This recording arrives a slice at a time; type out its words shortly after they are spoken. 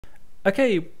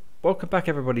Okay, welcome back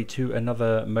everybody to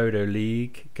another Modo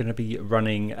League. Going to be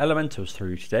running Elementals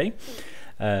through today.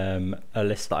 A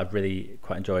list that I've really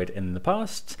quite enjoyed in the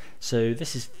past. So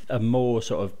this is a more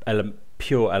sort of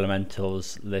pure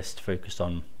Elementals list focused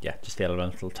on, just the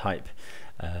Elemental type,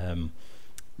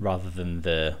 rather than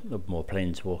the more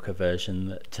Planeswalker version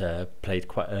that played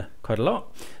quite a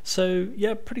lot. So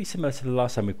yeah, pretty similar to the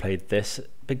last time we played this.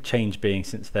 Big change being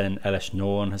since then Elesh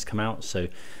Norn has come out, so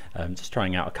just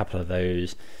trying out a couple of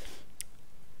those,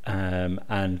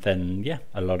 and then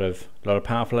a lot of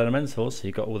powerful elementals. So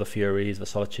you've got all the Furies, the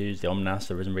Solitudes, the Omnaths,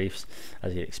 the Risen Reefs,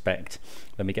 as you'd expect.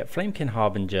 Then we get Flamekin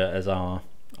Harbinger as our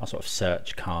sort of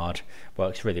search card.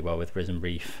 Works really well with Risen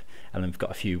Reef, and then we've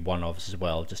got a few one-offs as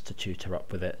well just to tutor up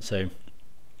with it. So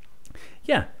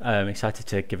yeah, I'm excited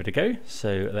to give it a go,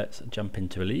 so let's jump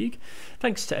into a league.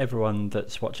 Thanks to everyone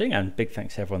that's watching, and big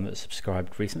thanks to everyone that's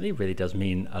subscribed recently. It really does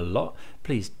mean a lot.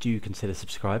 Please do consider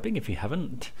subscribing if you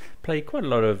haven't. Played quite a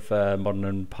lot of Modern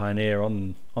and Pioneer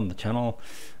on the channel.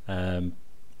 Going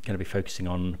to be focusing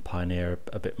on Pioneer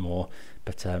a bit more,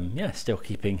 but yeah, still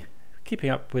keeping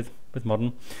up with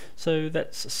Modern. So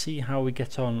let's see how we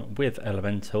get on with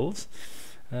Elementals.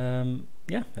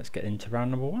 Yeah, let's get into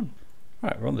round number one.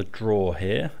 Right, we're on the draw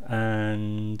here,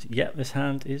 and yeah, this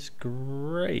hand is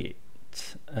great.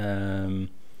 Well,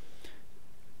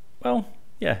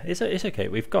 yeah, it's okay.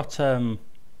 We've got you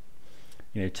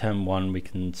know, turn one we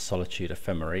can Solitude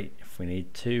Ephemerate if we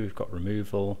need to. We've got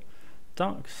removal,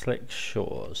 Dark Slick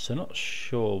Shores. So not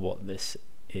sure what this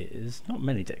is. Not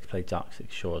many decks play Dark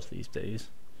Slick Shores these days.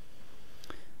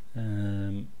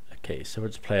 Okay, so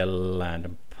we'll just play a land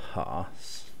and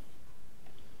pass.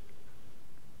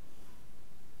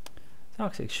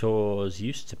 Dark Slick Shores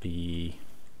used to be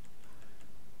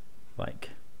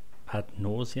like ad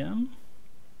nauseam.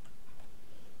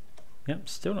 Yep,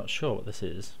 still not sure what this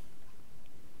is.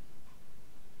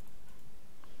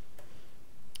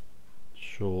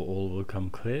 Sure, all will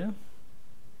come clear.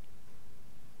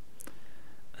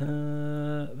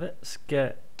 Let's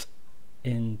get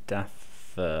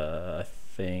Indatha, I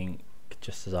think,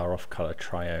 just as our off-color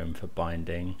Triome for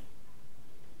binding.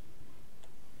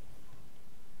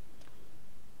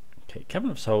 Okay,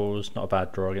 Cavern of Souls, not a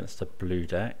bad draw against a blue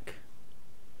deck.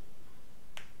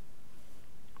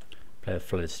 Play the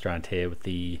Flooded Strand here with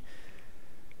the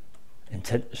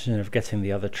intention of getting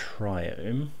the other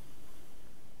Triome.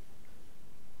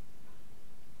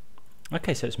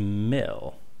 Okay, so it's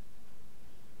mill.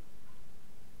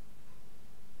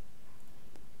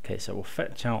 Okay, so we'll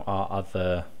fetch out our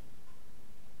other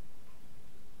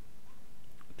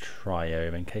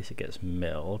Triome in case it gets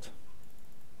milled.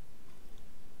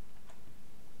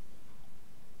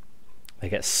 They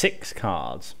get 6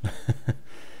 cards.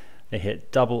 They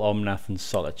hit double Omnath and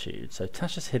Solitude. So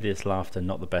Tasha's Hideous Laughter,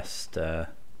 not the best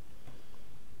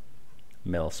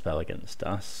mill spell against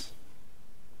us.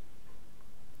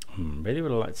 Really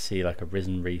would like to see like a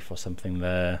Risen Reef or something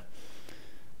there.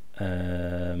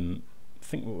 I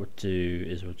think what we'll do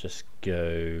is we'll just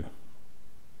go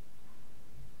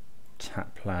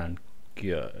tap land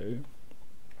go.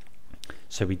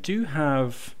 So we do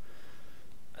have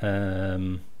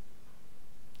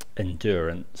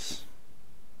Endurance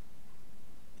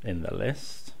in the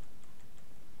list.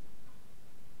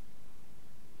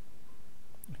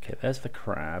 Okay, there's the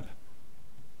crab.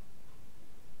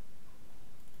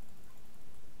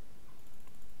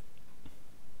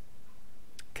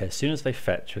 Okay, as soon as they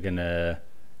fetch, we're gonna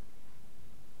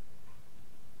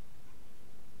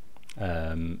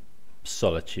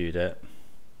Solitude it.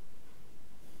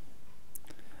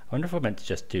 I wonder if we're meant to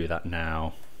just do that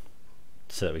now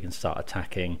so that we can start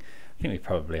attacking. I think we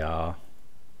probably are.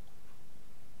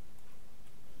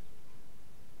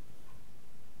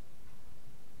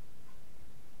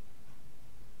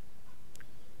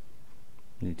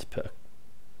 Need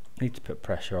to put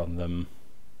pressure on them.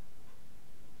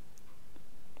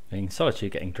 I mean,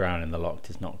 Solitude getting drowned in the locked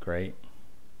is not great.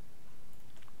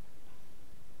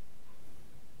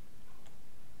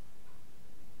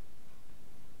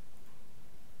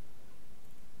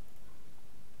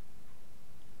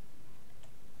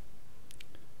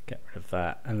 Get rid of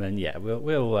that, and then yeah, we'll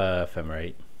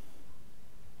Ephemerate.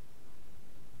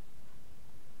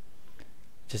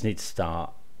 Just need to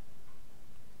start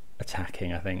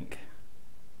attacking, I think.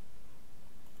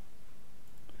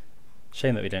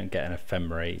 Shame that we don't get an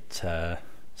Ephemerate,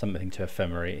 something to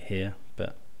Ephemerate here,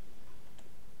 but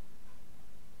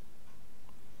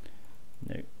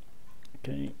no.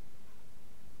 Okay.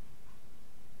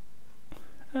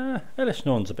 Elesh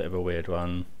Norn's a bit of a weird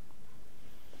one.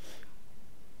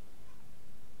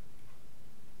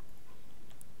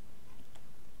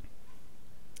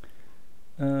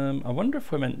 I wonder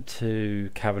if we're meant to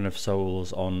Cavern of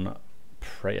Souls on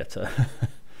Praetor.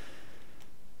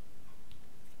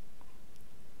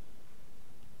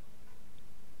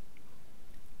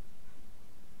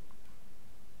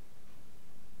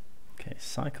 Okay,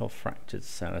 cycle Fractured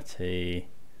Sanity.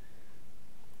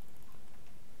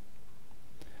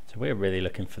 So we're really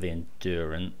looking for the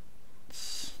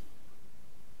endurance.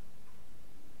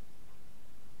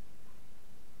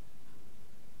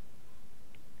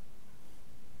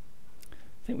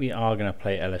 I think we are going to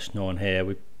play Elesh Norn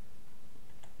here.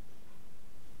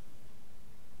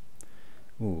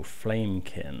 Ooh,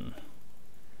 Flamekin.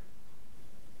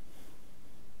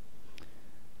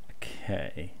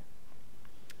 Okay.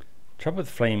 Trouble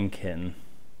with Flamekin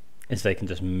is they can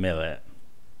just mill it.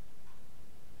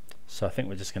 So I think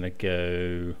we're just going to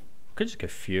go... Could just go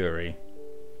Fury.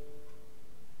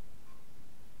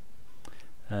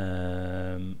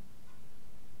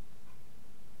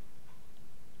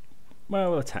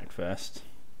 Well, we'll attack first.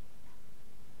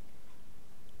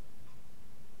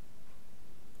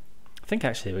 I think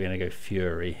actually we're going to go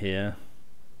Fury here.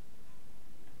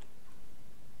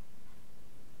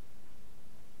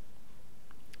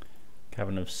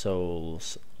 Cavern of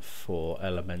Souls for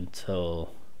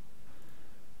Elemental.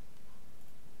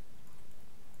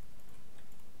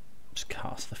 Just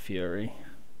cast the Fury.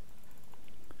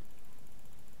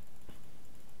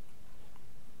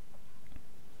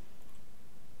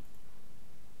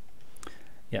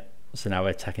 So now we're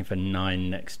attacking for 9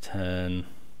 next turn.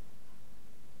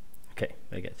 Okay,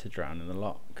 they get to drown in the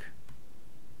lock.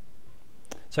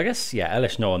 So I guess, yeah,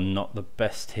 Elesh Norn not the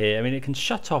best here. I mean, it can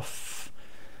shut off...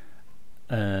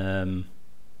 Ooh,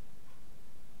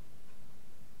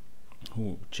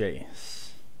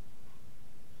 Jace.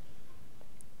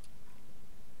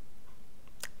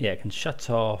 Yeah, it can shut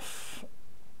off,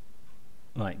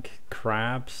 like,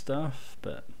 crab stuff,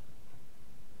 but...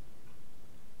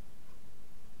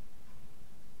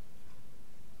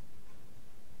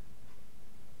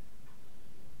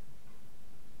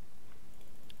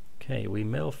 Okay, we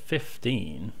mill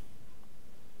 15.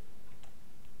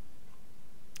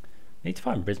 Need to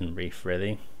find Risen Reef,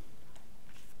 really.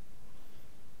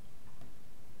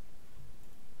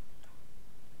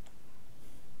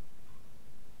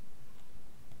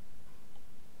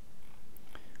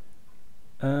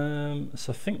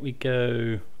 So I think we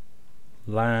go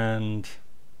land,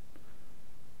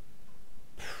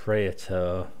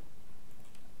 Praetor,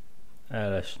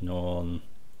 Elesh Norn.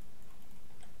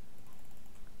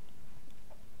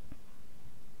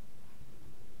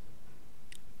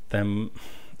 Then,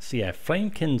 so yeah,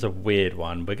 Flamekin's a weird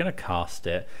one. We're going to cast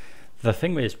it. The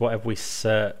thing is, whatever we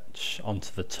search onto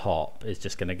the top is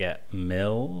just going to get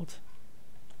milled.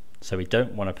 So we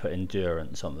don't want to put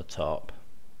endurance on the top.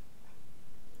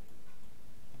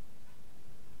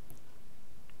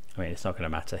 I mean, it's not going to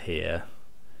matter here.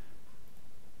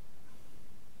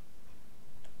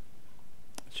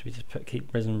 Should we just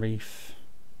keep Risen Reef?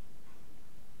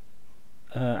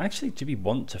 Actually, do we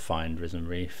want to find Risen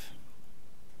Reef?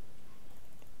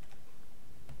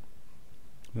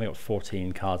 We've got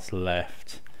 14 cards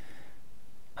left.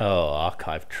 Oh,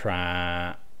 Archive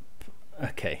Trap.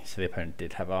 Okay, so the opponent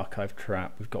did have Archive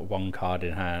Trap. We've got 1 card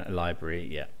in hand, library.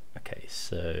 Yeah. Okay,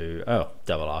 so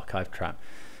double Archive Trap.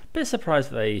 Bit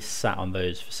surprised that they sat on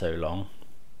those for so long.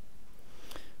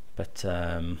 But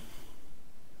there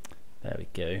we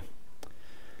go.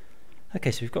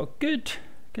 Okay, so we've got good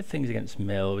things against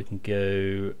mill. We can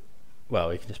go. Well,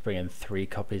 we can just bring in 3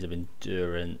 copies of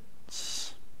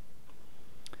endurance.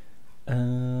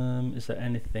 Is there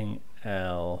anything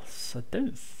else? I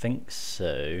don't think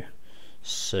so.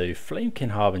 So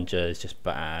Flamekin Harbinger is just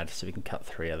bad, so we can cut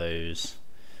 3 of those.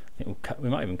 I think we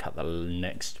might even cut the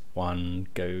next one,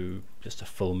 go just a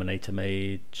Fulminator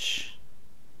Mage.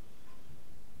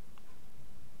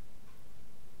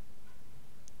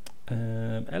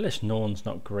 Elesh Norn's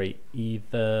not great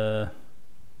either.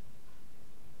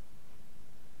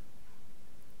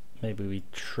 Maybe we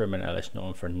trim an Elesh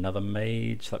Norn for another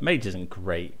mage. Like, mage isn't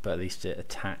great, but at least it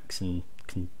attacks and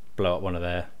can blow up one of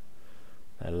their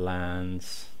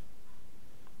lands.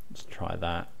 Let's try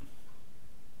that.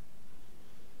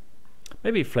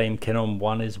 Maybe Flamekin on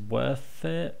 1 is worth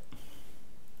it.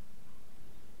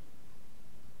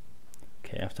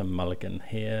 Okay, I have to mulligan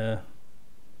here.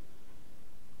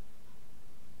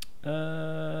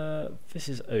 This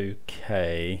is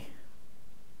okay.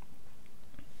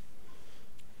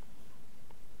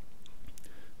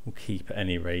 We'll keep at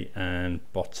any rate and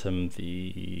bottom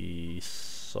the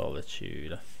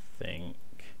Solitude, I think.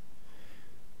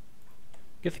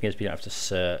 Good thing is we don't have to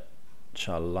search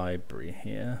our library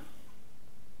here.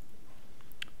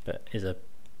 But is a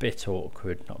bit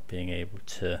awkward not being able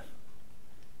to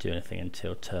do anything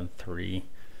until turn 3.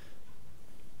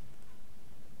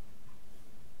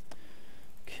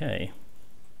 Okay.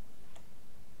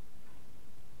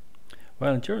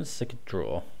 Well, Endurance is a good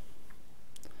draw.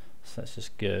 So let's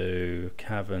just go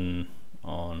Cavern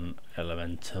on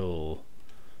Elemental,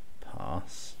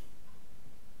 pass.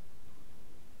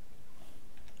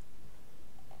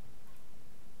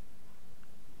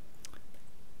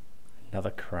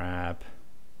 Another crab.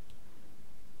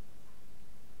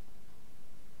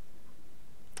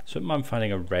 So I'm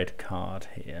finding a red card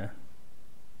here.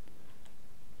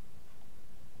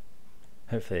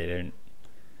 Hopefully they don't.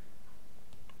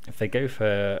 If they go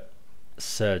for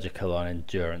surgical on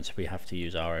endurance, we have to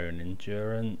use our own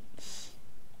endurance.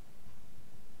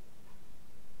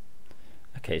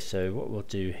 Okay, so what we'll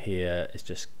do here is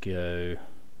just go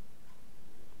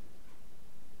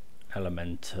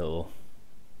elemental.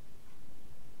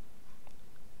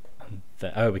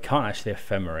 Oh, we can't actually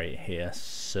ephemerate here,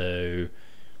 so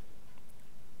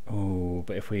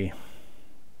but if we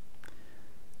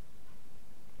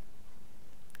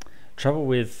trouble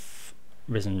with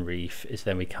Risen Reef is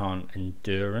then we can't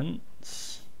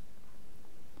endurance.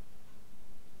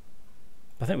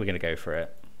 I think we're going to go for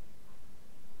it.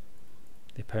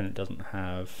 The opponent doesn't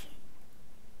have.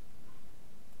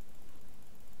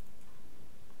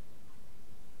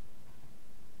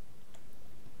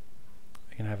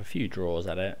 We can have a few draws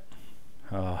at it.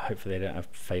 Oh, hopefully they don't have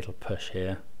fatal push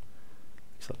here.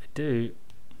 Looks like they do.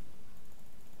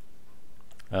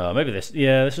 Oh, maybe this.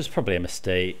 Yeah, this was probably a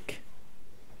mistake.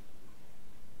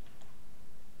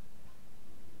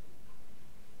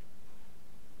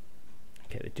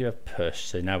 Okay, they do have push,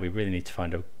 so now we really need to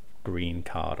find a green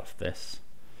card off this.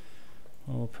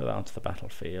 We'll put that onto the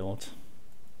battlefield.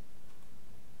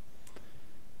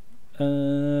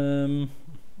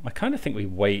 I kind of think we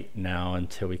wait now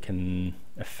until we can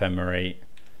ephemerate.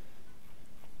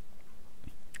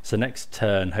 So next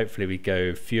turn, hopefully we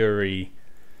go Fury.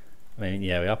 I mean,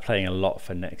 yeah, we are playing a lot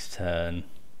for next turn.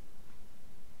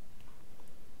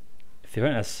 If they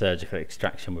won't have surgical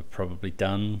extraction, we're probably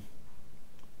done.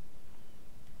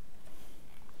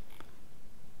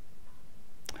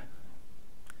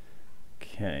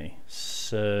 Okay,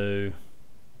 so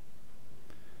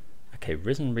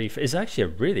Risen Reef is actually a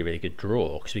really, really good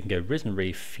draw because we can go Risen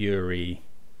Reef, Fury,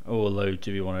 although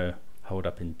do we want to hold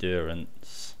up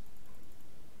Endurance?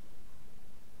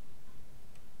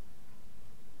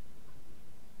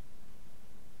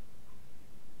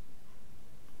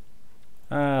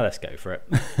 Let's go for it.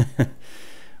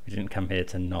 We didn't come here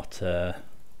to not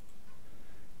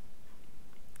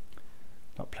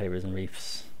play Risen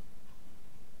Reefs.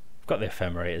 We've got the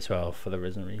Ephemerate as well for the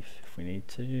Risen Reef if we need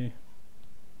to.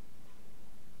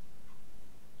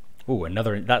 Oh,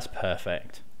 another, that's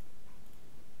perfect.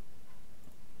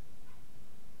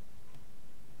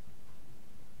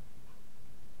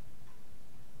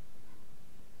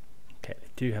 Okay, they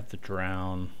do have the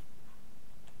Drown.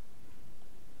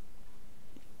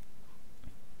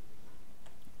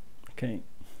 Okay,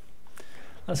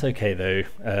 that's okay though.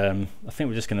 I think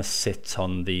we're just going to sit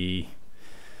on the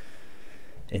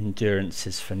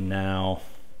endurances for now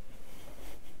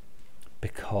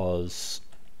because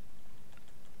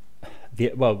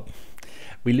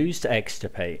we lose to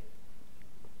extirpate.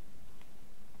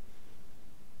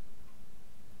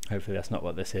 Hopefully that's not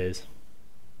what this is.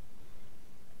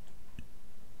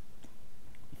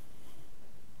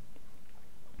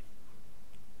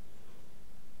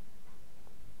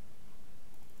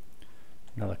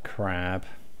 Another crab.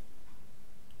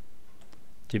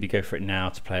 Do we go for it now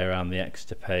to play around the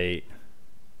extirpate?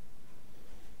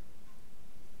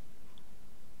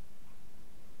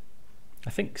 I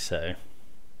think so.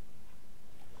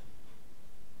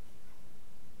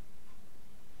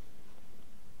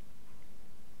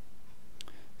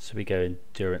 So we go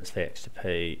endurance, the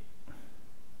extirpate.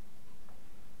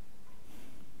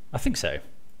 I think so.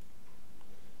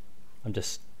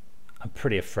 I'm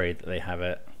pretty afraid that they have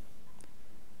it.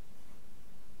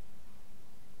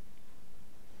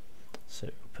 So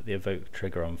we'll put the evoke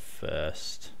trigger on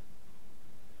first.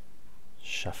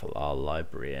 Shuffle our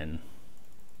library in.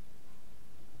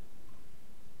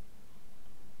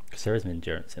 Because there is an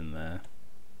endurance in there.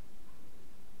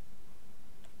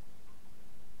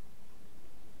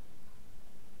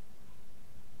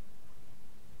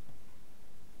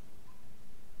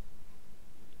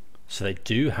 So they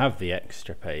do have the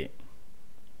extirpate.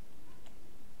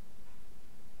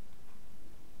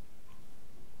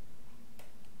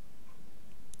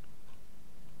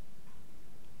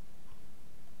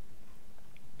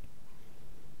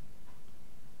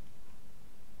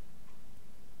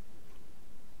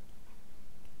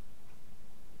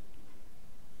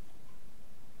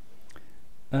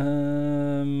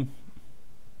 I'm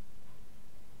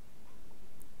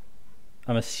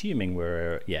assuming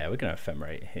we're going to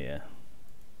Ephemerate here.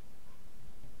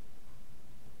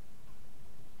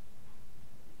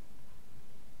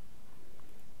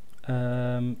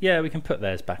 Yeah, we can put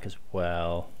theirs back as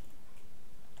well.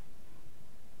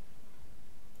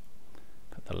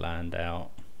 Put the land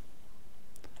out.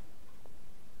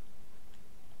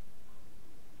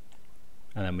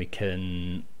 And then we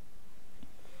can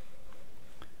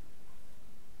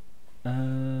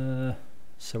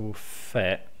so we'll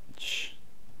fetch.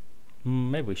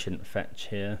 Maybe we shouldn't fetch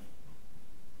here,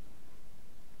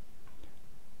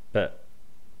 but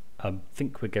I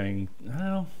think we're going,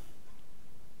 well,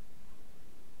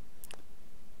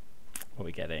 what are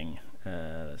we getting?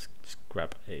 Let's just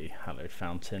grab a Hallowed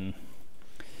Fountain.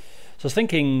 So I was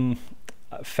thinking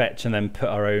fetch and then put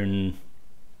our own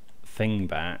thing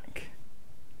back.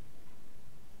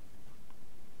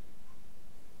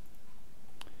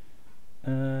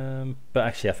 But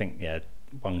actually I think, yeah,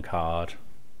 one card.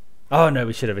 Oh no,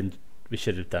 we should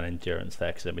have done Endurance there,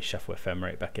 because then we shuffle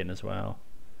Ephemerate back in as well.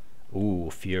 Ooh,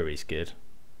 Fury's good.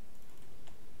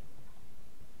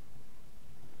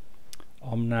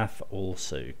 Omnath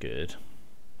also good.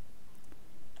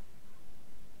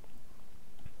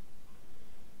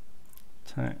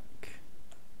 Attack.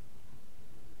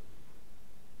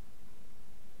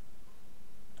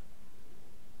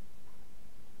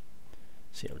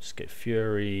 So yeah, we'll just go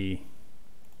Fury.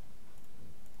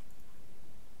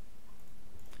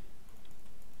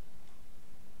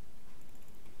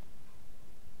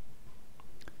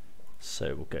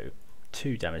 So we'll go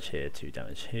 2 damage here, 2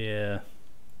 damage here.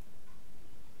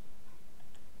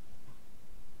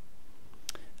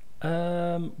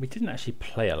 We didn't actually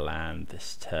play a land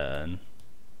this turn.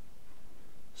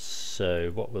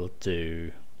 So what we'll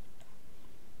do...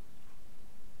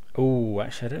 Oh,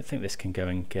 actually I don't think this can go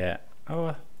and get...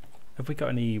 Oh, have we got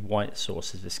any white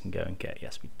sources this can go and get?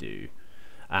 Yes, we do.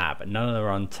 Ah, but none of them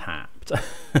are untapped.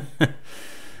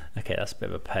 Okay, that's a bit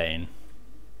of a pain.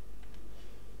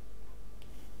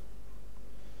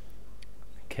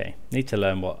 Okay, need to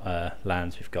learn what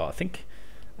lands we've got. I think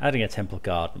adding a Temple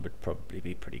Garden would probably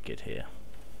be pretty good here.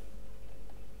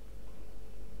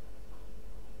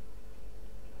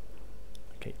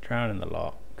 Okay, Drown in the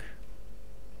Lock.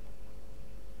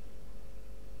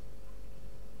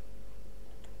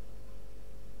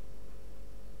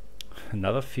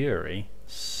 Another Fury,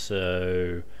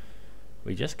 so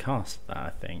we just cast that, I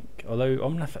think. Although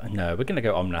Omnath, no, we're going to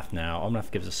go Omnath now.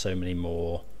 Omnath gives us so many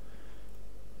more.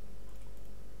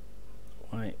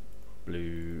 White,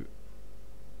 blue,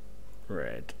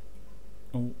 red.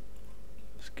 Oh,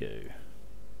 let's go.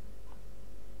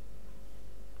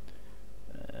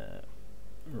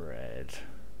 Red.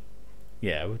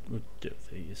 Yeah, we'll do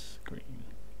these green.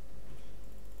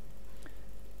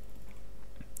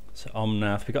 So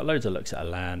Omnath, we've got loads of looks at a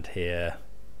land here,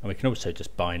 and we can also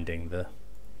just binding the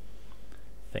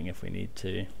thing if we need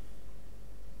to.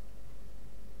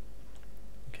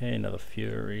 Okay, another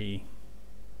Fury.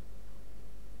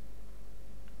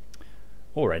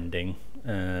 Or Ending.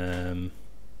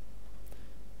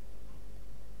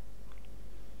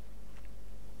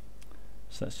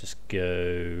 So let's just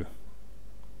go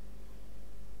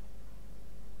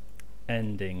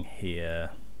Ending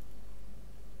here.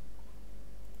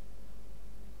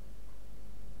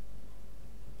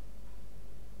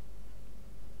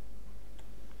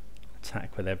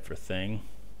 Attack with everything.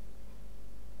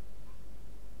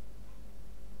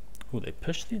 Oh, they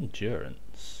push the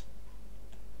Endurance.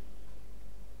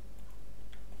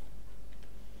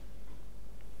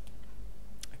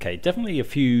 Okay, definitely a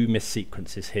few missed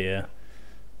sequences here.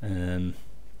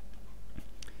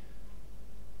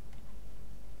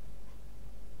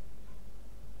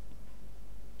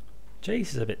 Jace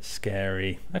is a bit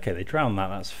scary. Okay, they drown that,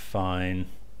 that's fine.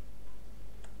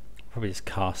 Probably just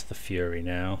cast the Fury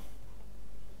now.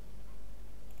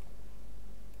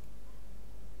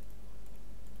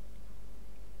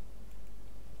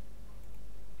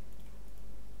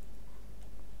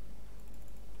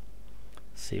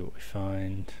 See what we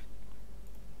find.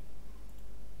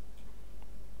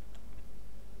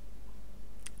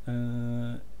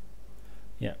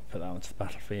 Yeah, put that onto the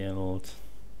battlefield.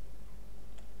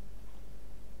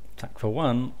 Attack for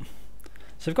 1.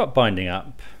 So we've got binding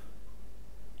up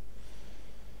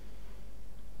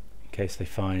in case they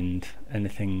find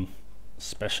anything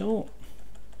special.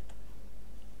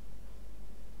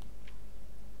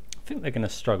 I think they're going to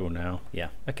struggle now. Yeah.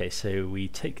 Okay, so we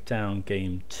take down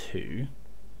game 2.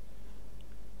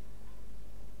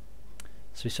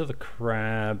 So we saw the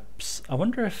crabs. I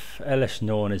wonder if Elesh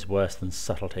Norn is worse than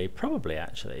Subtlety. Probably,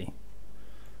 actually.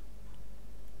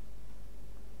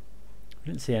 I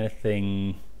didn't see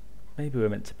anything. Maybe we're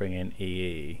meant to bring in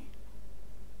EE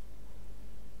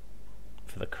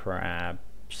for the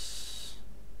crabs.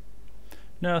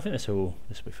 No, I think this will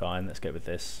be fine. Let's go with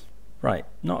this. Right,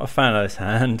 not a fan of this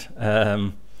hand.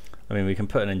 I mean, we can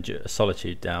put a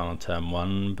Solitude down on turn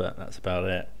 1, but that's about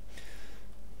it.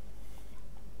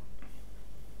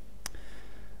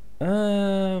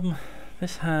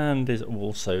 This hand is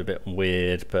also a bit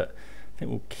weird, but I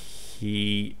think we'll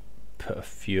put a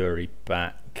Fury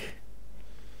back.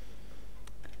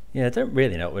 Yeah, I don't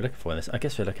really know what we're looking for in this. I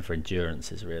guess we're looking for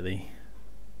endurances, really.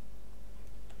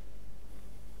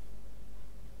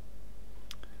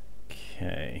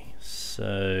 Okay,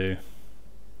 so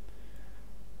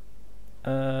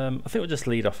I think we'll just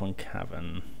lead off on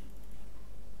Cavern.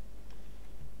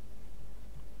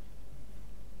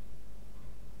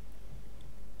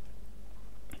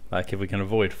 Like, if we can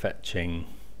avoid fetching.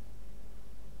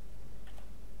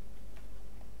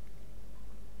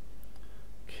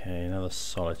 Okay, another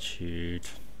Solitude.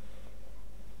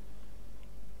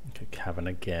 Okay, Cavern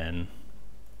again.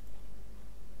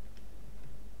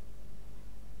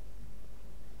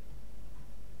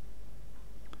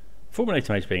 Fulminator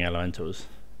Mage being elementals.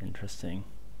 Interesting.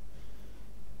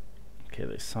 Okay,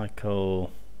 let's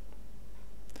cycle.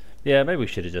 Yeah, maybe we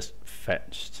should have just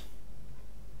fetched.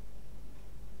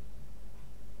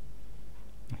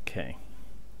 Okay.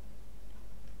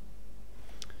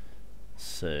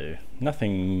 So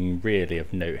nothing really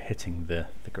of note hitting the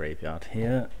graveyard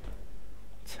here.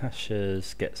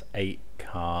 Tasha's gets 8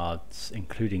 cards,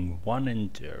 including 1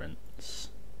 endurance.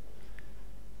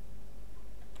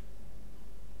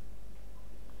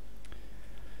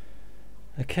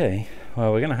 Okay,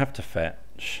 well, we're going to have to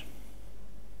fetch.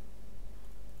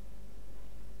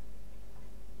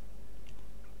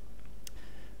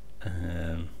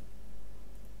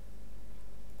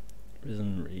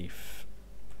 Risen Reef.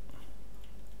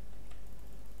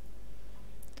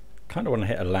 Kind of want to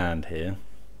hit a land here.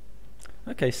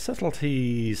 Okay,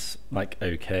 Subtlety's like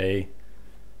okay.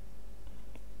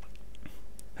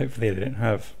 Hopefully they don't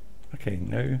have. Okay,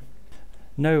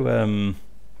 no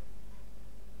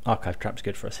Archive Trap's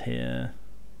good for us here.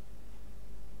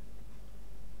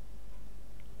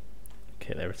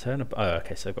 Okay, they return. Oh,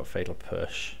 okay, so I've got Fatal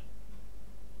Push.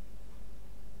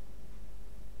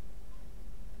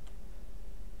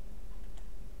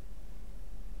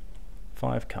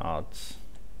 Five cards.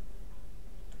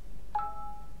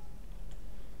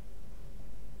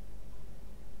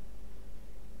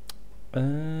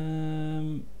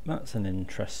 That's an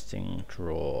interesting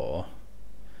draw.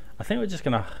 I think we're just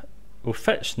we'll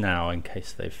fetch now in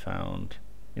case they've found,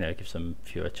 you know, gives them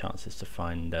fewer chances to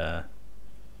find get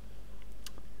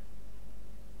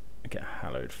a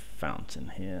Hallowed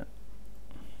Fountain here.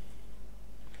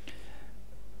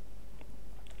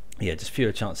 Yeah, just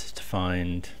fewer chances to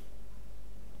find,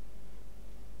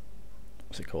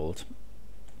 what's it called?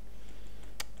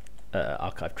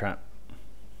 Archive Trap.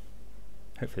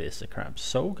 Hopefully it's a crab.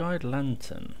 Soul Guide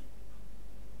Lantern.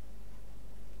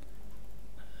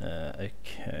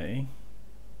 Okay.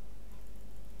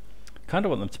 Kind of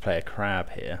want them to play a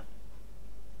crab here.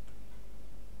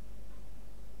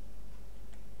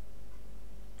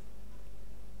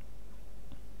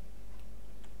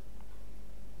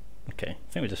 Okay,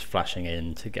 I think we're just flashing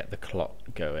in to get the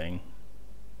clock going.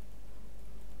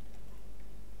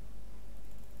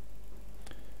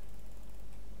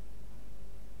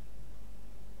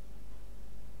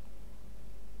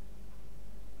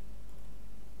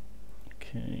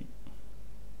 Okay.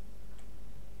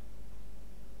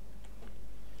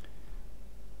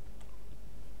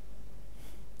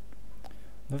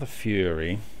 Another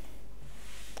Fury.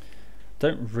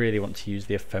 Don't really want to use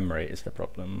the Ephemerate is the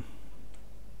problem.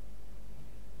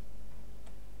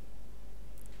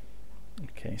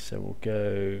 Okay, so we'll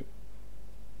go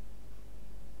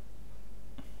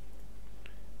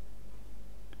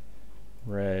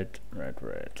red,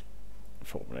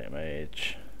 Fulminator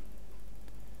Mage.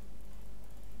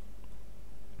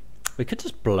 We could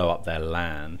just blow up their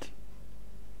land.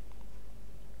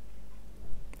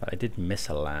 But I did miss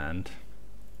a land.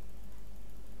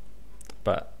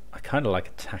 But I kind of like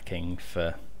attacking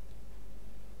for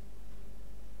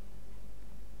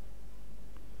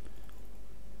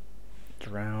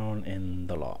Drown in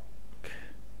the Lock.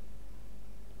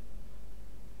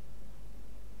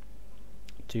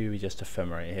 Do we just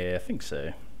Ephemerate here? I think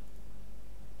so.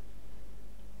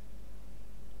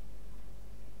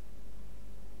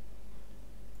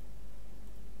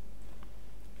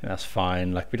 That's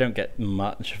fine. Like, we don't get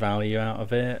much value out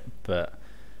of it, but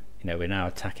you know, we're now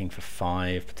attacking for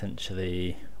 5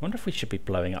 potentially. I wonder if we should be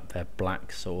blowing up their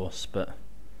black source, but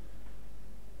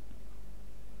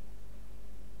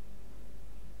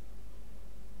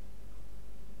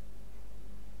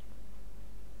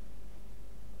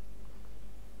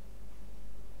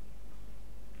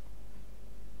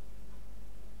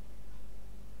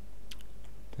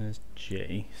There's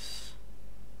Jace.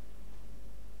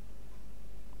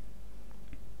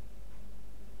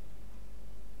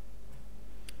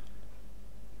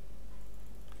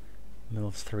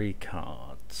 Mills 3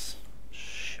 cards.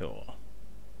 Sure. Well,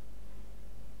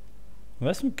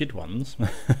 there's some good ones.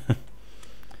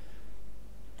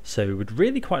 So we'd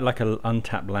really quite like an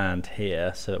untapped land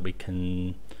here so that we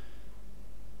can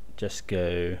just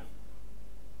go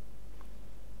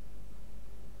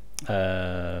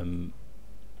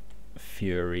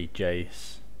Fury,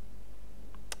 Jace.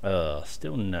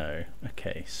 Still no.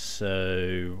 Okay,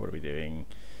 so what are we doing?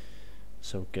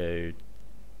 So we'll go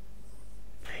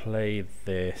play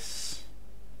this.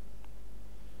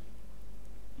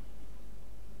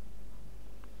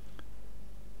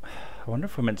 I wonder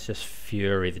if we're meant to just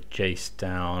Fury the Jace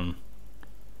down.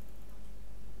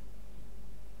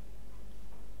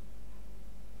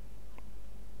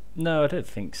 No, I don't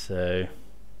think so.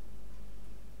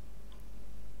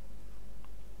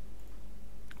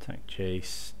 Attack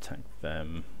Jace, attack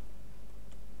them.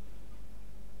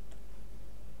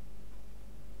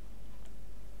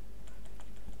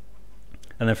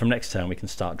 And then from next turn we can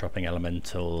start dropping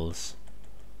elementals.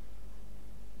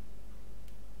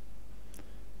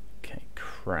 Okay,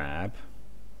 crab.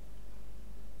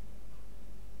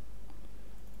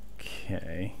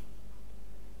 Okay.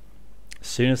 As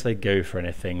soon as they go for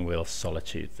anything, we'll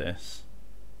Solitude this.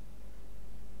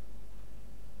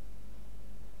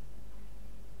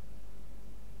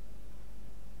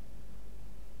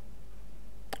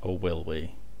 Or will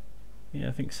we? Yeah,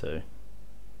 I think so.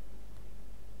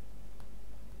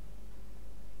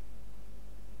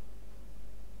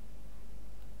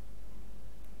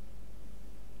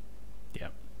 Yeah.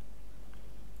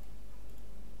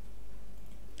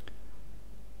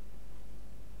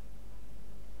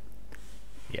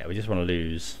 Yeah, we just want to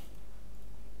lose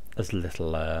as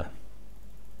little.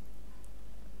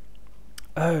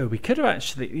 Oh, we could have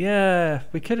actually, yeah,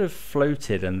 we could have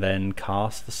floated and then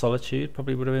cast the Solitude,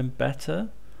 probably would have been better.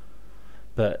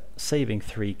 But saving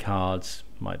 3 cards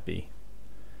might be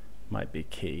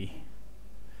key.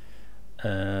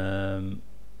 Let's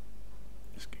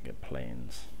go get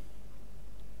planes.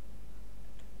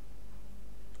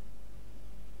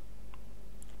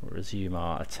 We'll resume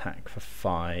our attack for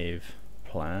 5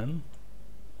 plan.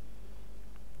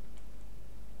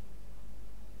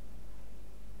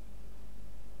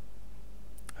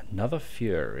 Another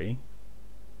Fury.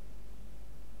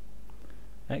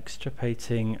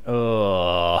 Extirpating.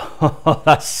 Oh,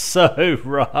 that's so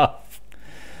rough.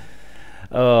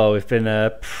 Oh, we've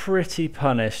been pretty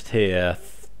punished here.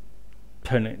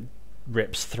 Opponent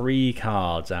rips 3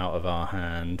 cards out of our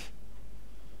hand.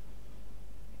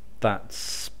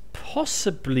 That's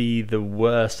possibly the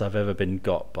worst I've ever been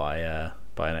got by an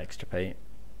extirpate.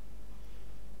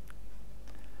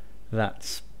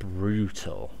 That's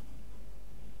brutal.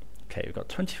 Okay, we've got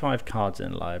 25 cards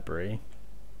in library.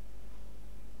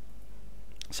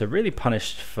 So really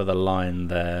punished for the line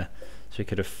there. So we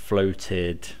could have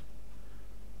floated,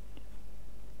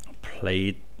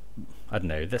 played, I don't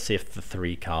know, let's see if the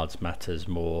 3 cards matters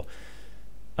more.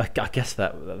 I guess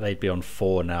that they'd be on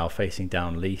 4 now, facing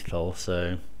down lethal,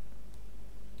 so...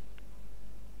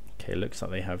 Okay, looks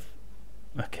like they have...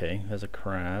 Okay, there's a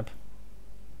crab.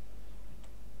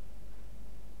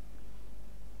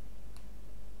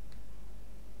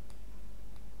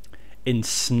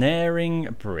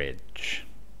 Ensnaring Bridge.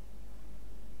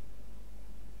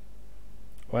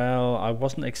 Well, I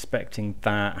wasn't expecting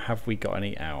that. Have we got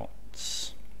any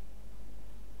outs?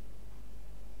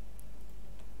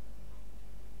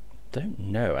 Don't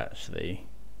know, actually.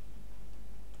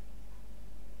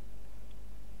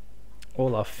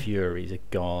 All our Furies are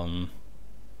gone.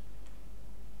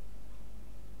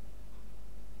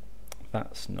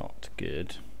 That's not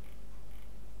good.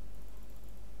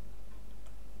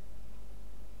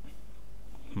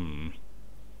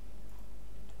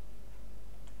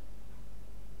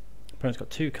 Opponent's got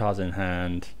 2 cards in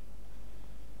hand.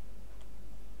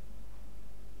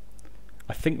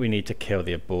 I think we need to kill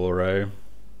the Aboro.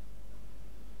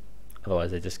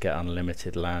 Otherwise they just get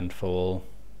unlimited landfall.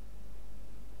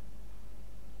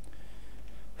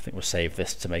 I think we'll save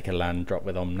this to make a land drop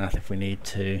with Omnath if we need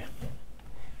to.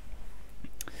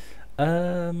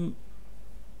 Yeah,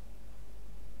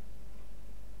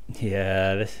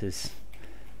 this is...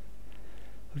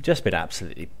 We've just been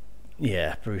absolutely,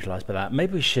 brutalised by that.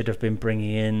 Maybe we should have been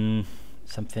bringing in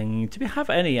something... Do we have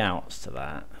any outs to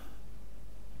that?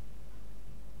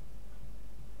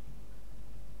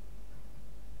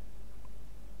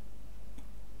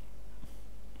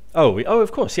 Oh,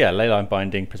 of course, yeah. Leyline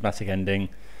Binding, Prismatic Ending.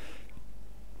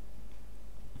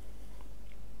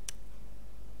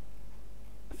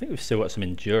 think we've still got some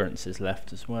endurances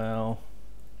left as well.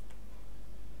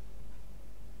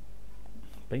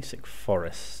 Basic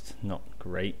forest, not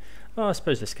great. Oh, I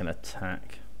suppose this can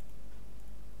attack.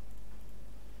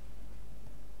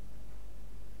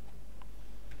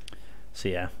 So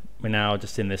yeah, we're now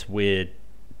just in this weird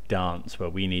dance where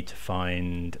we need to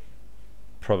find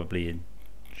probably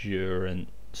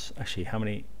endurance. Actually, how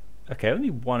many? Okay,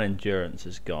 only one endurance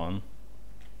is gone.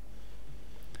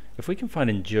 If we can find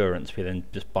endurance, we then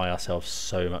just buy ourselves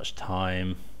so much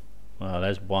time. Well,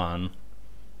 there's one.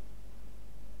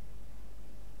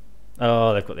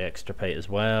 Oh, they've got the extirpate as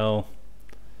well.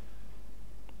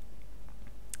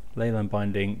 Leyline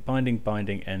Binding,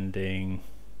 Binding, Ending.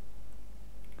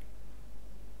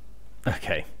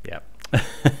 Okay, yeah.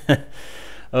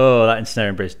 Oh, that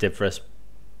Ensnaring Bridge did for us.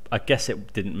 I guess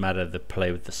it didn't matter the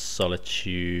play with the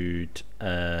Solitude.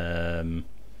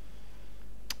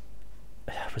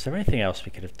 Was there anything else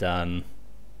we could have done?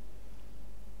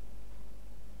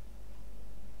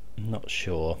 I'm not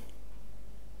sure.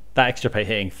 That extirpate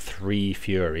hitting 3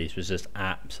 Furies was just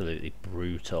absolutely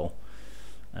brutal.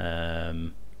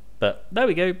 But there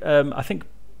we go. I think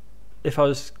if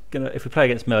we play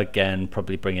against Mill again,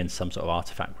 probably bring in some sort of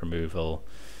artifact removal.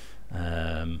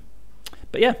 But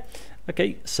yeah,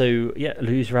 okay. So yeah,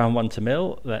 lose round 1 to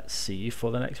Mill. Let's see you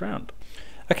for the next round.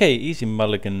 Okay, easy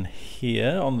mulligan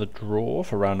here on the draw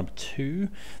for round number 2.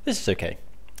 This is okay.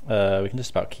 We can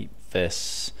just about keep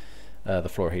this. The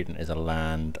Florahedron is a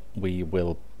land. We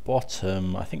will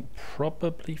bottom, I think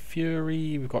probably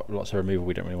Fury. We've got lots of removal.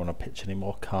 We don't really want to pitch any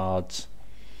more cards.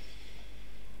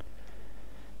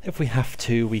 If we have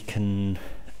to, we can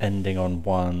ending on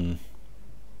 1.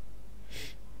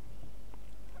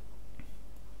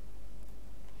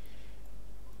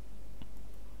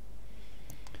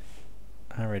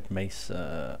 Arid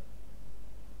Mesa.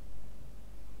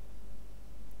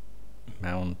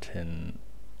 Mountain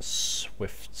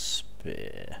Swift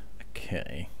Spear.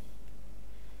 Okay.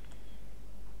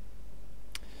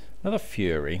 Another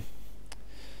Fury.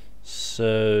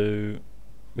 So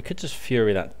we could just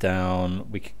Fury that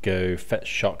down. We could go Fetch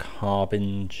Shock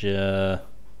Harbinger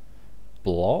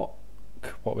block.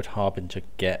 What would Harbinger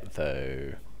get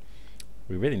though?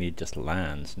 We really need just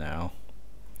lands now.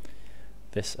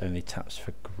 This only taps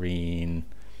for green.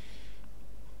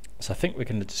 So I think we're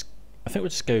gonna just we'll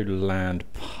just go land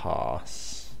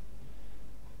pass.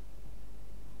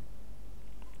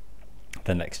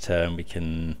 The next turn we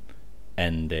can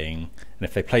ending, and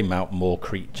if they play mount more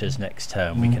creatures next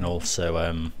turn, we can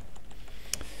also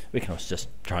just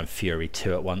try and Fury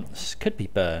 2 at once. Could be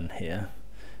burn here.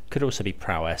 Could also be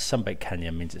prowess. Sunbaked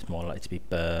Canyon means it's more likely to be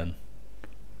burn.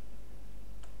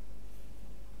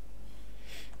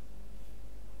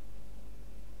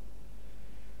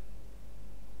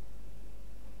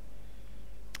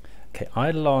 Okay,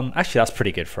 Eidolon. Actually, that's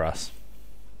pretty good for us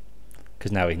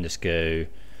because now we can just go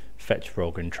fetch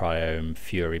Raugrin Triome,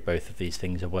 Fury both of these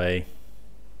things away.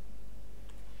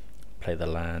 Play the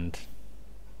land.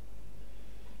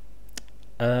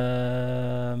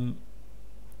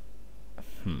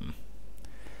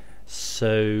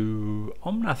 So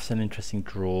Omnath's an interesting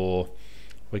draw.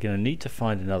 We're going to need to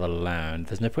find another land.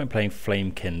 There's no point in playing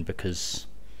Flamekin because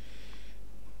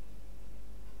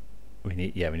we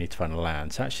need to find a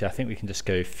land. So actually I think we can just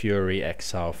go Fury,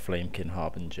 Exile, Flamekin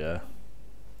Harbinger.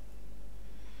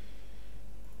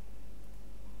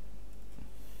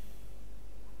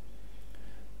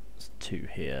 It's 2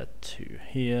 here, 2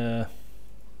 here.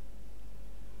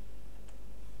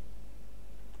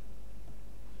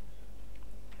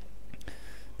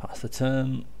 Pass the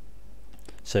turn.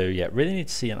 So yeah, really need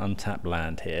to see an untapped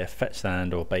land here. Fetch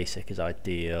land or basic is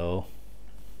ideal.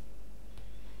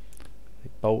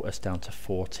 They bolt us down to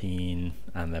 14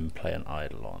 and then play an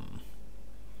Eidolon.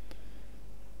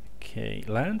 Okay,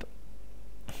 land.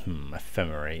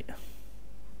 Ephemerate.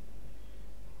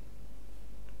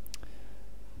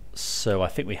 So I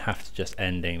think we have to just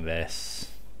ending this.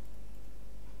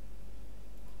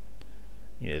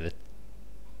 You know,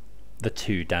 the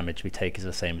 2 damage we take is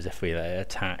the same as if we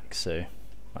attack, so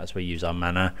might as well use our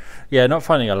mana. Yeah, not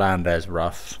finding a land there is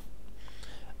rough.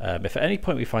 If at any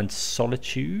point we find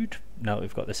Solitude, now that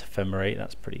we've got this Ephemerate,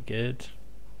 that's pretty good.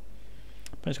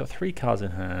 But it's got 3 cards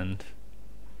in hand.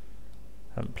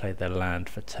 Haven't played their land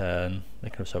for turn.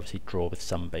 They can also obviously draw with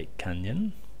Sunbaked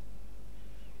Canyon.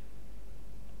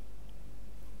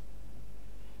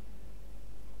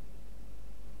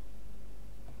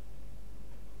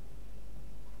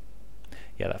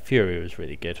 Yeah, that Fury was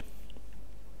really good.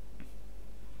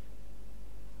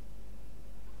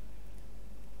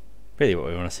 Really what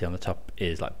we want to see on the top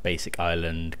is like basic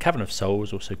island. Cavern of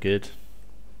Souls also good.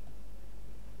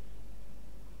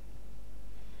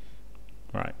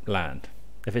 Right, land.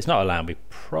 If it's not a land, we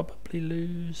probably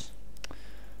lose.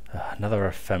 Another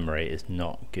Ephemerate is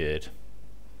not good.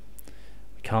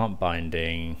 We can't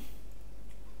binding.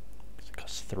 It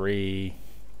costs 3.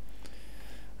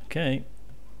 Okay.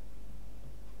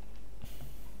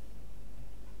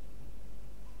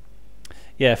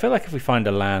 Yeah, I feel like if we find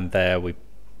a land there, we're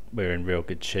in real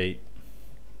good shape.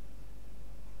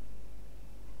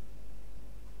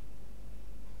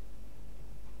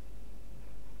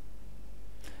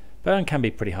 Burn can be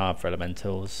pretty hard for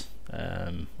elementals.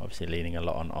 Obviously leaning a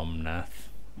lot on Omnath.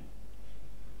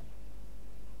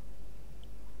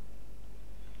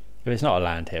 If it's not a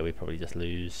land here, we probably just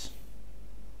lose.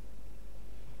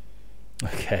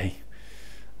 Okay.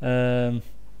 Yeah.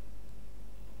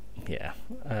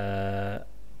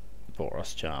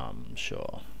 Boros Charm,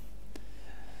 sure.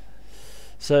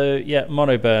 So yeah,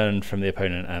 mono burn from the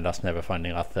opponent and us never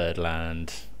finding our third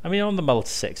land. I mean, on the multi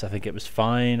 6, I think it was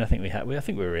fine. I think I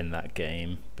think we were in that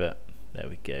game, but there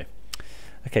we go.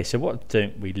 Okay, so what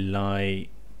don't we like?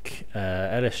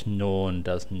 Elesh Norn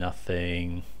does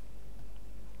nothing.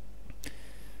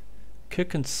 Could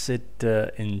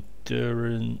consider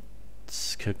endurance.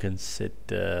 Could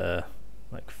consider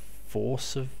like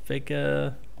Force of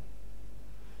Vigor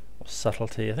or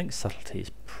Subtlety. I think Subtlety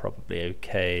is probably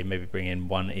okay. Maybe bring in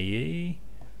 1 EE.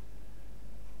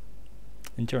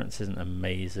 Endurance isn't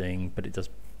amazing, but it does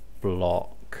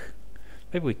block.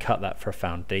 Maybe we cut that for a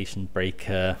Foundation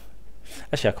Breaker.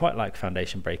 Actually, I quite like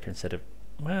Foundation Breaker instead of...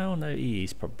 Well, no, EE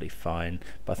is probably fine,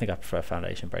 but I think I prefer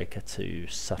Foundation Breaker to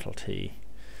Subtlety.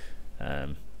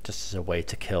 Just as a way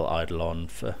to kill Eidolon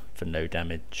for no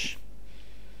damage.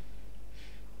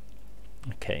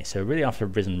 Okay, so really after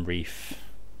Risen Reef.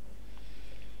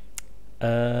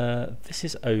 This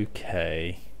is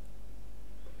okay.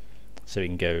 So we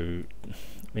can go,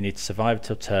 we need to survive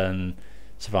till turn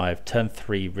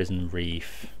 3 Risen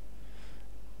Reef.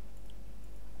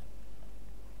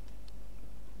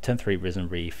 Turn 3 Risen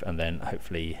Reef and then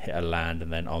hopefully hit a land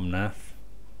and then Omnath.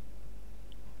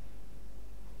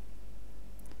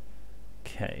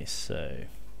 Okay, so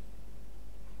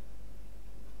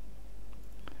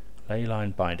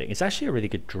Leyline Binding. It's actually a really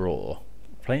good draw.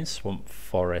 Plain Swamp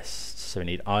Forest, so we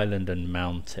need Island and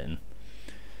Mountain.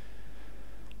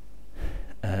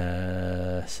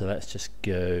 So let's just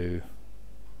go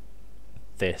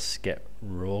this, get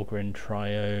Raugrin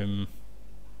Triome,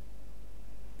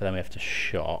 but then we have to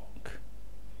shock.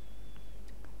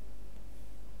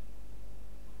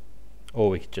 Or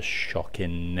we could just shock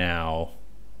in now.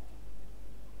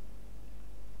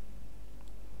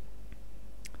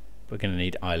 We're going to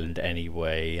need Island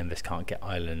anyway, and this can't get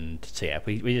Island, so yeah,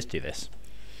 we just do this.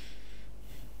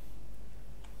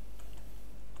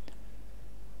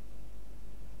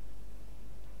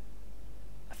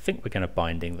 I think we're going to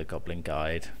Binding the Goblin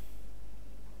Guide.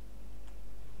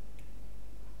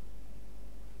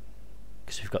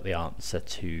 Because we've got the answer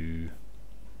to...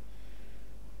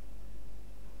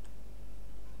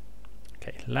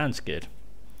 Okay, land's good.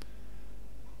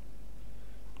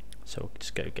 So we'll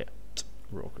just go get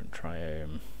Raugrin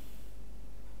Triome.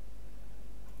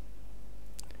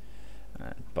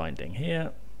 And Binding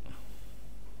here.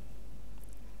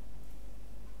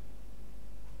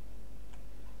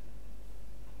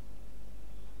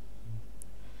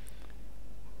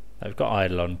 I've got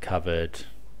Eidolon covered.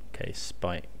 Okay,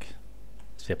 Spike.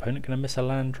 Is the opponent going to miss a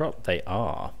land drop? They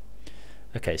are.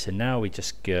 Okay, so now we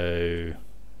just go...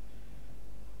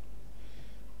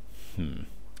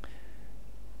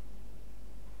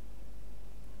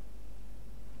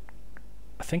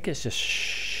 I think it's just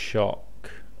shock.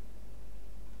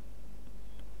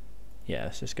 Yeah,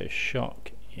 let's just go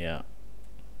shock. Yeah.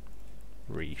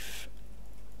 Reef.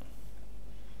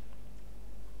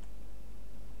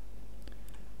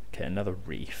 Okay, another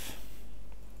reef.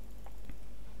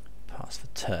 Pass the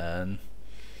turn.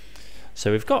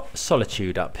 So we've got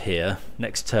Solitude up here.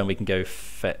 Next turn we can go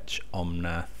fetch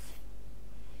Omnath.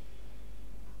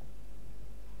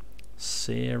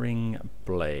 Searing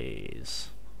Blaze.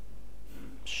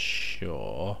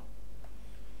 Sure.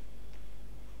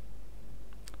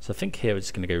 So I think here we're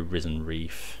just going to go Risen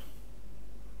Reef.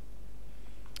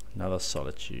 Another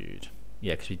Solitude.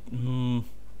 Yeah, because we...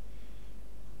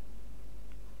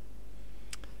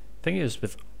 I think it was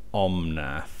with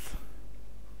Omnath.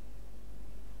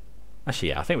 Actually,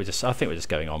 yeah, I think we're just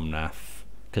going Omnath,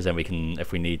 because then we can,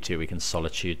 if we need to, we can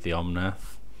Solitude the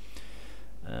Omnath.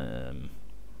 We've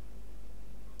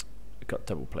got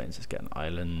double planes. Let's get an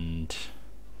island.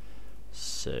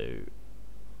 So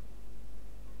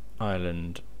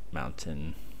Island,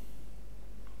 Mountain,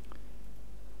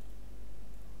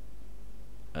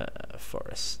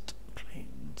 Forest,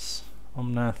 Plains,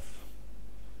 Omnath.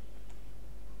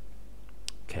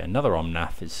 Okay, another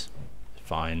Omnath is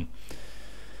fine.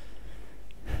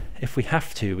 If we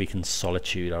have to, we can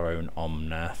Solitude our own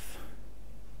Omnath.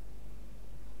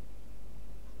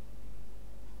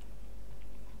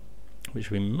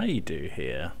 Which we may do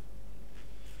here.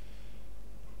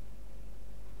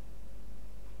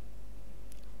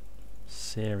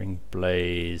 Searing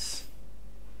Blaze.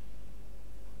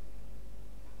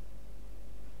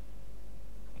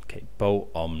 Okay,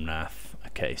 Bolt Omnath.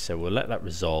 Okay, so we'll let that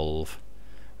resolve.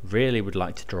 Really would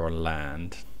like to draw a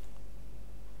land.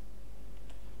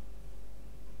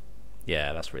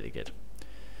 Yeah, that's really good.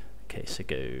 Okay, so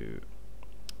go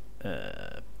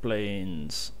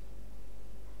Plains,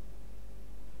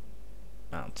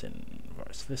 Mountain,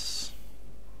 where's this?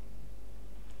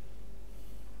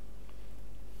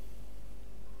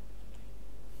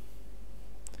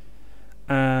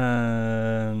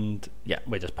 And yeah,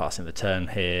 we're just passing the turn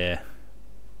here.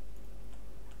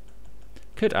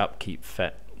 Could upkeep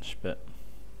fetch, but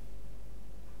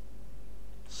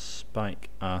spike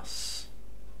us.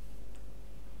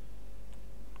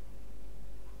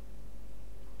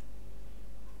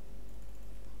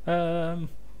 So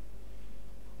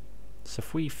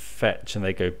if we fetch and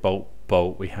they go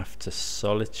bolt, we have to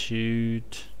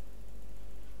Solitude.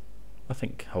 I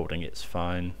think holding it's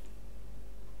fine.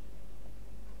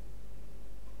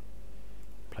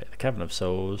 Play the Cavern of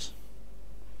Souls.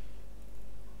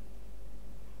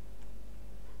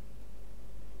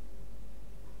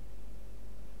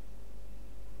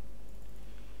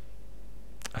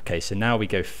 Okay, so now we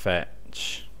go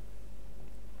fetch.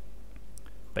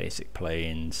 Basic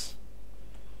Plains.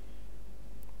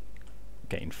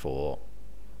 Gain 4.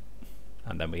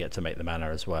 And then we get to make the mana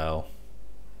as well.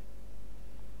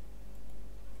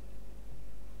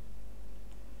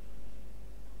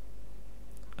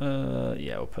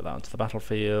 Yeah, we'll put that onto the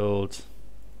battlefield.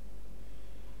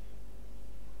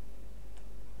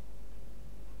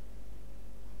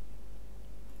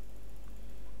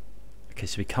 Okay,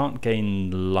 so we can't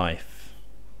gain life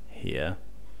here.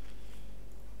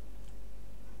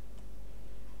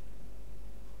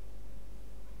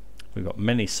 We've got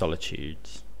many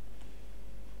Solitudes.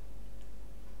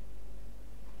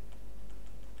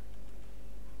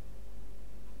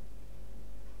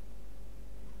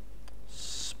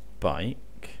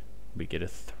 Spike, we get a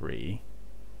 3.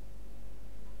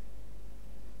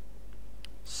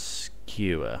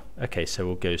 Skewer. Okay, so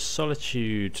we'll go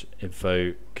Solitude,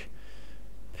 evoke,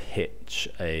 pitch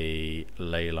a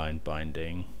Leyline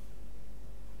Binding.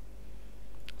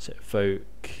 So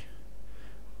evoke,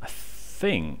 I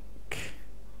think.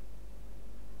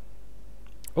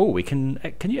 Oh, we can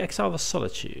you exile the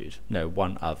Solitude? No,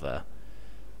 one other.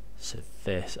 So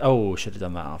this, oh, should have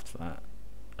done that after that.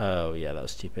 Oh yeah, that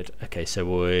was stupid. Okay, so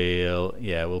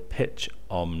we'll pitch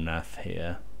Omnath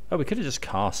here. Oh, we could have just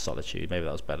cast Solitude, maybe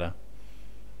that was better.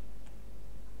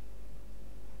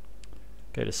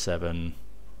 Go to 7.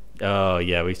 Oh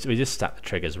yeah, we just stacked the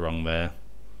triggers wrong there.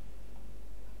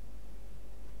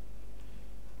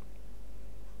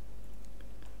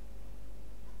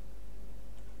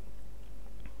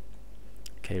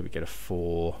 Okay, we get a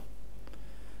 4.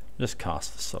 Just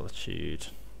cast the Solitude.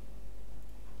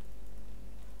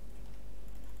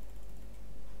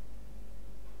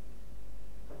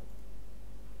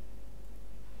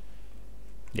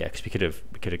 Yeah, because we could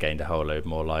have gained a whole load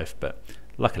more life, but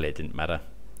luckily it didn't matter.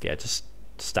 Yeah, just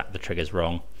stacked the triggers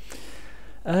wrong.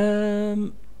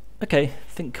 Okay, I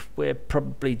think we're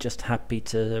probably just happy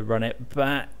to run it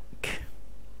back.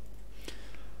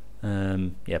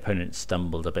 Yeah, opponent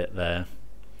stumbled a bit there.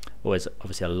 Always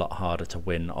obviously a lot harder to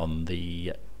win on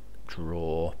the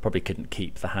draw. Probably couldn't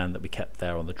keep the hand that we kept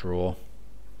there on the draw.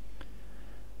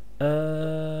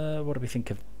 What do we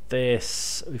think of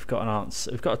this? We've got an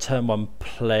answer. We've got a turn 1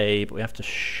 play, but we have to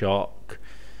shock.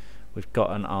 We've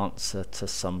got an answer to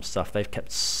some stuff. They've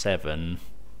kept 7.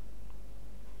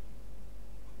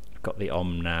 We've got the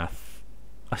Omnath.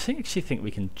 I actually think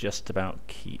we can just about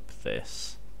keep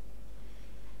this.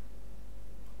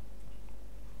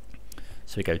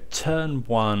 So we go turn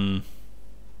 1.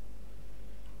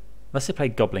 Let's say play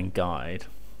Goblin Guide.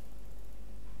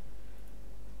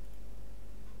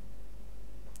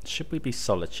 Should we be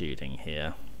Solituding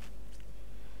here?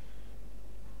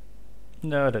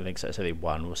 No, I don't think so. It's only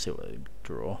 1. We'll see what they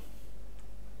draw.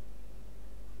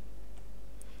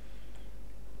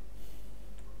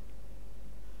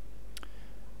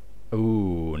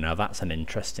 Ooh, now that's an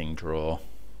interesting draw.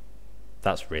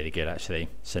 That's really good actually.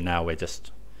 So now we're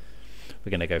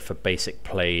going to go for basic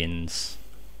plains.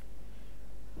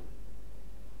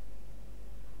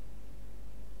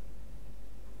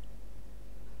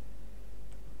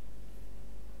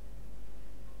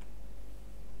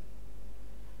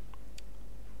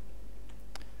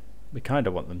 we kind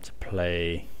of want them to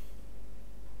play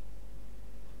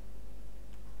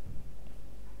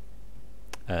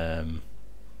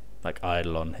like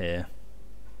Eidolon here.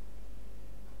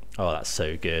 Oh, that's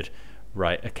so good.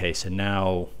 Right, okay, so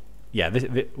now, yeah,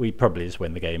 we probably just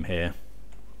win the game here.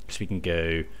 Because we can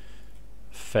go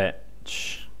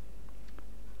fetch,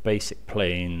 basic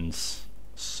plains,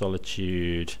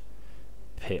 Solitude,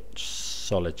 pitch,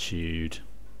 Solitude.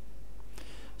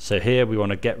 So here we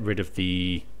want to get rid of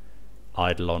the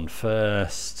Eidolon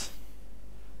first,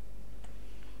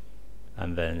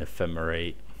 and then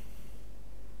Ephemerate.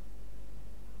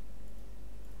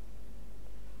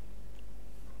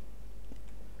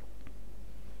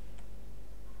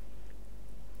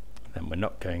 Then we're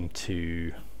not going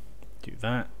to do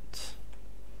that.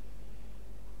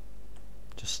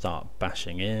 Just start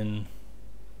bashing in.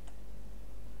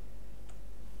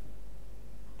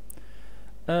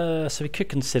 So we could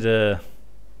consider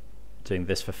doing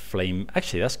this for flame.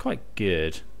 Actually, that's quite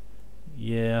good.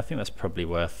 Yeah, I think that's probably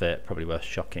worth it. Probably worth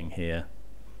shocking here.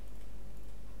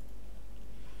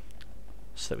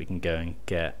 So that we can go and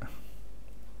get...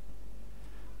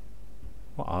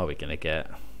 What are we going to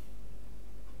get?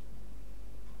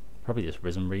 Probably just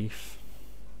Risen Reef.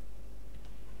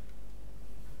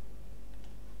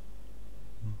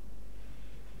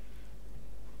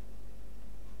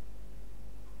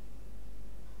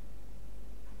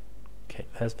 Okay,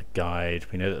 there's the guide.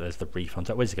 We know that there's the Reef on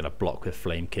top. We're just going to block with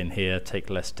Flamekin here, take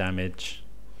less damage.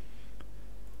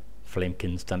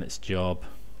 Flamekin's done its job.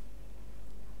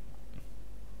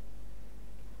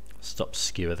 Stop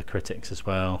skewer the critics as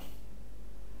well.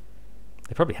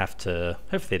 They probably have to,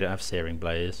 hopefully they don't have Searing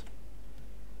Blaze.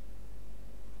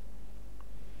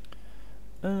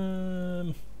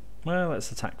 Well,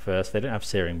 let's attack first. They don't have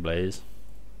Searing Blaze.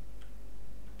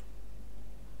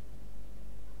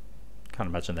 Can't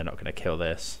imagine they're not going to kill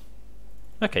this.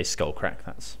 Okay, Skullcrack,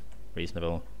 that's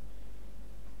reasonable.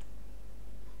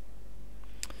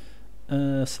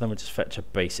 So then we'll just fetch a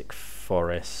basic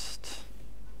forest.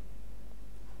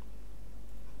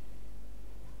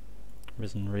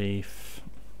 Risen Reef.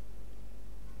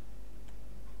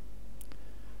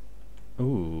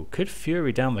 Ooh, could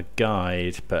Fury down the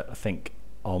guide, but I think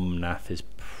Omnath is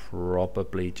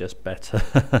probably just better.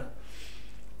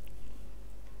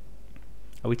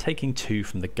 Are we taking 2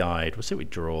 from the guide? We'll see what we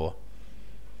draw.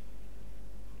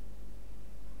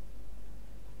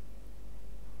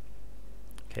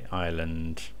 Okay,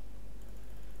 Island.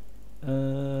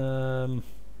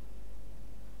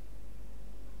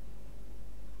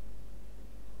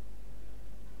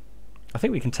 I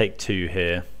think we can take 2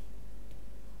 here.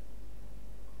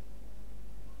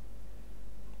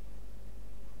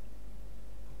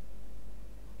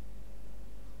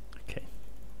 Okay.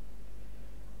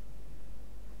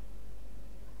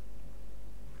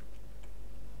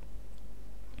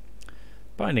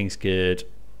 Binding's good.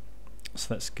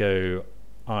 So let's go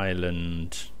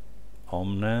Island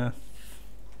Omnath.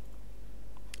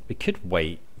 We could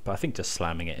wait, but I think just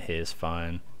slamming it here is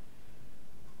fine.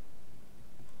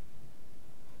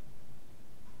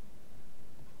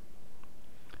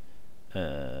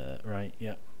 Right,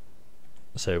 yeah.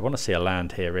 So I want to see a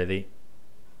land here, really.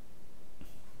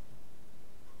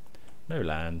 No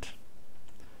land.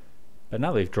 But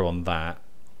now they've drawn that.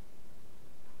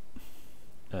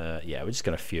 Yeah, we're just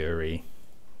going to Fury.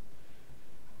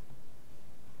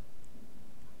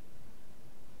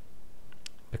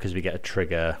 Because we get a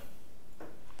trigger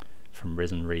from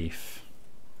Risen Reef,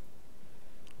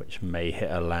 which may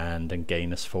hit a land and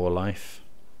gain us 4 life.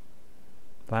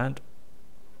 Land.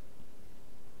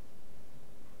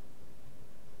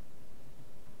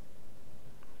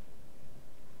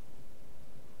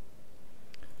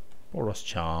 Boros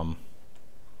Charm.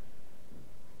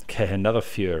 Okay, another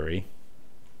Fury.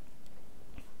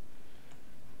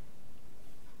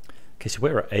 Okay, so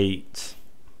we're at 8.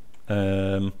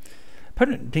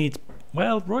 Opponent needs...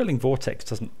 Well, Roiling Vortex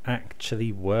doesn't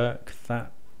actually work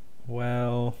that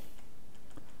well.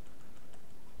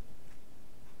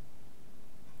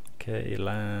 Okay,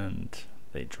 land.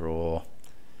 They draw.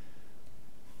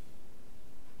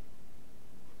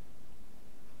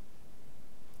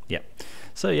 Yeah.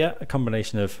 So yeah, a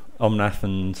combination of Omnath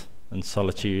and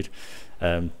Solitude,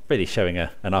 really showing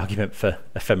an argument for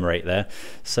Ephemerate there.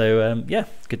 So yeah,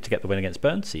 good to get the win against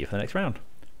Burn. See you for the next round.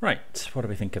 Right, what do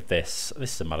we think of this?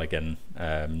 This is a mulligan.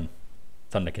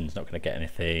 Thunderkin's not going to get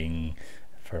anything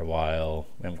for a while.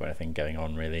 We haven't got anything going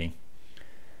on really.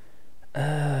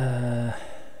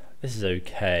 This is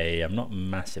okay. I'm not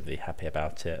massively happy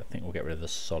about it. I think we'll get rid of the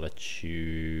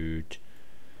Solitude.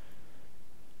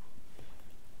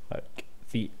 Like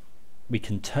we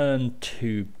can turn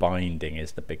to Binding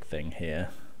is the big thing here.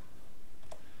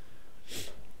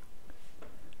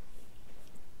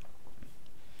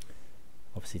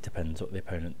 Obviously depends what the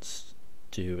opponent's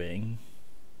doing.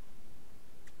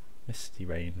 Misty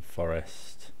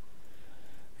Rainforest.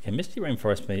 Okay, Misty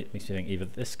Rainforest makes me think either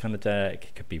this kind of deck,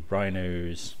 it could be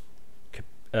Rhinos,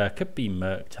 could be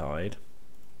Murktide.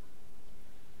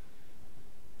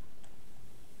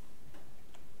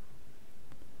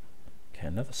 Okay,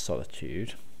 another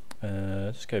Solitude.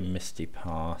 Just go Misty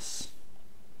Pass.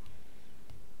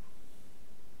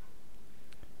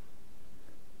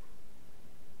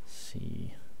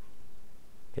 See.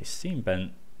 Okay, Steam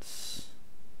Bents.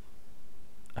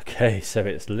 Okay, so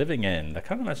it's Living End. I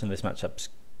can't imagine this matchup's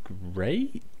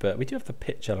great, but we do have the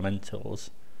pitch elementals.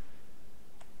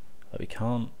 But we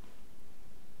can't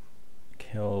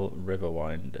kill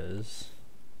Riverwinders.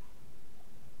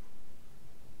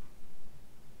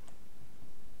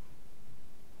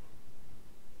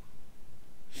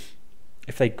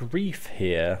 If they grief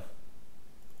here,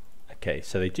 okay,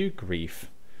 so they do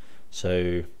grief.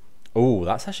 So, oh,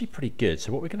 that's actually pretty good.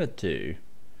 So what we're going to do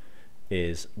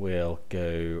is we'll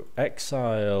go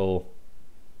exile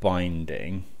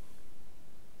binding.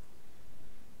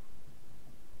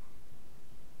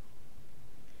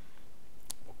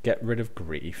 Get rid of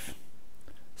grief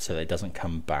so that it doesn't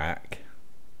come back.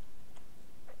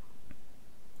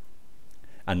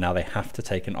 And now they have to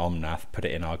take an Omnath, put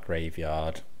it in our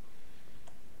graveyard.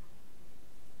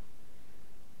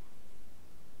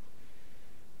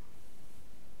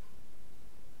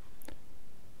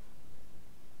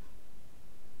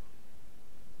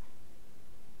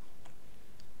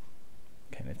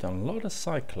 Okay, they've done a lot of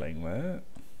cycling there.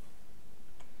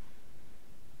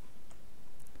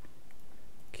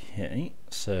 Okay,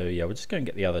 so yeah, we're just going to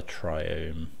get the other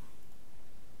Triome.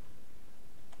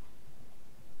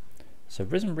 So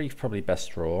Risen Reef probably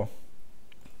best draw.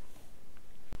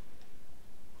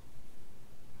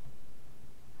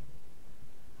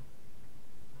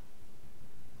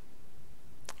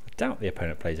 I doubt the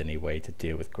opponent plays any way to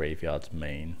deal with Graveyard's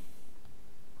main.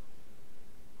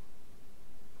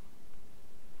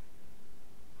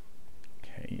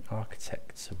 Okay,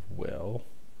 Architects of Will.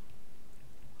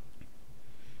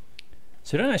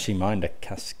 So I don't actually mind a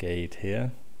Cascade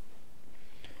here.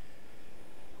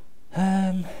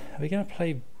 Are we going to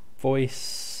play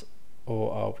Voice,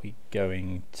 or are we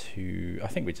going to... I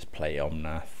think we just play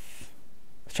Omnath.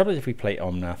 The trouble is if we play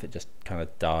Omnath, it just kind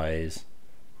of dies.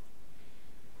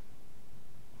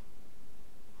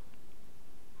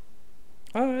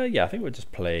 Yeah, I think we'll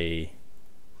just play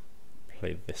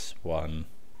this one.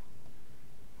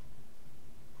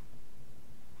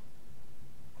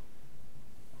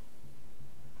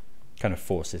 Kind of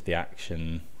forces the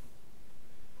action.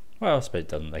 Well, I suppose it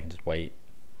doesn't, they can just wait.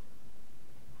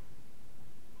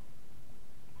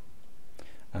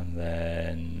 And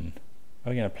then,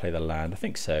 are we going to play the land? I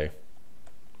think so.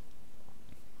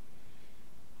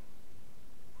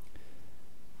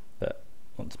 But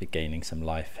want to be gaining some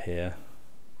life here.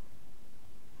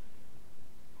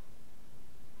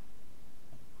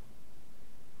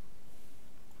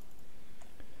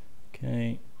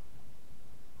 Okay.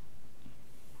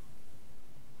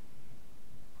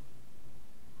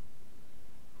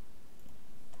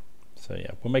 So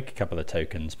yeah, we'll make a couple of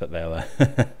tokens, but they'll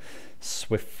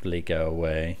swiftly go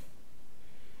away.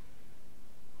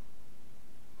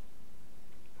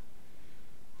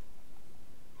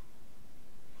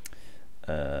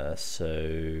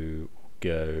 So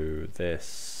go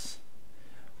this.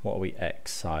 What are we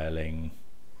exiling?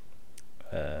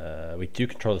 We do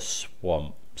control the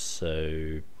swamp,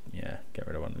 so yeah, get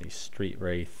rid of one of these street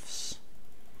wraiths.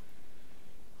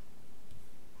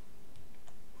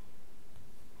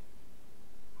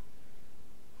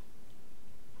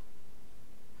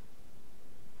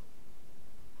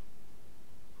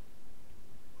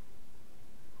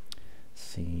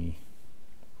 See,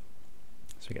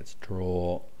 so we get to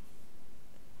draw.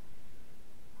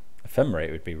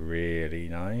 Ephemerate would be really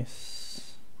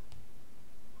nice.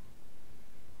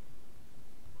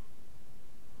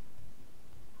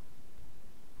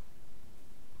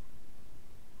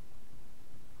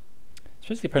 I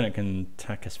suppose the opponent can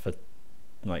attack us for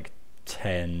like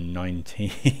 10,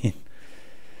 19.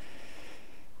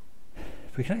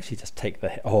 We can actually just take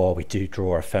the... Oh, we do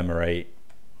draw Ephemerate.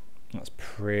 That's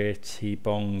pretty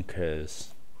bonkers.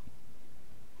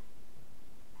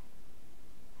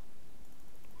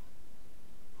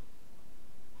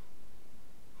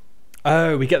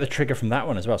 Oh, we get the trigger from that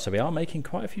one as well. So we are making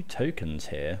quite a few tokens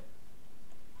here.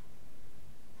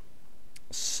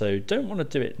 So don't want to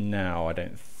do it now, I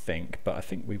don't think. But I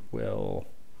think we will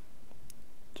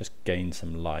just gain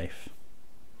some life.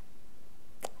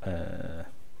 Yeah.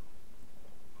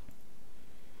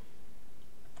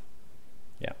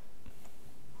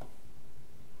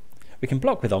 We can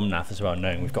block with Omnath as well,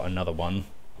 knowing we've got another one.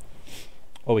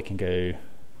 Or we can go...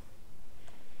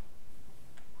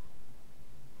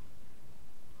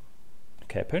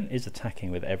 Okay, opponent is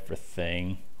attacking with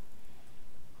everything.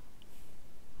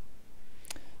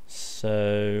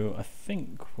 So I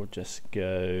think we'll just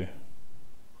go...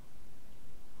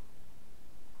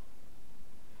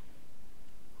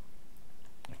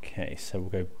 Okay, so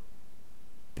we'll go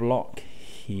block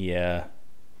here.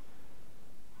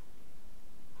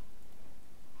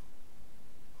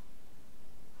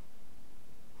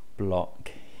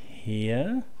 Block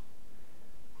here.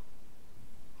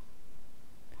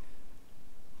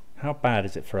 How bad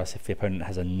is it for us if the opponent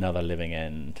has another living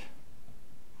end?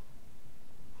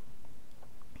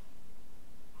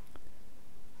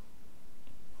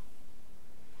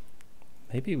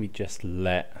 Maybe we just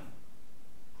let...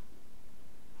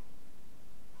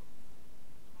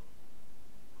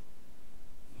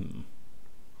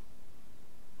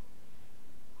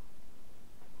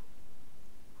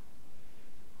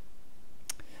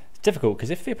 It's difficult because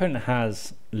if the opponent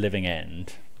has living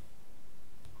end,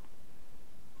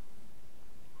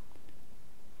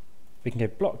 we can go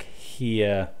block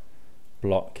here,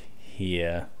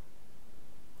 here.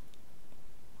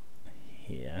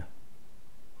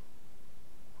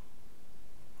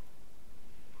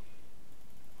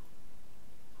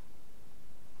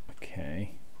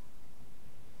 Okay.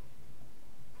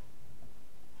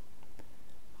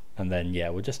 And then, yeah,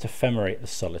 we'll just ephemerate the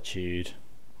Solitude.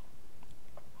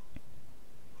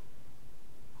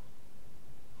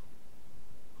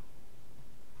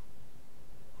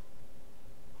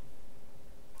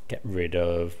 Get rid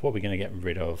of... What are we going to get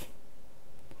rid of?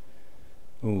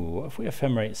 Ooh, what if we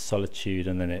ephemerate Solitude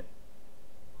and then it...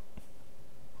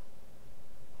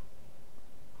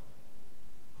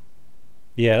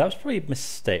 Yeah, that was probably a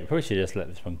mistake. Probably should just let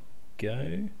this one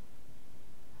go.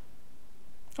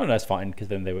 Oh no, that's fine, because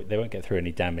then they won't get through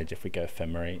any damage if we go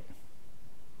Ephemerate.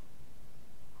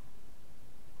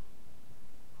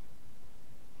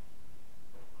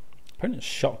 Opponent's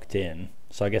shocked in,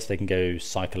 so I guess they can go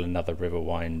cycle another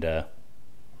Riverwinder.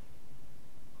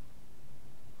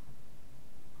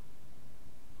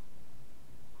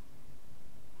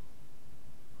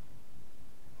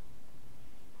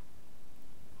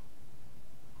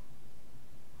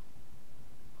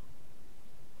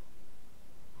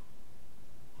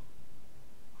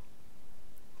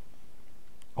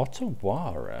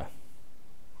 Otawara.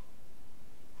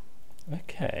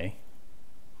 Okay.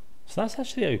 So that's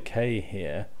actually okay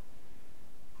here.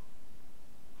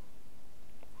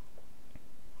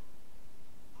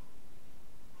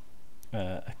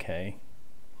 Okay.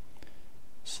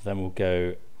 So then we'll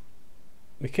go...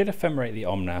 We could ephemerate the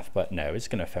Omnath, but no, it's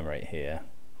going to ephemerate here.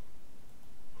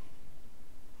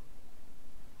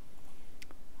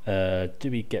 Do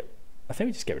we get... I think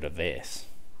we just get rid of this.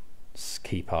 Just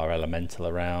keep our elemental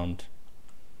around.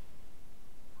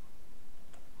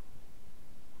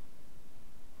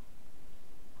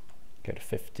 Go to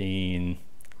 15,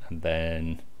 and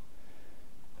then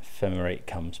Ephemerate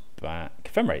comes back.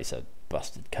 Ephemerate's a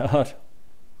busted card.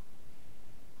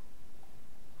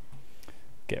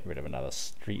 Get rid of another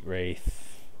Street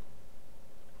Wraith.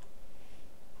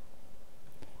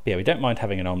 Yeah, we don't mind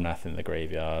having an Omnath in the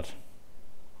graveyard.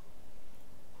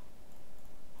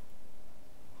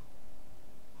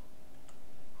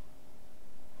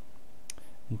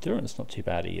 Endurance not too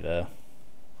bad either.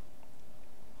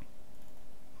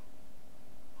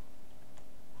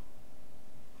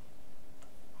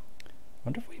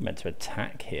 Wonder if we meant to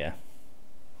attack here.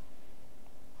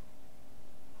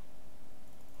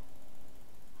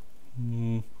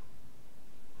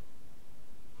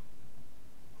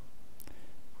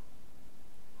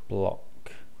 Block.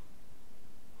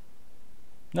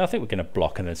 No, I think we're going to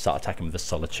block and then start attacking with the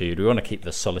Solitude. We want to keep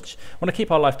the Solitude. Want to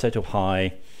keep our life total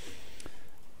high.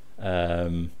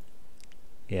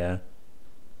 Yeah.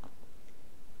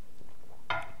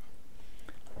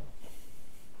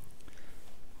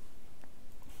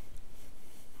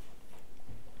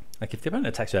 Like if the opponent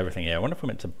attacks with everything here, I wonder if we're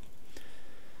meant to...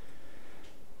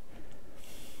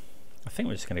 I think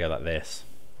we're just going to go like this.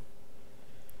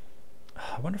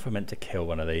 I wonder if we're meant to kill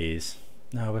one of these.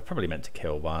 No, we're probably meant to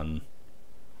kill one.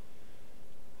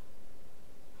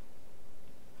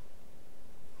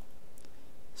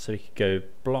 So we could go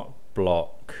block,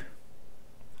 block.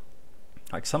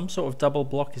 Like some sort of double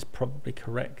block is probably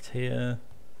correct here.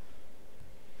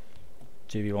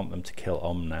 Do we want them to kill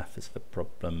Omnath is the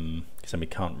problem, because then we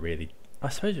can't really... I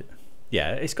suppose...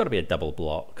 Yeah, it's got to be a double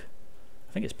block.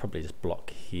 I think it's probably just block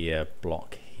here,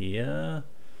 block here.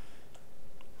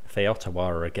 If they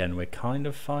Otawara again, we're kind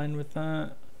of fine with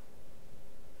that.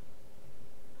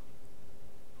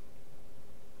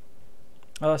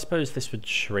 Oh, I suppose this would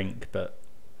shrink, but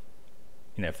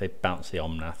you know, if they bounce the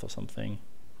Omnath or something.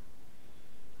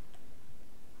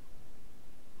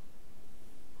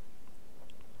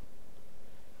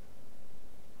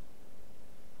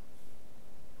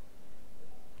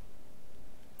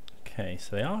 Okay,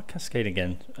 so they are cascading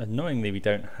again. Annoyingly, we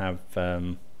don't have...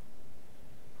 okay,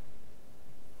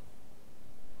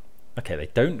 they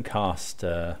don't cast...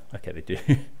 okay, they do.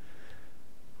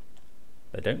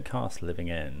 They don't cast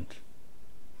Living End.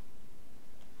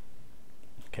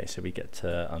 Okay, so we get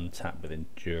to untap with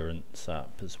Endurance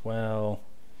up as well.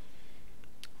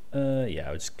 Yeah,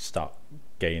 I'll just start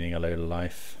gaining a load of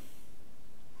life.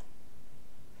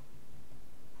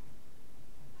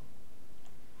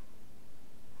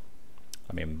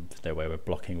 I mean, there's no way we're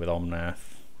blocking with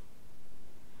Omnath.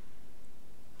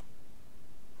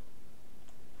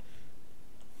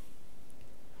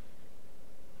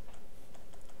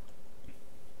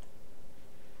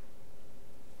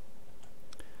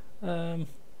 I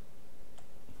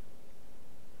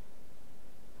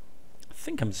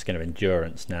think I'm just going to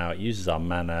Endurance now. It uses our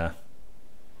mana.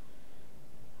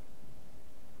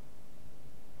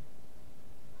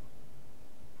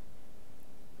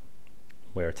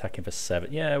 We're attacking for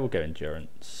 7. Yeah, we'll go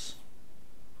Endurance.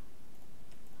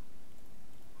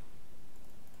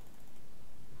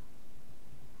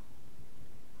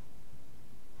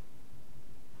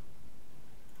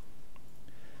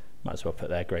 Might as well put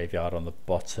their graveyard on the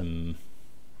bottom.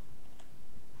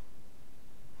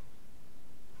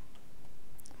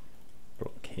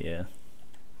 Block here.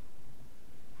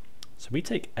 So we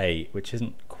take 8, which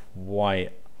isn't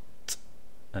quite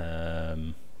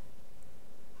a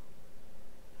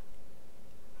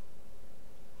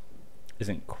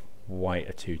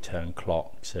 2-turn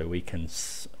clock, so we can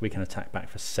attack back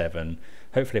for 7.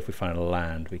 Hopefully if we find a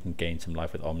land we can gain some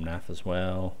life with Omnath as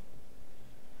well.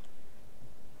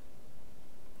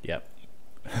 Yep.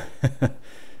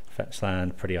 Fetch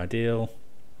land, pretty ideal.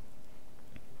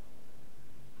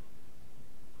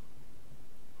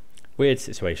 Weird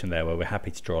situation there where we're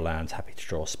happy to draw lands, happy to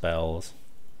draw spells.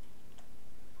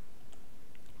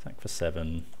 Attack for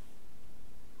 7.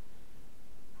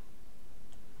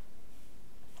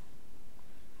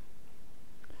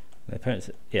 The opponents,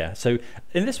 yeah, so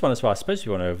in this one as well, I suppose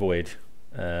we want to avoid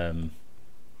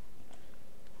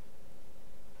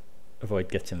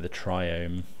getting the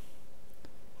Triome.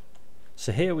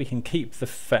 So here we can keep the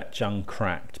fetch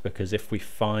uncracked, because if we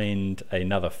find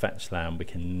another fetch land we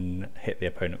can hit the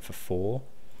opponent for 4.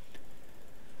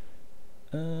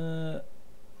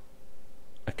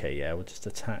 Okay, yeah, we'll just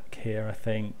attack here, I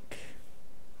think.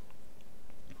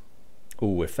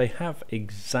 Oh, if they have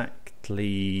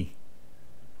exactly...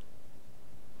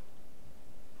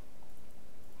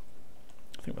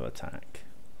 I think we'll attack.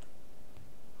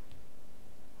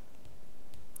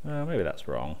 Maybe that's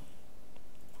wrong.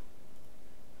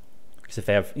 Because if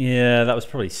they have... Yeah, that was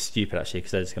probably stupid actually,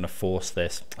 because they're just going to force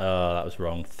this. Oh, that was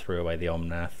wrong. Threw away the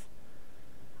Omnath.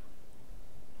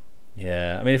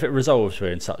 Yeah, I mean, if it resolves,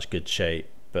 we're in such good shape,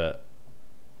 but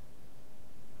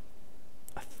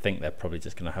I think they're probably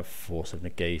just going to have Force of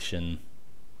Negation.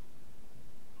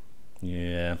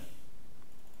 Yeah.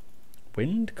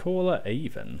 Windcaller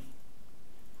Aven.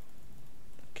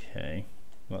 Okay,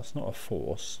 well, that's not a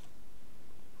force.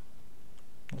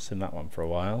 What's in that one for a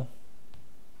while?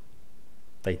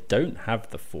 They don't have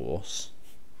the force.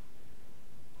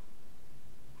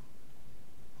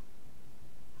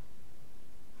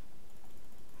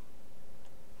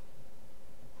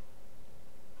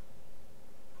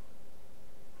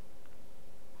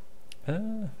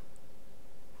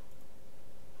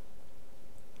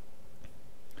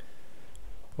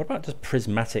 What about just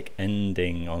Prismatic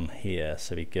Ending on here?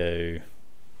 So we go...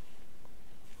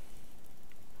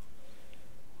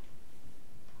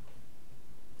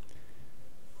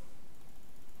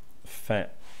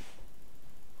 Fetch...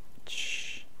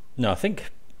 No, I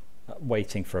think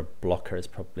waiting for a blocker is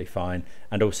probably fine.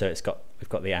 And also we've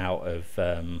got the out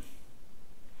of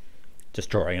just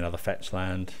drawing another fetch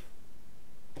land.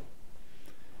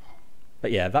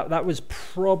 But yeah, that was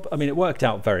I mean, it worked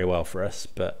out very well for us,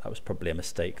 but that was probably a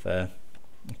mistake there.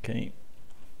 Okay.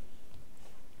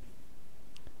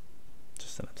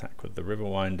 Just an attack with the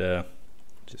Riverwinder,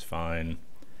 which is fine.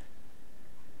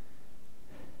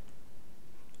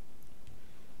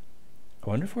 I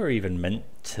wonder if we're even meant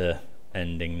to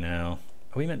ending now.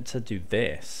 Are we meant to do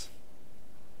this?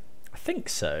 I think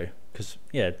so, because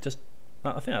yeah,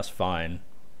 I think that's fine.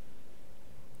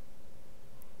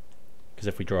 Because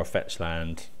if we draw a fetch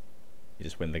land, you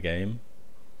just win the game.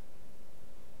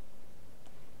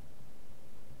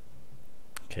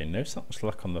 Okay, no such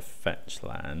luck on the fetch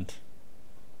land.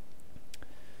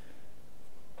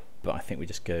 but I think we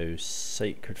just go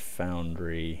Sacred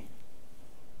Foundry.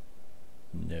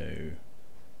 No.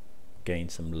 Gain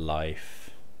some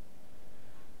life.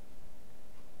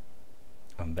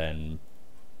 And then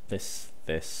this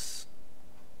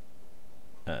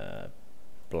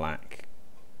black,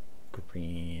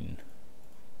 green,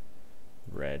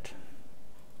 red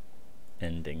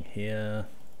ending here.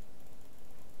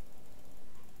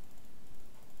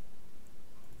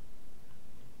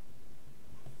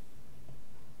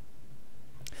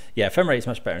 Yeah, Ephemerate is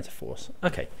much better into Force.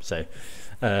 Okay, so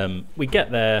we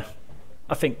get there.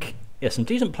 I think, yeah, some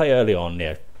decent play early on,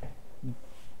 yeah,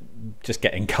 just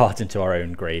getting cards into our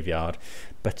own graveyard.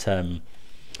 But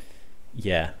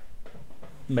yeah,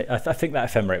 I think that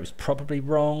Ephemerate was probably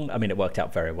wrong. I mean, it worked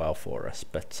out very well for us,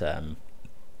 but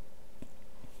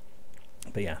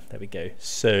yeah, there we go.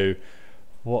 So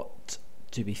what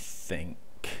do we think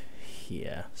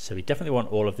here? So we definitely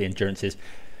want all of the endurances.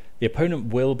 The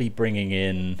opponent will be bringing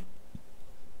in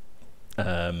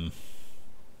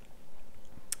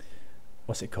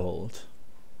what's it called?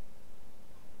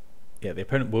 Yeah, the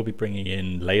opponent will be bringing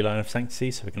in Leyline of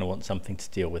Sanctity, so we're going to want something to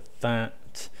deal with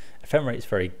that. Ephemerate is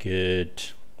very good.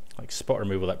 Like spot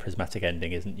removal, that Prismatic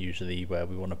Ending isn't usually where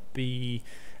we want to be.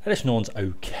 Elesh Norn's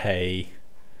okay.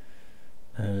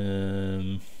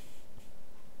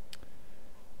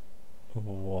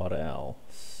 What else?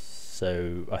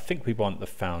 So I think we want the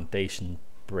Foundation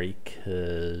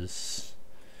Breakers.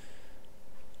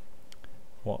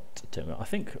 What do I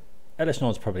think? Elesh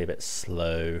Norn's probably a bit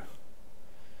slow.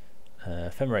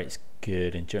 Ephemerate's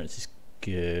good. Endurance is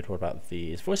good. What about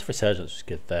these? Voice of Resurgence was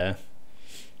good there.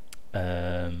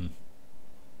 I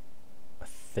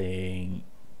think.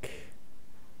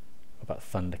 What about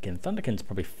Thunderkin? Thunderkin's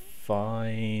probably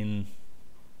fine.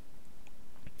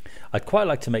 I'd quite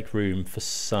like to make room for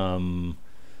some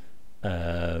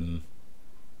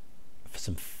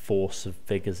Force of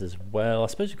Vigors as well. I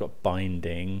suppose we've got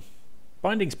Binding.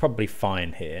 Binding's probably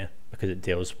fine here because it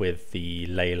deals with the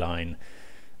Leyline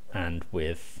and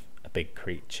with a big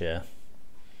creature.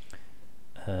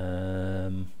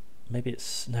 Maybe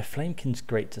it's no. Flamekin's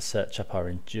great to search up our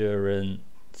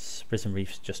endurance. Risen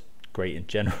Reef's just great in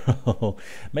general.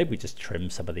 Maybe we just trim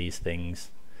some of these things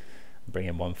and bring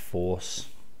in one Force.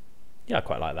 Yeah, I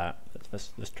quite like that.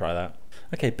 Let's try that.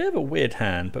 Okay, bit of a weird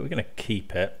hand, but we're going to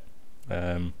keep it.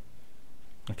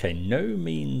 Okay, no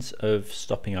means of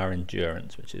stopping our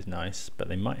endurance, which is nice, but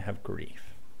they might have grief.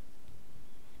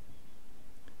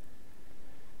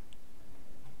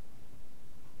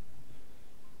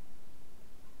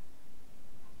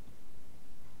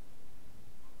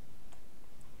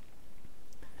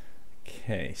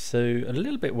 Okay, so a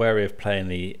little bit wary of playing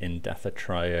the Indatha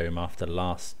Triome after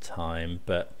last time,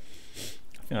 but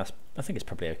I think it's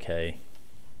probably okay.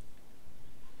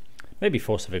 Maybe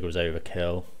Force of Vigor was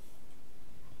overkill.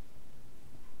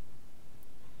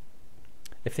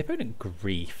 If the opponent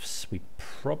griefs, we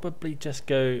probably just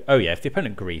go... Oh yeah, if the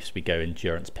opponent griefs, we go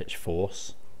Endurance, Pitch,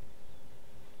 Force.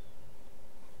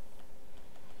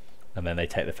 And then they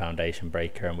take the Foundation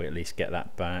Breaker and we at least get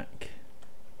that back.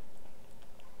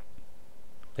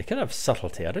 They could have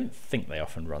Subtlety. I don't think they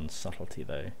often run Subtlety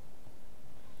though.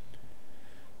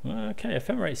 Well, okay,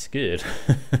 Ephemerate's good.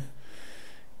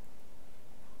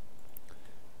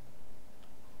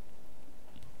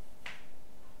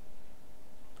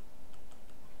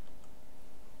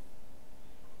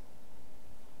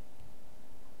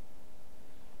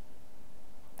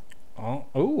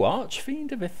 Oh,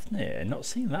 Archfiend of Ithmir. Not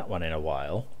seen that one in a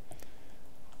while.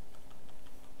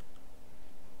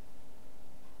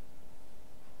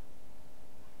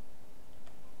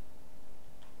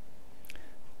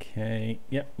 Okay,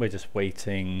 yep, we're just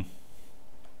waiting.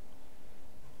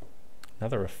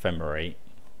 Another Ephemerate.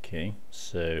 Okay,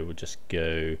 so we'll just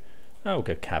go... Oh, we'll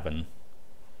go Cavern.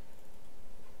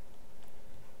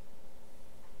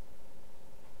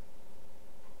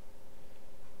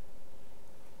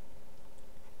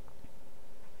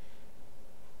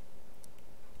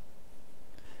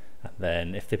 And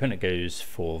then if the opponent goes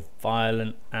for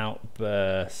Violent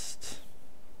Outburst...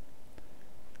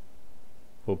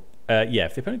 yeah,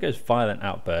 if the opponent goes Violent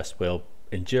Outburst, we'll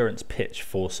Endurance, Pitch,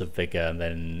 Force of Vigor, and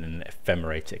then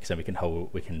Ephemerate it, because then we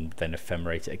can then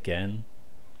Ephemerate it again.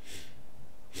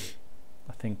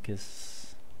 I think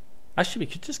is... Actually,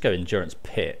 we could just go Endurance,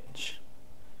 Pitch.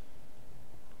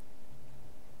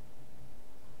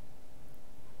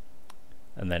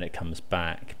 And then it comes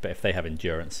back, but if they have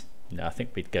Endurance, no, I think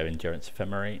we'd go Endurance,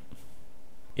 Ephemerate.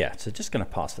 Yeah, so just going to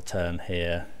pass the turn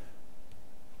here.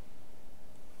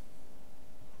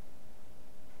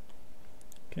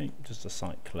 Okay, just a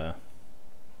cycler.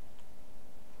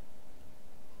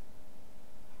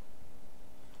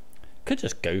 Could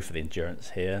just go for the endurance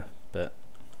here, but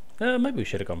maybe we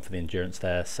should have gone for the endurance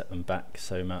there, set them back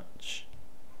so much.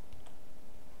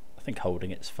 I think holding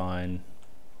it's fine.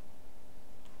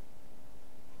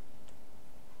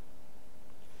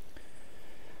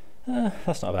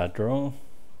 That's not a bad draw.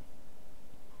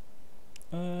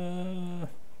 No.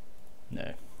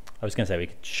 I was going to say we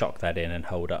could shock that in and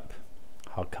hold up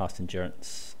Hardcast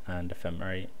Endurance and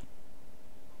Ephemerate.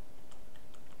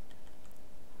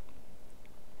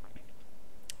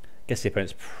 Guess the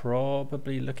opponent's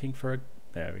probably looking for a...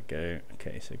 There we go.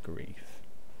 Okay, so Grief.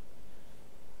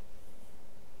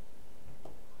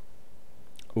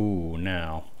 Ooh,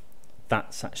 now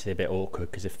that's actually a bit awkward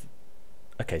because if...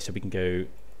 Okay, so we can go...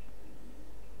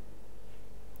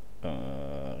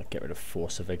 get rid of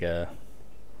Force of Vigor.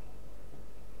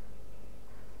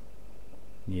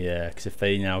 Yeah, because if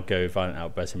they now go Violent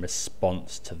Outburst in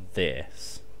response to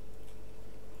this...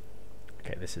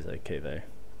 Okay, this is okay though.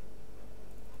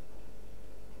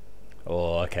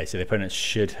 Oh, okay, so the opponent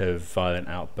should have Violent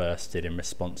Outbursted in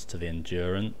response to the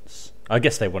Endurance. I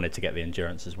guess they wanted to get the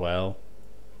Endurance as well.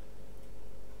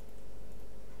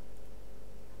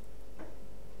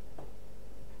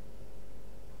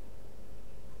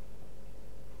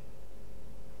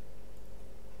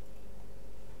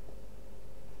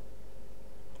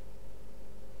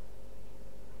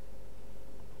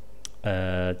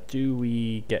 Do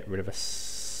we get rid of a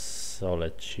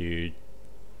Solitude?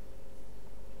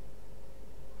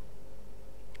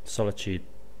 Solitude,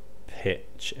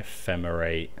 pitch,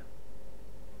 Ephemerate.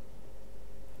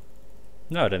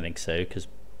 No, I don't think so, because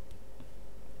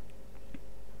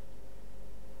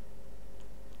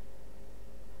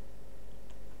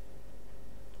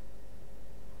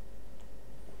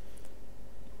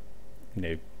you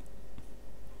know,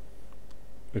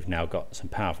 we've now got some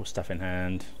powerful stuff in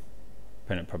hand.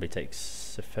 Opponent probably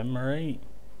takes Ephemerate.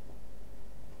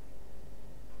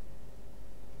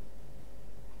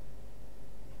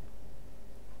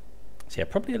 So yeah,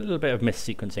 probably a little bit of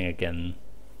missequencing again,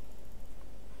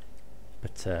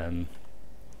 but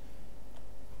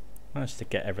managed to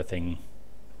get everything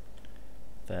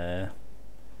there.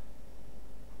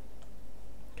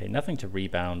 Okay, nothing to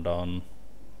rebound on.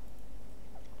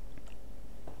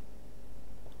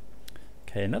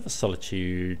 Okay, another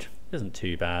Solitude isn't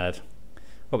too bad.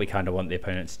 What we kind of want the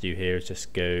opponent to do here is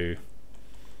just go,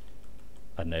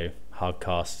 I don't know,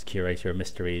 hardcast Curator of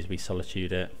Mysteries, we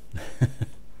Solitude it.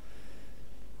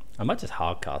 I might just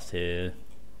hardcast here.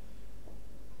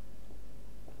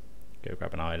 Go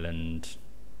grab an island.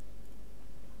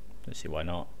 Let's see why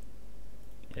not.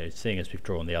 You know, seeing as we've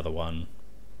drawn the other one.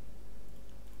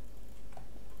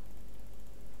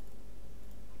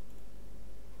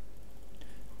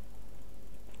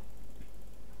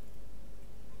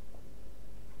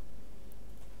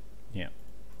 Yeah.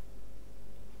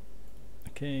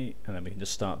 Okay, and then we can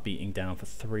just start beating down for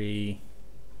 3.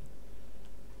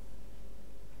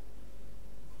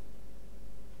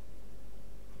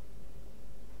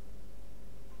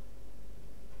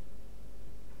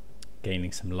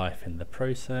 Gaining some life in the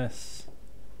process.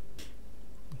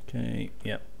 Okay,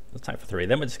 yep, attack for 3.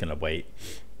 Then we're just going to wait.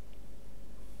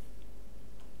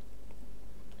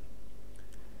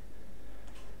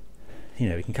 You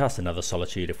know, we can cast another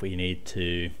Solitude if we need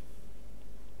to.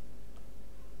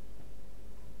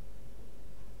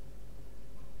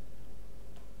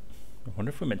 I wonder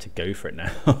if we're meant to go for it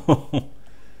now.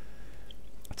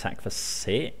 Attack for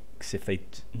 6 if they...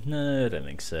 No, I don't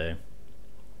think so.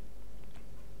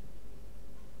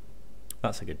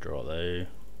 That's a good draw though.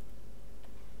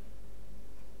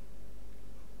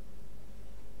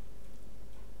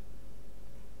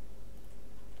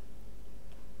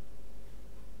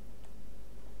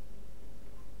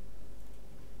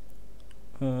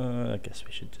 I guess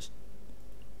we should just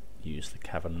use the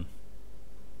Cavern.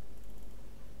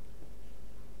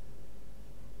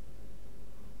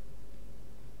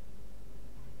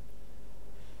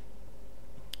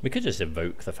 We could just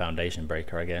invoke the Foundation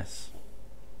Breaker, I guess.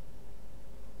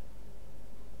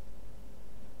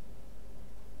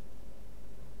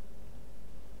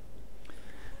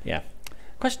 Yeah.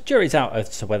 Question, jury's out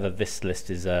as to whether this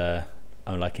list is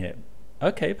I'm liking it.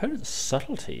 Okay, opponent's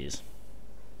Subtleties.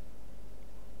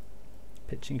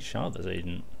 Pitching Shard's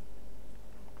Agent.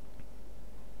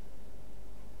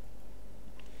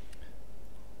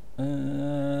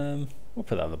 We'll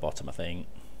put that on the bottom, I think.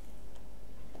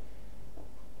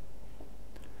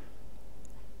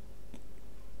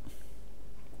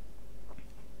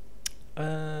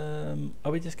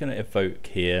 Are we just going to evoke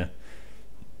here?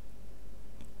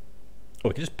 Or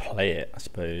we can just play it, I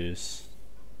suppose.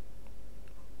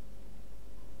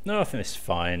 No, I think it's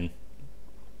fine.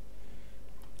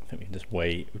 I think we can just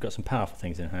wait. We've got some powerful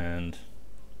things in hand.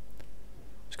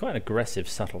 It's quite an aggressive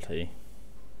Subtlety.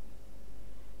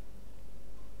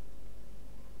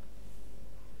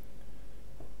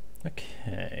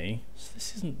 Okay, so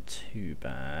this isn't too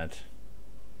bad.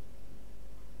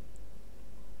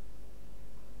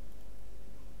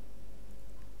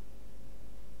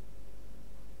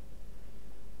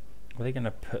 Are they going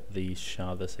to put the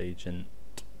Shardless Agent?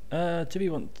 Do we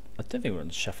want? I don't think we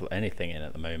want to shuffle anything in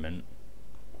at the moment.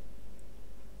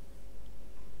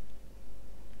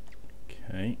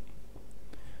 Okay.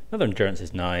 Another Endurance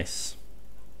is nice.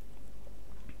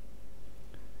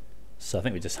 So I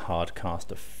think we just hard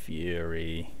cast a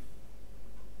Fury.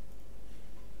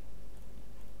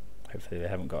 Hopefully they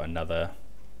haven't got another.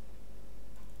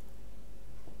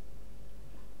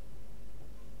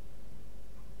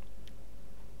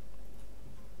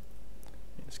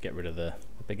 Let's get rid of the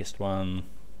biggest one.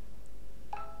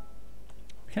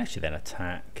 We can actually then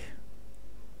attack.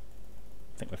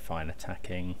 I think we're fine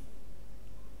attacking.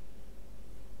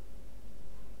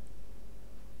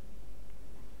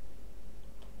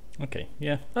 Okay,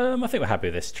 yeah. I think we're happy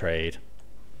with this trade.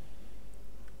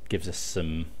 Gives us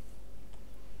some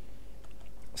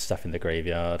stuff in the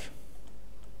graveyard.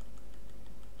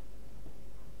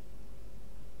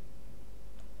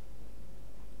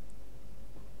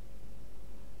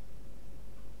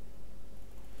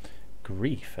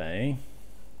 Grief, eh?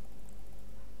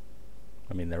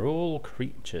 I mean, they're all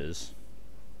creatures.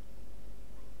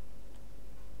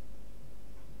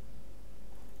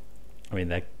 I mean,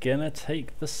 they're gonna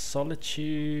take the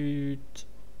Solitude.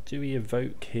 Do we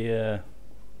evoke here?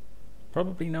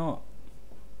 Probably not.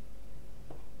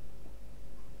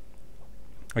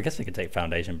 I guess we could take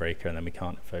Foundation Breaker and then we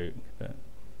can't evoke, but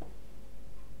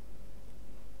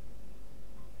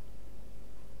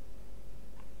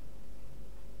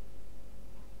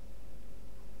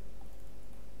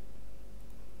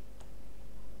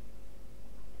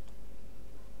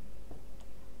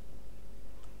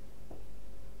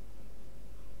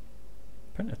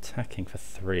attacking for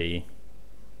 3.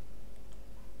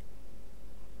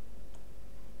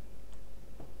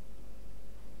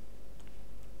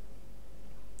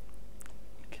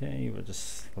 Okay, we'll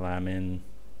just slam in,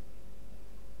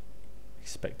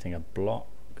 expecting a block.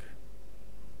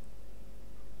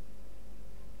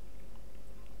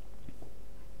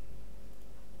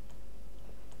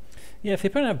 Yeah, if they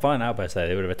put out Violent Outburst there,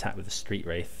 they would have attacked with the Street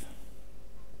Wraith.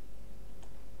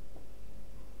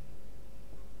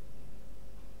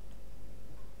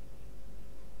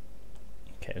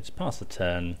 Okay, let's pass the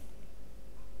turn.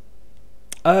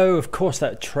 Oh, of course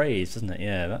that trades, doesn't it?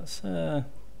 Yeah, that's yeah,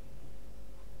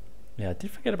 I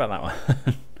did forget about that one.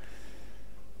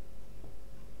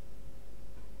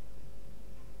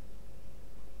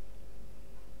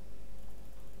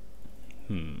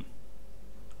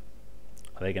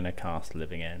 Are they going to cast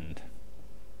Living End?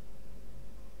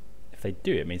 If they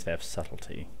do, it means they have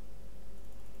Subtlety.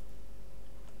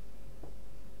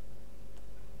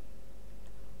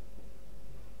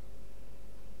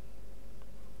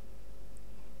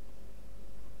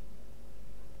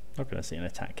 Not going to see an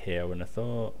attack here, I wouldn't have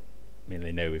thought. I mean,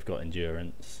 they know we've got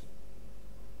Endurance.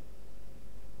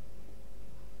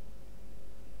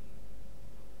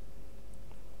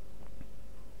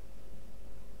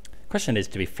 Question is,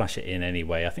 do we flash it in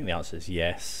anyway? I think the answer is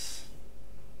yes.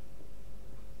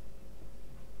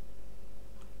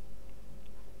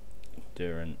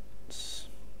 Endurance.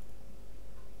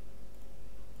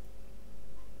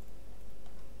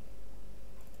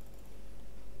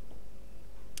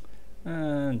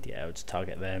 And yeah, we'll just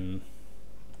target them.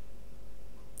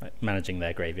 Like, managing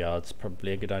their graveyard's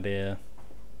probably a good idea.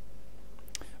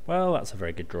 Well, that's a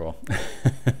very good draw.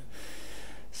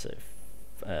 So,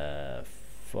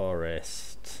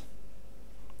 forest,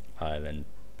 island,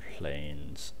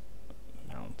 plains,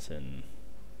 mountain,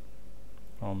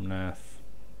 Omnath.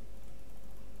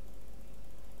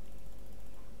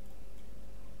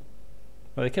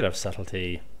 Well, they could have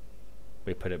Subtlety.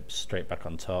 We put it straight back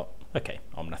on top. Okay,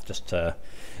 Omnath just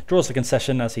draws the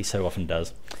concession, as he so often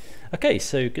does. Okay,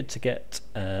 so good to get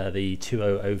the 2-0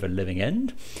 over Living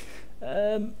End.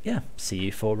 Yeah, see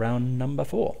you for round number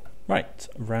 4. Right,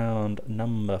 round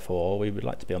number 4, we would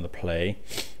like to be on the play.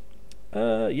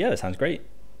 Yeah, that sounds great.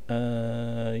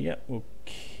 Yeah, we'll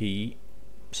keep.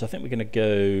 So I think we're going to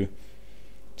go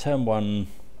turn 1,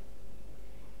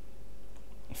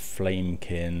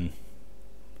 Flamekin.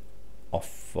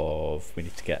 Off of, we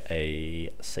need to get a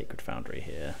Sacred Foundry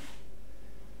here.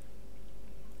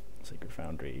 Sacred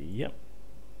Foundry, yep.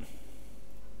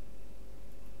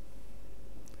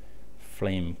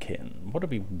 Flamekin, what do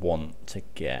we want to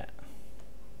get?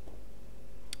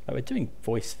 Oh, we're doing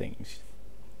voice things.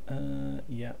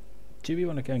 Yeah. Do we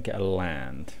want to go and get a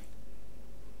land?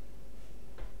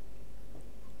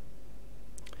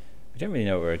 We don't really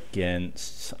know what we're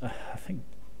against. I think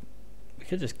we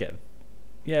could just get...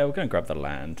 Yeah, we'll go and grab the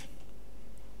land.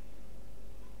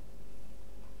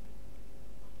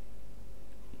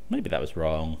 Maybe that was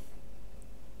wrong.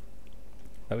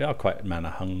 But we are quite mana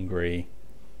hungry.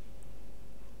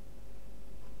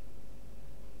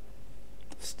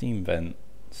 Steam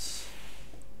Vents.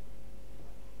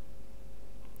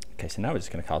 Okay, so now we're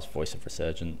just going to cast Voice of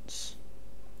Resurgence.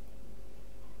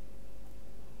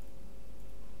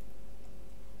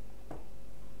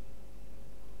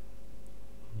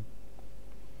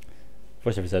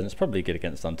 Voice of Resurgence is probably good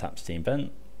against untapped Steam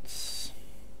Vents.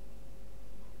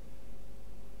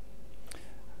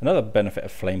 Another benefit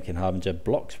of Flamekin Harbinger,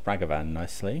 blocks Ragavan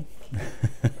nicely.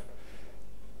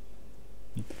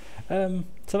 To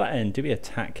that end, do we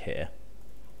attack here?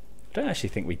 I don't actually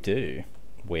think we do,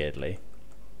 weirdly.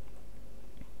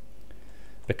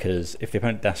 Because if the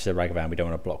opponent dashes a Ragavan, we don't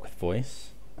want to block with Voice.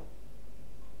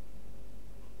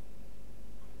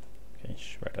 Okay,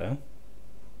 Shredder.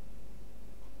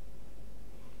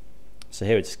 So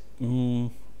here it's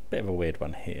bit of a weird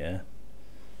one here.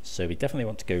 So we definitely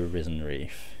want to go Risen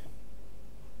Reef.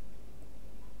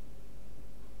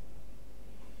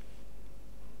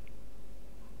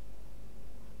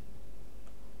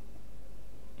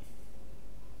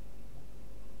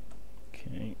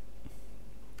 Okay.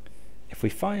 If we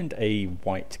find a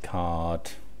white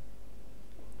card,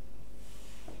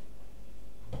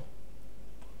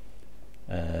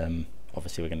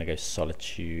 obviously we're going to go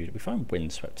Solitude. We find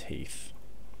Windswept Heath.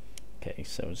 Okay,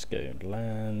 so let's go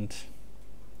land.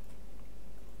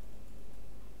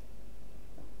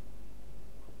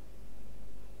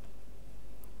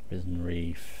 Risen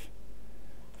Reef.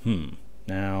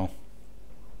 Now,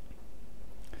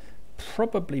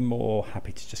 probably more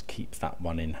happy to just keep that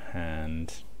one in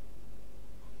hand.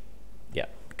 Yeah,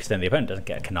 because then the opponent doesn't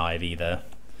get a connive either.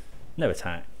 No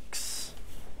attacks.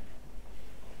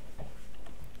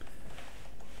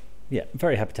 Yeah,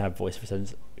 very happy to have Voice of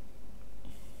Resurgence.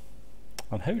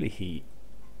 Unholy Heat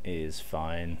is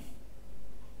fine.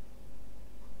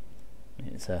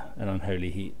 It's an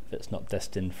Unholy Heat that's not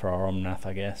destined for our Omnath,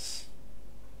 I guess.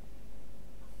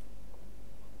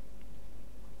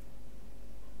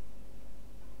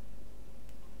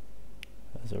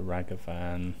 There's a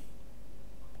Ragavan.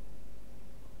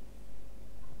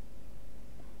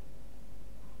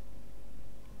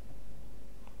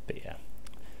 But yeah,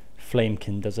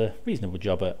 Flamekin does a reasonable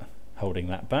job at holding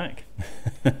that back.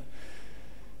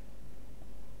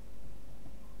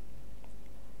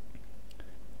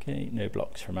 Okay, no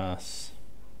blocks from us.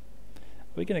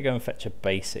 We're going to go and fetch a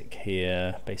basic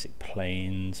here. Basic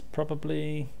Plains,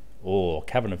 probably. Or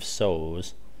Cavern of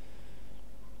Souls.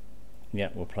 Yeah,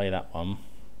 we'll play that one.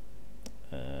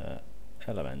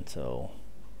 Elemental.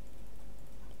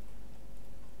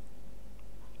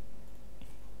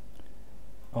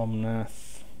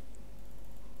 Omnath.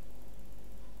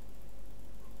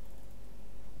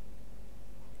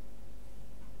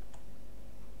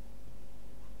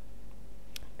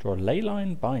 Draw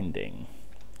Leyline Binding.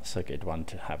 That's a good one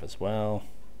to have as well.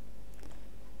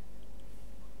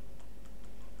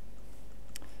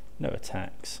 No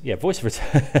attacks. Yeah, Voice of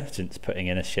Resurgence putting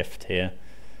in a shift here.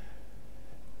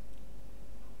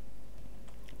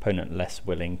 Opponent less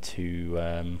willing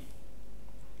to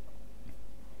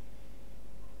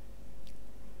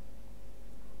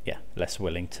less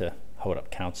willing to hold up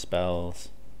counter spells.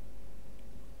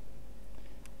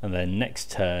 And then next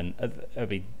turn,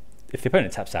 if the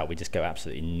opponent taps out, we just go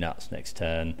absolutely nuts next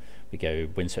turn. We go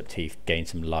Windswept Heath, gain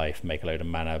some life, make a load of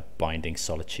mana, Binding,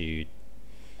 Solitude,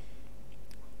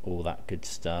 all that good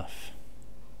stuff.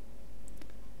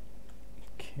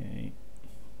 Okay.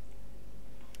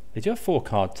 They do have 4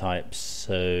 card types,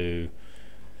 so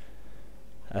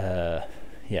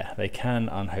yeah, they can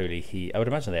Unholy Heat. I would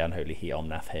imagine they Unholy Heat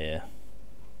Omnath here.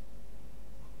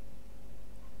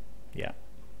 Yeah,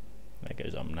 there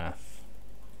goes Omnath.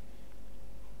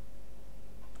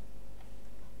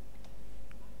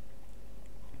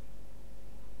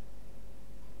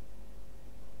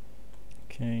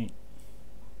 Okay.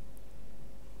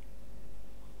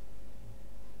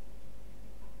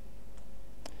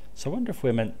 So I wonder if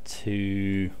we're meant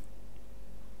to...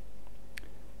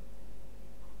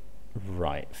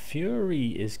 Right, Fury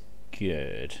is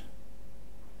good.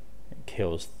 It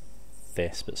kills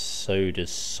this, but so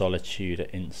does Solitude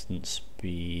at instant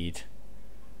speed.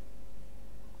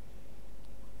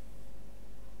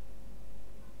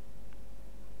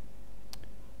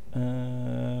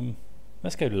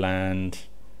 Let's go land.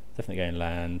 Definitely going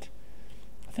land.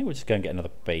 I think we'll just go and get another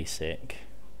basic.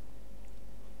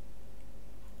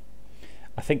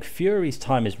 I think Fury's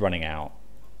time is running out.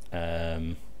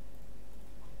 You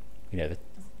know,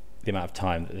 the amount of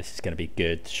time that this is going to be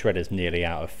good. Shredder's nearly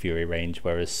out of Fury range,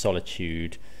 whereas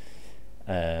Solitude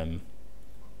has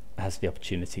the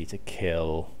opportunity to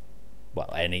kill,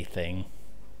 well, anything.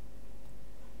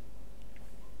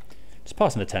 Just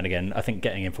passing the turn again. I think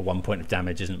getting in for 1 point of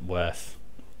damage isn't worth.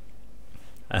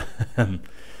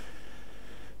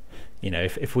 You know,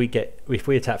 if we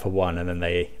attack for 1 and then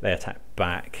they attack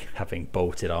back, having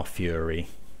bolted our Fury,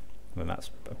 then that's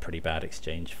a pretty bad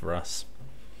exchange for us.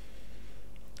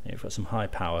 Yeah, we've got some high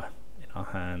power in our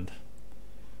hand,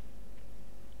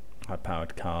 high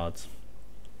powered cards.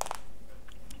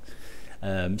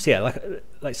 So yeah,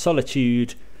 like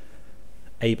Solitude,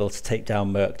 able to take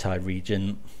down Murktide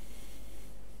Regent,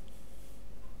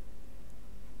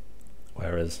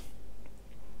 whereas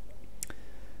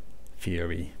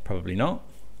Fury probably not.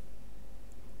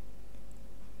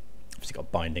 Obviously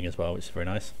got Binding as well, which is very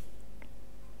nice.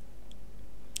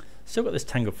 Still got this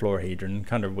Tangled Florahedron.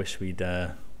 Kind of wish we'd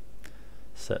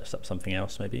searched up something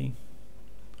else maybe.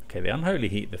 Okay, the Unholy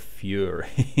Heat, the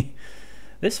Fury.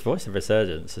 This Voice of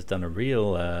Resurgence has done a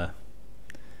real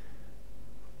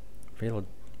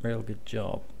good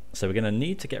job. So we're going to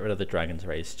need to get rid of the Dragon's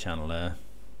Race Channeler.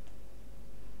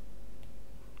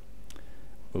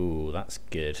 Ooh, that's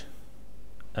good.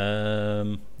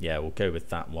 Yeah, we'll go with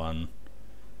that one.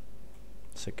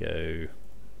 So go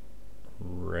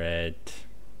red.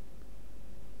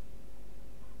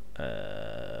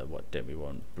 What do we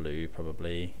want? Blue,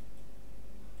 probably.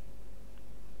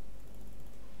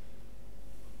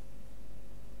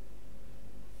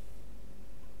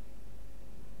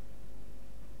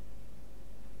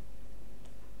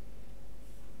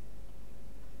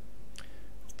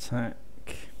 Attack.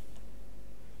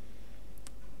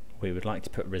 We would like to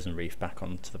put Risen Reef back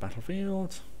onto the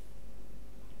battlefield.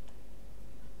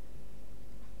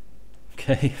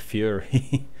 Okay,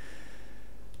 Fury.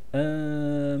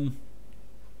 I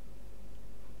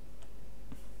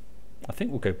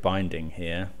think we'll go Binding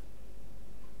here.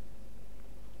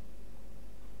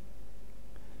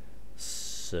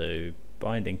 So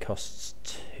Binding costs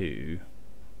 2.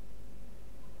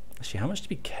 Actually, how much do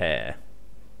we care?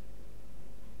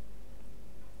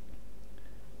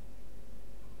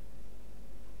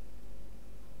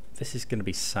 This is going to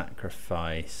be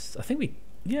sacrificed. I think we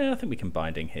can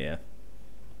Binding here.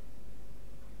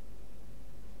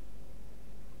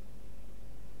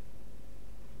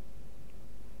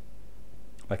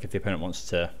 Like if the opponent wants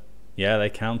to, yeah, they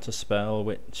counter spell,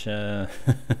 which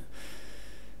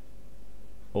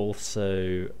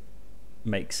also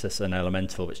makes us an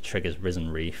elemental, which triggers Risen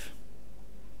Reef.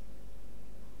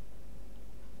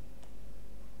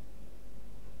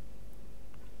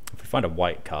 If we find a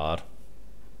white card,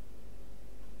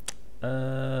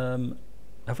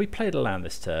 have we played a land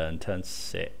this turn? Turn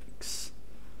 6.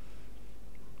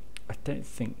 I don't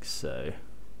think so.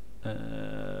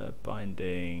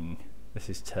 Binding. This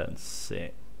is turn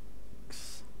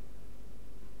 6.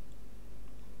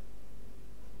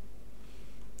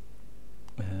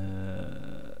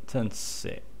 Turn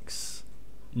 6.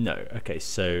 No. Okay,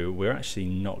 so we're actually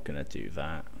not going to do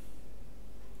that.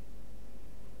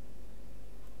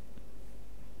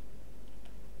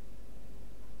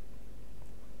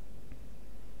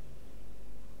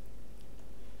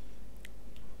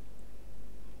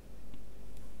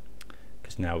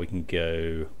 Because now we can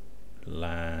go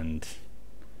land.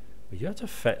 You have to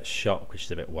fetch Shock, which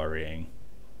is a bit worrying.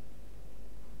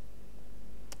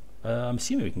 I'm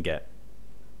assuming we can get...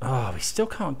 Oh, we still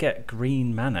can't get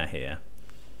green mana here.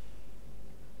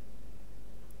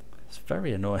 It's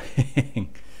very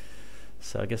annoying.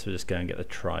 So I guess we'll just go and get the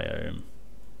Triome.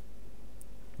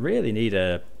 Really need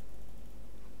a...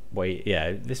 Wait,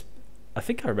 yeah, this... I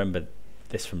think I remember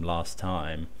this from last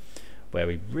time, where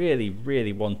we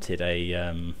really wanted a...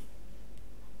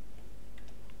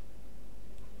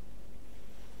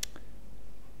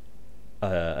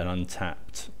 an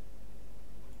untapped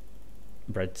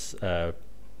Red's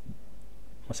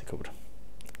what's it called?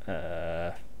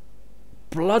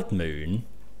 Blood Moon.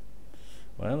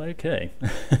 Well, okay.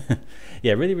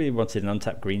 Yeah, really wanted an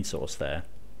untapped green source there.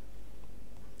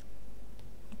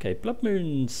 Okay, Blood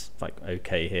Moon's like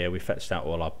okay here. We fetched out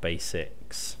all our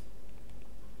basics.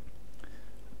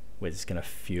 We're just gonna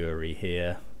Fury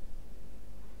here.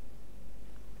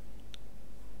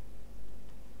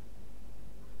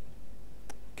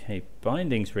 Okay,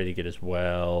 Binding's really good as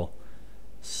well.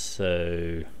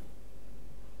 So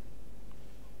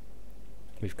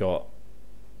we've got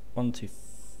 1, 2.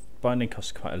 Binding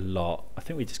costs quite a lot. I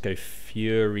think we just go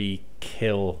Fury,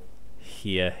 kill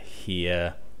here,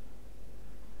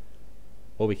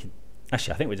 or we could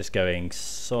Actually, I think we're just going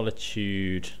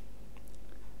Solitude.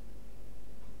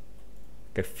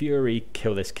 Go Fury,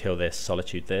 kill this,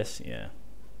 Solitude this, yeah.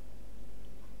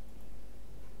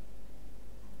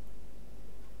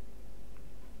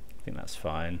 I think that's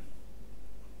fine.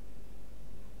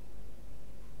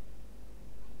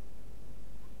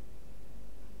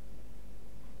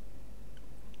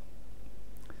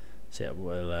 So yeah,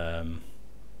 we'll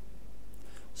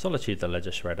Solitude the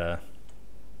Ledger Shredder.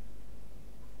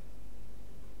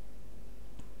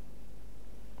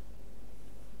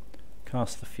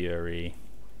 Cast the Fury.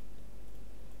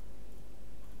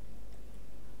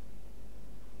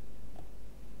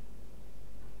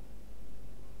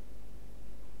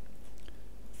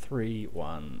 Three,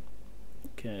 1.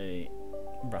 Okay,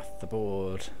 wrath the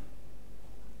board.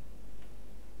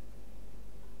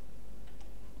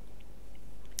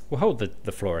 We'll hold the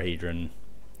Florahedron.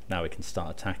 Now we can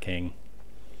start attacking.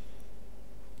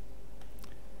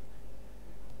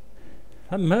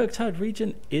 That Murktide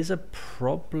Regent is a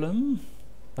problem.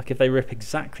 Like if they rip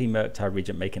exactly Murktide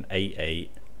Regent, make an 8/8.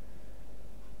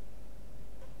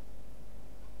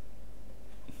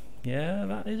 Yeah,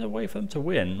 that is a way for them to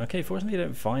win. Okay, fortunately they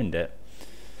don't find it.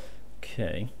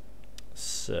 Okay,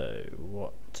 so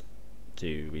what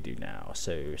do we do now?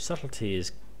 So Subtlety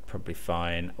is probably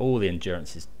fine. All the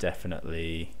endurance is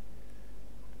definitely...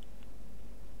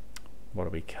 What do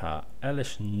we cut?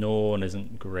 Elesh Norn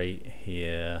isn't great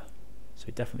here. So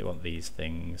we definitely want these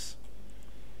things.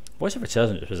 Voice of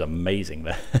Resurgence was amazing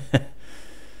there.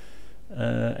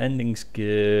 Ending's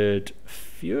good.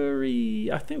 Fury,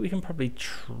 I think we can probably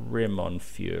trim on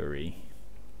Fury.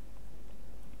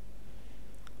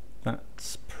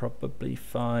 That's probably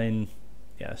fine.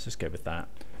 Yeah, let's just go with that.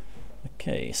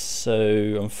 Okay,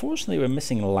 so unfortunately we're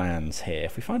missing lands here.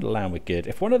 If we find a land, we're good.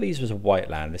 If one of these was a white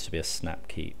land, this would be a snap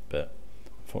keep, but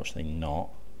unfortunately not.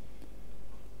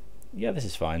 Yeah, this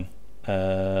is fine.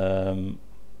 Oh,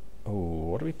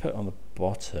 what do we put on the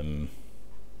bottom?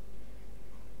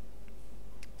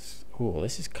 Oh,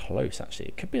 this is close actually.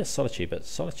 It could be a Solitude, but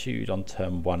Solitude on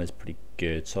turn 1 is pretty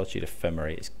good. Solitude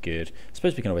Ephemerate is good. I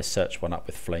suppose we can always search one up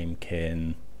with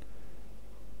Flamekin.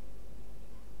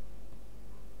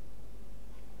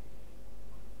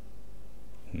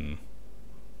 Yeah,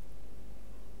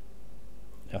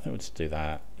 I think we'll just do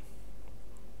that.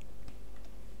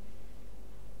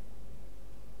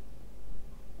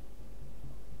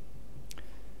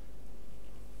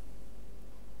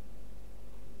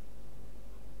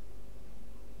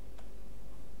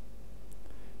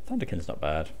 Thunderkin's not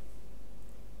bad.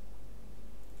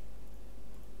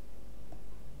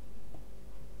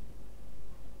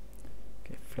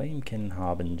 Okay, Flamekin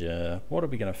Harbinger. What are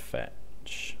we going to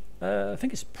fetch? I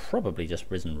think it's probably just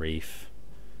Risen Reef.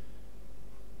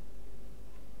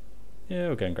 Yeah,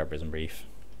 we'll go and grab Risen Reef.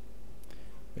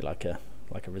 We like a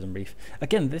Risen Reef.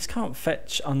 Again, this can't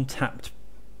fetch untapped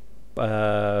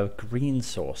green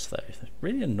source though. It's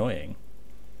really annoying.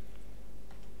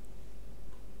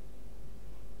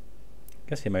 I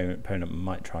guess the opponent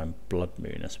might try and Blood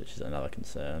Moon us, which is another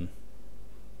concern.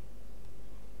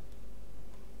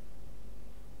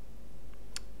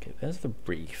 Okay, there's the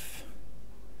Reef.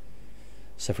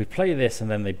 So if we play this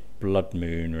and then they Blood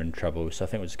Moon, we're in trouble. So I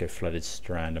think we'll just go Flooded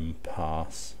Strand and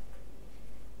pass.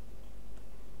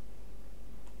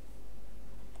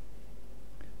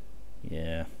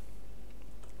 Yeah.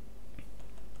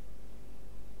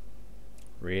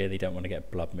 Really don't want to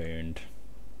get Blood Mooned.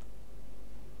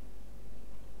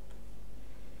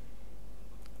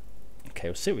 Okay,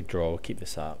 we'll see what we draw. We'll keep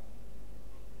this up.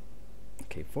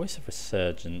 Okay, Voice of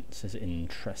Resurgence is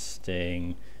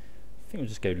interesting. I think we'll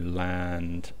just go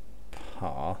land,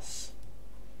 pass.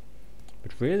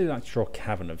 Would really like to draw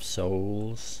Cavern of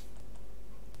Souls.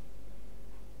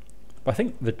 But I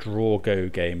think the draw go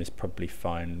game is probably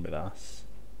fine with us.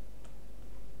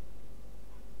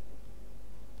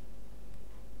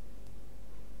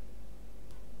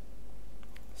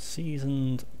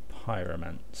 Seasoned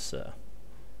Pyromancer.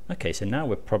 Okay, so now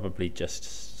we're probably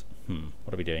just...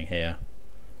 what are we doing here?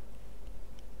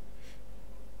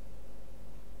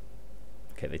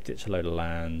 Okay, they ditch a load of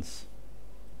lands.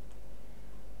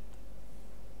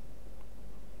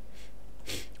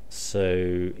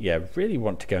 So, yeah, really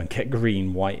want to go and get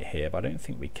green-white here, but I don't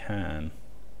think we can.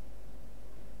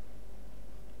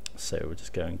 So we'll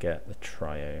just go and get the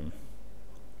Triome.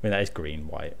 I mean, that is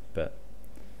green-white, but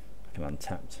I can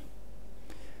untap.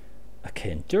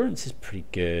 Okay, Endurance is pretty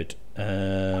good.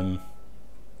 I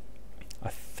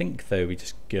think, though, we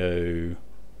just go...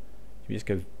 We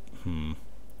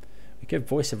go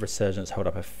Voice of Resurgence, hold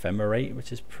up Ephemerate,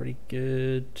 which is pretty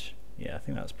good. Yeah, I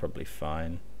think that's probably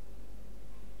fine.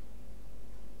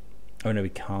 Oh no, we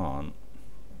can't.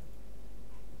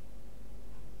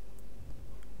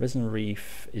 Risen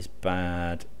Reef is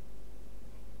bad.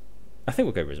 I think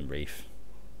we'll go Risen Reef.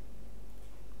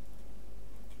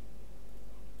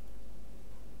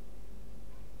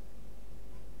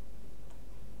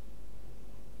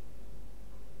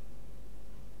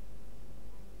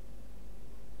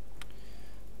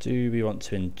 Do we want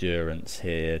to Endurance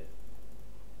here?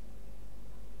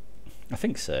 I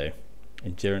think so.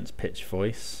 Endurance, Pitch,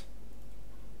 Voice.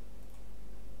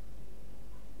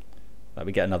 Like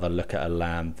we get another look at a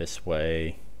land this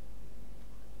way.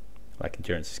 Like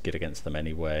Endurance is good against them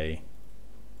anyway.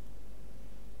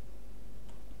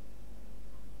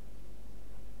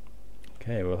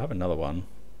 Okay, we'll have another one.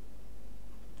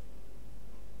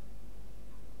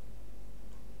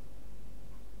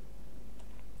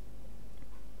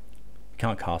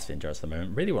 Can't cast the Endurance at the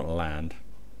moment. Really want to land.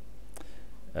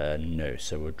 No,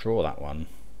 so we'll draw that one.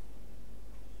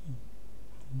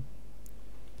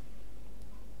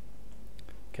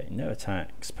 Okay, no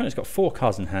attacks. Opponent's got 4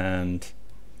 cards in hand.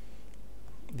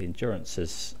 The Endurance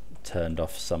has turned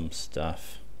off some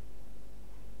stuff.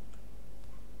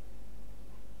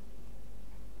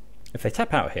 If they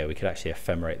tap out here, we could actually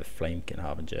Ephemerate the Flamekin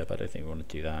Harbinger, but I don't think we want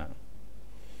to do that.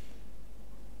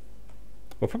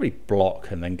 We'll probably block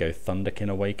and then go Thunderkin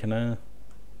Awakener.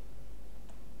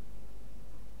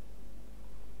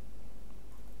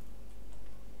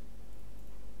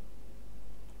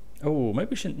 Oh, maybe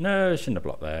we shouldn't. No, we shouldn't have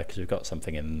blocked there because we've got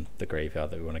something in the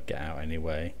graveyard that we want to get out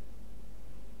anyway.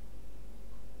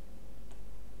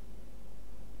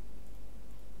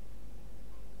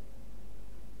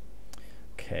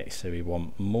 Okay, so we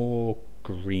want more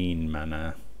green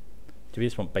mana. Do we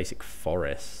just want basic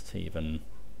forest even?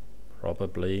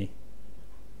 Probably.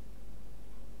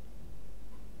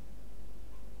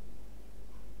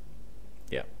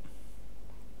 Yeah.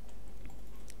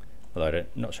 Although I'm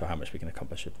not sure how much we can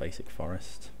accomplish with basic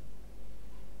forest.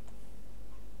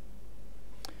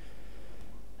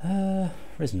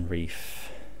 Risen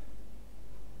Reef.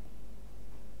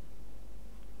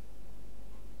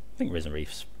 I think Risen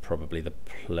Reef's probably the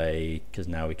play because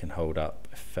now we can hold up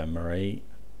Ephemerate.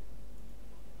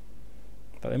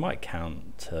 But they might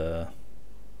counter.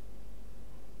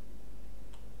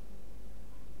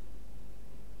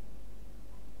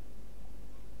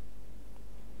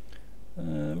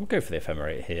 We'll go for the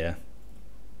Ephemerate here.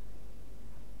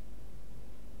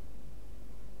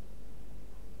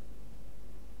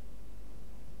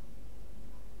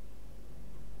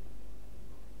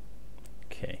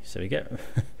 Okay, so we get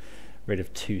rid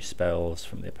of 2 spells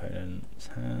from the opponent's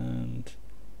hand.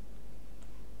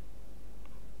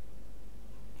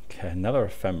 Okay, another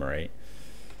Ephemerate.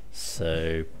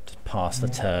 So just pass the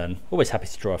turn. Always happy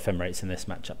to draw Ephemerates in this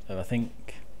matchup though, I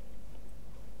think.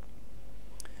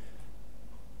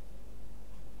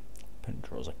 Opponent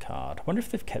draws a card. I wonder if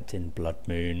they've kept in Blood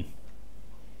Moon.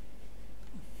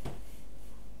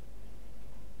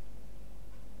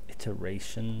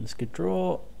 Iterations. Good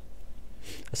draw.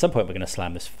 At some point we're going to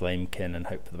slam this Flamekin and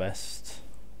hope for the best.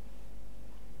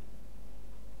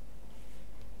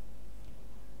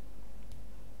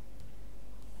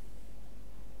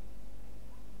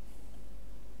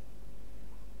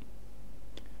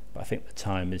 But I think the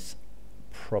time is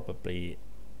probably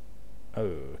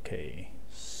okay.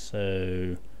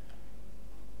 So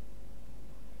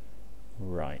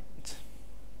right.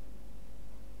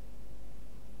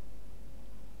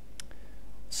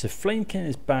 So Flamekin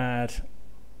is bad.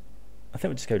 I think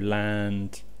we'll just go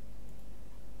land.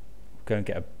 Go and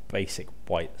get a basic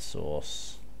white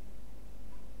source.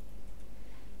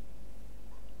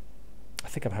 I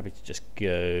think I'm happy to just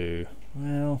go,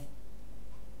 well,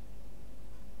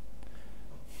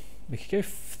 we could go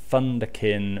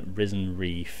Thunderkin, Risen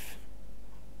Reef.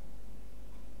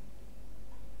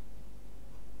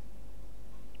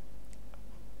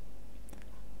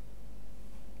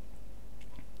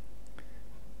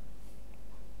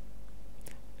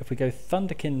 If we go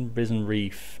Thunderkin, Risen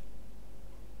Reef,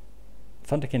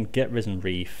 Thunderkin, get Risen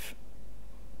Reef,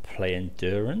 play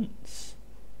Endurance.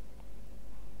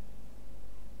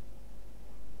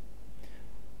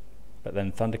 But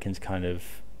then Thunderkin's kind of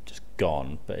just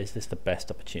gone. But is this the best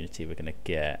opportunity we're going to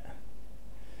get?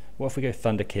 What if we go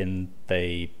Thunderkin,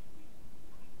 they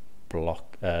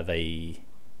block, they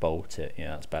bolt it?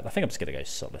 Yeah, that's bad. I think I'm just going to go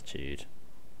Solitude.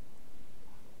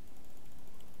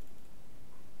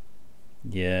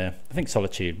 Yeah, I think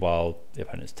Solitude while the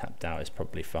opponent's tapped out is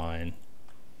probably fine.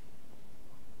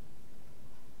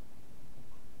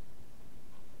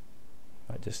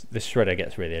 Just this shredder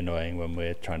gets really annoying when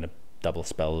we're trying to double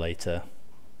spell later.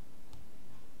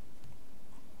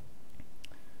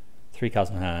 3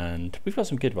 cards in hand. We've got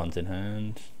some good ones in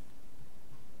hand.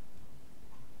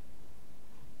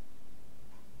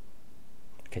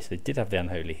 Okay, so they did have the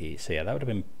Unholy Heat, so yeah, that would have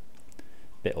been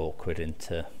a bit awkward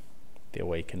into the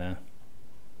Awakener.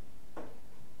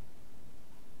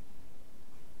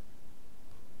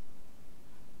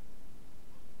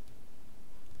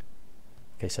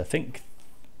 Okay, so I think,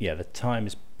 yeah, the time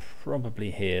is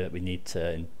probably here that we need to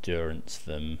endurance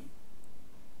them.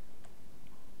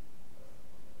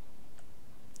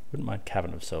 Wouldn't mind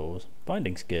Cavern of Souls.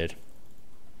 Binding's good.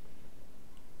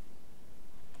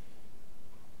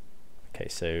 Okay,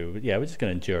 so yeah, we're just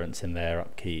going to endurance in there,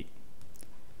 upkeep.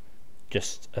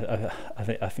 Just, I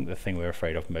think the thing we're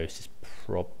afraid of most is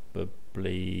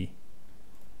probably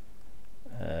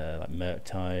like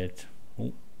Murktide.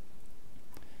 Ooh.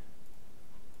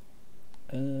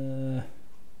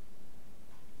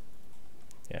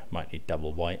 Yeah, might need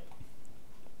double white.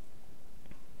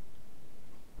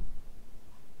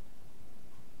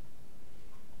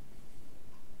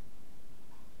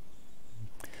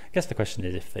 I guess the question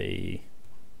is if the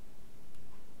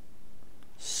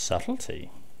Subtlety.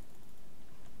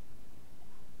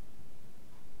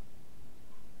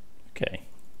 Okay,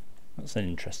 that's an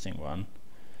interesting one.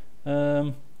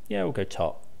 Yeah, we'll go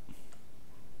top.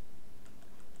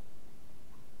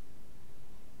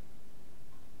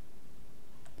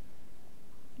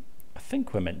 I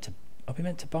think we're meant to. Are we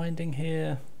meant to binding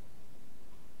here?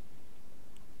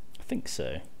 I think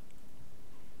so.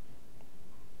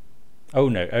 Oh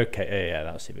no, okay, yeah,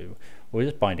 that's it. We're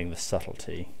just binding the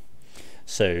Subtlety.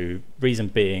 So reason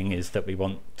being is that we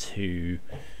want to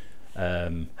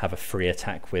have a free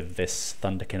attack with this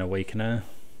Thunderkin Awakener.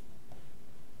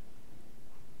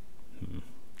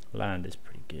 Land is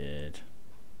pretty good.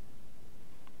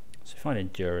 So find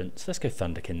endurance. Let's go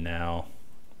Thunderkin now.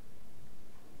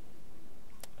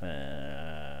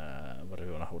 What do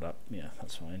we want to hold up? Yeah,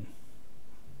 that's fine.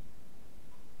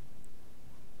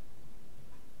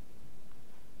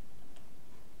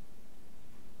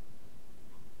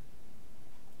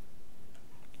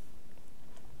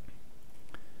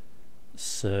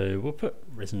 So we'll put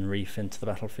Risen Reef into the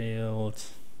battlefield.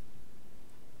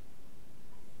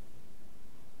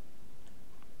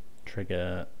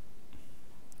 Trigger.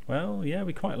 Well, yeah,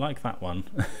 we quite like that one.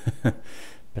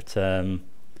 But we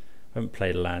haven't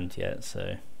played land yet,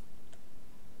 so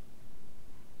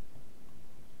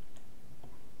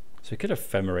we could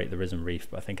ephemerate the Risen Reef,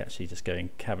 but I think actually just going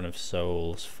Cavern of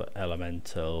Souls for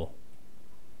elemental,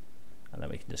 and then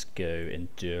we can just go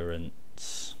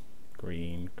endurance.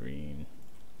 Green, green.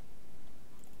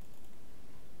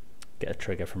 Get a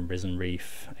trigger from Risen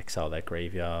Reef, exile their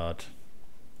graveyard.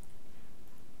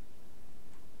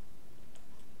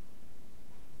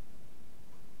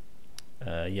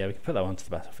 Yeah, we can put that one to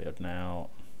the battlefield now.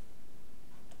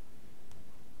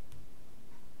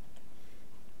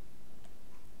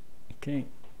 Okay.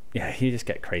 Yeah, you just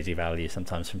get crazy value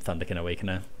sometimes from Thunderkin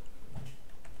Awakener.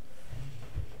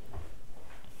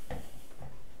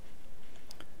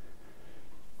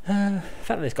 The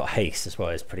fact that it's got haste as well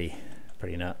is pretty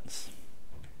nuts.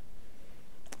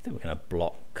 I think we're going to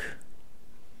block.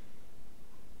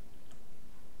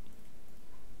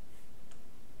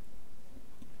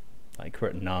 Like we're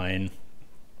at 9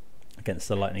 against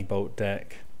the Lightning Bolt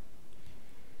deck.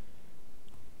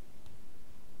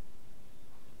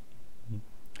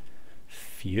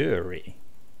 Fury.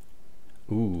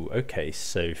 Ooh, okay,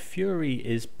 so Fury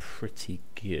is pretty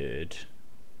good.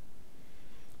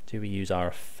 Do we use our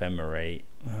Ephemerate?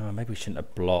 Maybe we shouldn't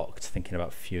have blocked, thinking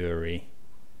about Fury.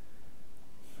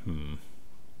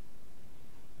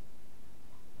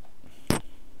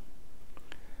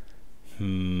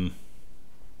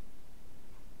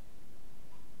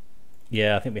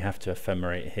 Yeah, I think we have to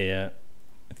Ephemerate here.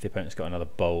 If the opponent's got another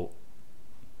bolt,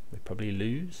 we probably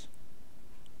lose.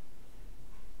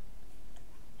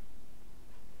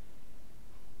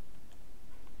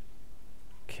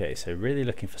 Okay, so really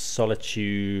looking for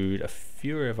Solitude. A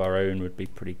Fury of our own would be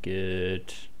pretty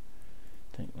good.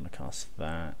 Don't want to cast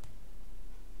that.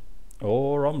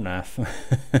 Or Omnath.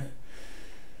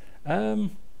 Are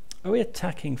we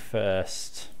attacking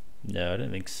first? No, I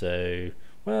don't think so.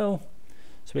 Well,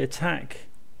 so we attack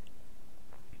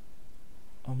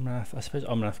Omnath. I suppose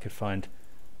Omnath could find.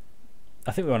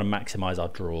 I think we want to maximize our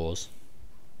draws.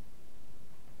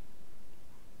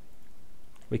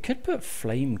 We could put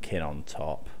Flamekin on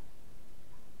top.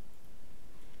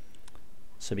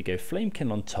 So we go Flamekin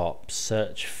on top,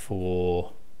 search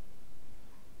for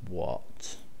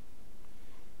what?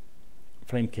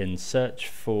 Flamekin, search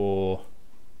for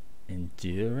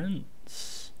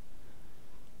endurance?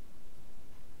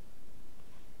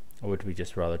 Or would we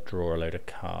just rather draw a load of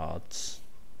cards?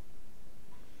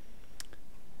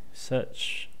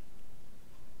 search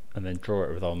and then draw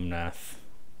it with Omnath.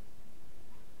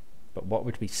 But what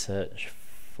would we search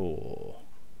for?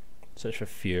 Search for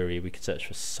Fury, we could search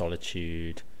for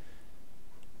Solitude.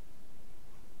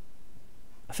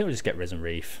 I think we'll just get Risen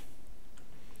Reef.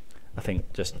 I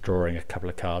think just drawing a couple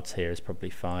of cards here is probably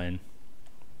fine.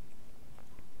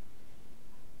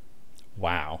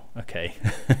 Wow, okay.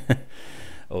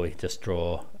 Or we just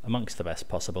draw amongst the best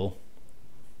possible.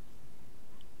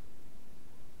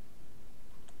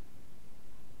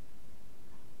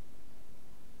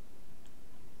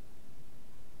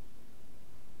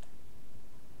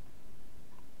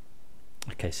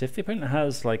 Okay, so if the opponent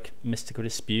has like Mystical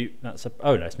Dispute, that's a...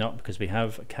 Oh no, it's not, because we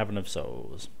have a Cavern of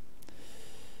Souls.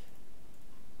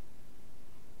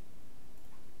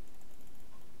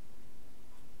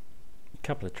 A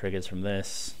couple of triggers from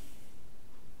this.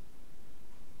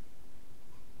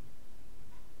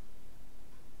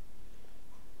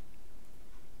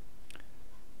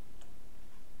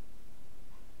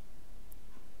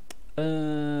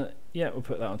 Yeah, we'll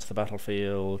put that onto the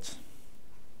battlefield.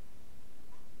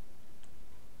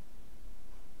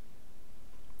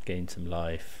 Gain some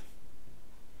life.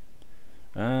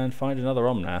 And find another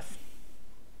Omnath.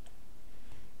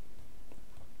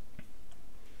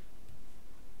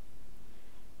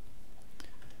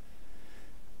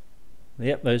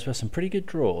 Yep, those were some pretty good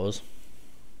draws.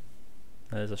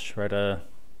 There's a Shredder.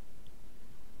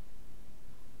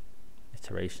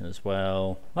 Iteration as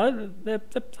well. Oh,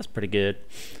 that's pretty good.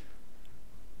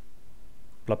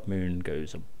 Blood Moon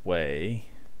goes away.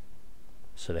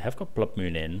 So they have got Blood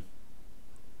Moon in.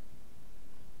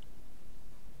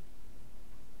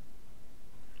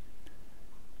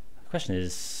 The question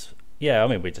is, yeah, I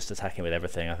mean, we're just attacking with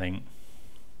everything, I think.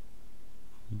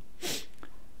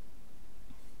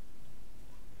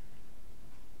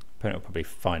 Opponent will probably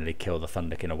finally kill the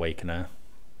Thunderkin Awakener.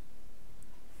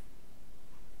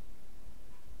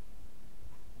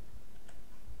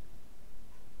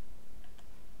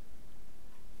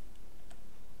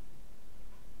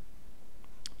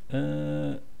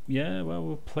 Yeah, well,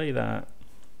 we'll play that.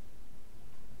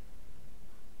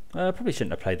 Probably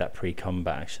shouldn't have played that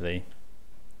pre-combat, actually.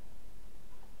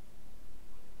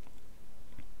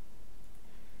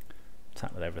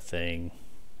 Attack with everything.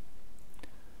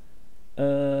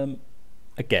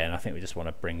 Again, I think we just want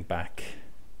to bring back...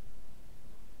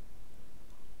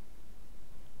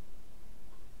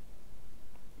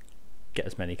 Get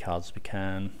as many cards as we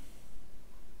can.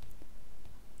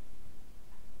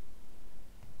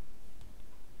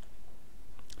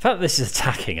 In fact, this is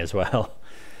attacking as well.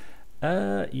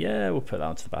 Yeah, we'll put that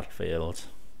onto the battlefield.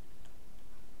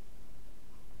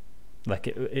 Like,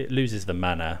 it loses the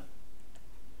mana,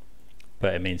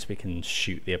 but it means we can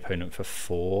shoot the opponent for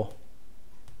 4,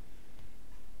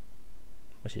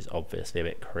 which is obviously a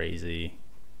bit crazy.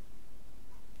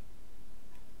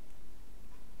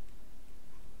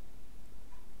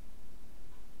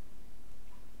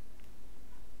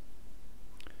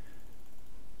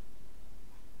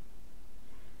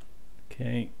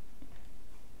 Okay.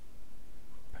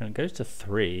 Opponent goes to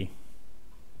 3.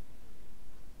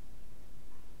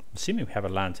 Assuming we have a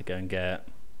land to go and get.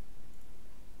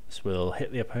 This will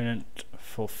hit the opponent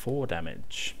for 4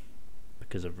 damage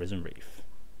because of Risen Reef.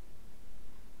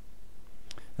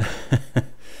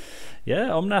 Yeah,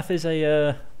 Omnath is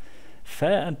a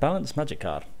fair and balanced magic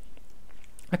card.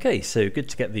 Okay, so good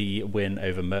to get the win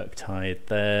over Murktide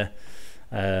there.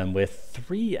 We're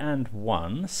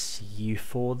 3-1. See you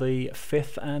for the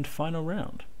 5th and final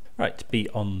round. Right, be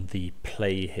on the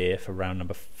play here for round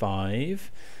number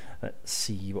 5. Let's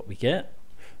see what we get.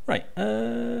 Right,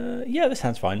 yeah, this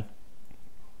hand's fine.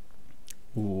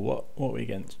 Ooh, what are we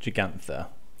against? Gigantha.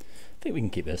 I think we can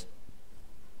keep this.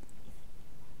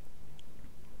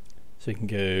 So we can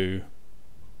go...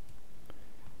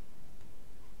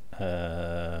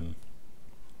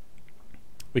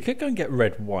 we could go and get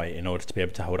red-white in order to be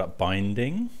able to hold up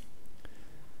Binding,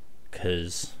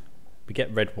 because we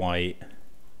get red-white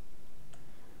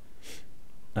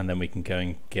and then we can go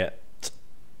and get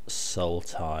Soul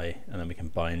Tie and then we can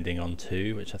Binding on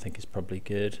 2, which I think is probably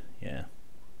good. Yeah.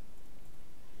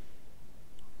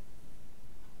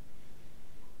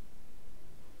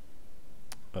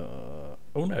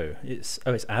 Oh no, it's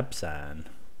Abzan.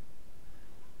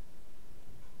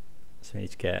 So we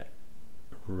need to get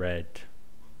red,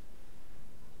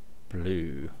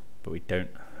 blue, but we don't.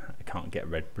 I can't get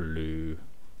red, blue.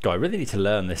 God, I really need to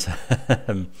learn this.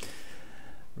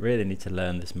 Really need to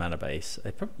learn this mana base.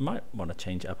 I probably might want to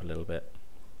change it up a little bit.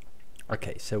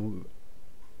 Okay, so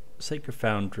Sacred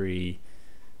Foundry.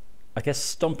 I guess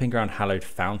Stomping Ground, Hallowed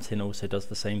Fountain also does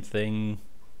the same thing.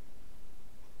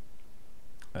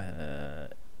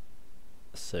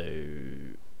 So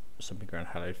Stomping Ground,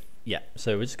 Hallowed. Yeah,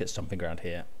 so we'll just get Stomping Ground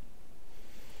here.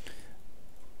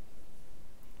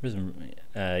 Risen,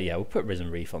 yeah, we'll put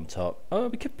Risen Reef on top. Oh,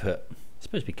 we could put, I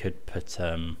suppose we could put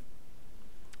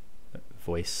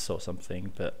Voice or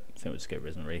something, but I think we'll just go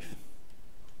Risen Reef.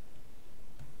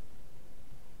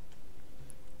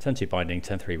 Turn 2 Binding,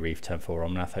 turn 3 Reef, turn 4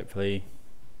 Omnath, hopefully.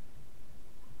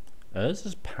 This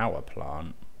is Power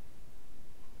Plant.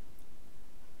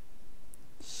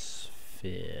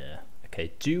 Sphere.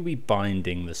 Okay, do we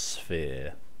Binding the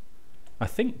Sphere? I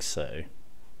think so.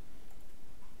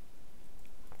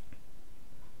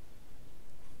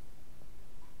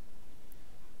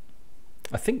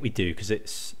 I think we do,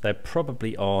 because they're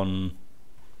probably on,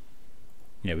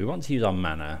 you know, we want to use our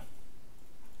mana.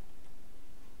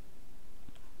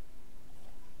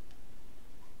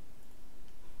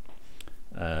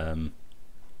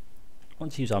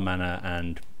 Want to use our mana,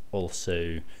 and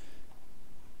also,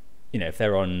 you know, if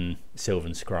they're on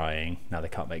Sylvan Scrying, now they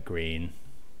can't make green,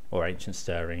 or Ancient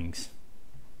Stirrings.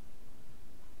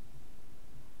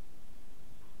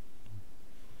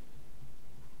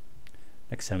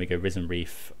 Next time we go Risen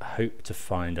Reef, hope to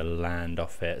find a land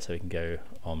off it so we can go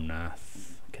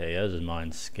Omnath. Okay, Urza's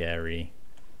Mine's scary.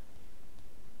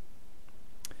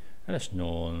 Elesh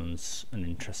Norn's an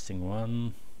interesting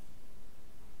one.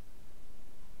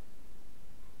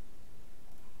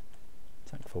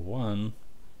 Attack for 1.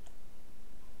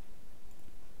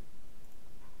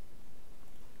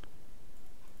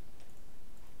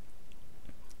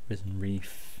 Risen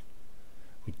Reef.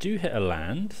 We do hit a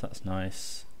land, so that's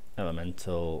nice.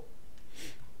 Elemental.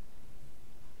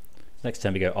 Next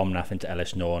time we go Omnath into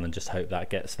Elesh Norn and just hope that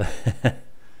gets there.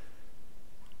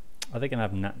 Are they going to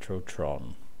have Natural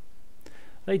Tron?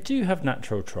 They do have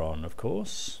Natural Tron, of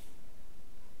course.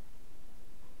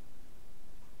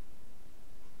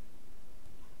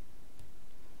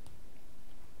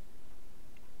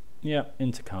 Yeah,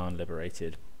 into Khan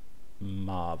liberated.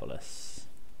 Marvellous.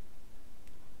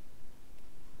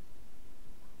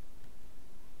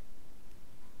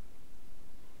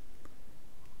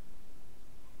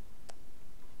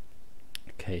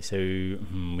 Okay, so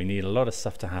we need a lot of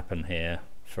stuff to happen here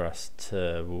for us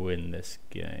to win this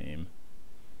game.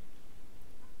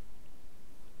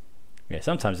 Yeah,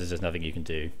 sometimes there's just nothing you can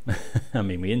do. I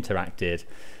mean, we interacted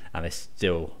and they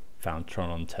still found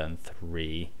Tron on turn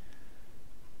 3.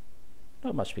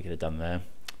 Not much we could have done there.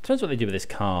 Depends what they do with this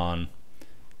Khan.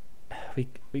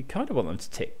 We kind of want them to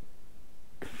tick.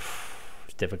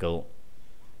 It's difficult.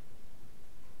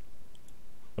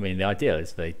 I mean, the ideal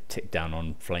is they tick down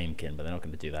on Flamekin, but they're not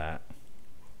going to do that.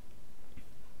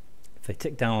 If they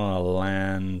tick down on a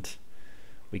land,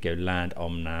 we go land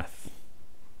Omnath.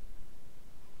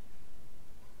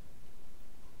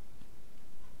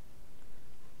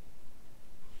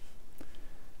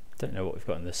 Don't know what we've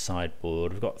got in the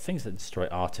sideboard. We've got things that destroy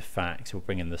artifacts. We'll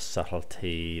bring in the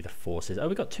Subtlety, the Forces. Oh,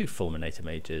 we've got 2 Fulminator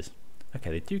Mages.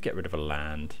 Okay, they do get rid of a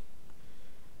land.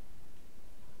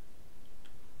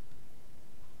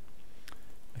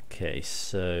 Okay,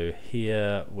 so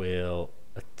here we'll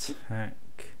attack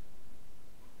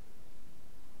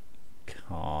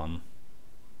Khan.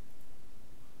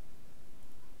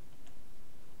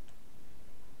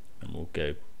 And we'll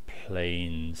go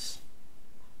plains.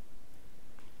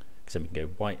 Because then we can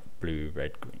go white, blue,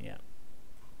 red, green, yeah.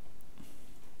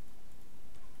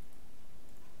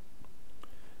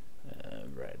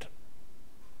 Red.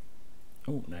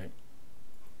 Oh, no.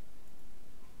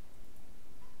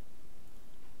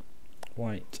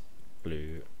 White,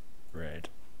 blue, red,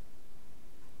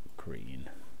 green,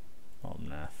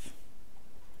 Omnath.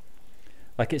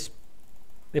 Like, it's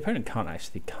the opponent can't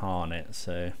actually Khan it,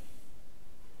 so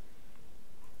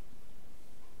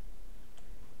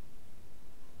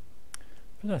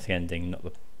Prismatic Ending not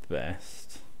the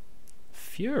best.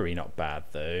 Fury not bad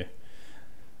though.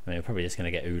 I mean, we're probably just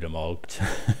going to get Ulamogged.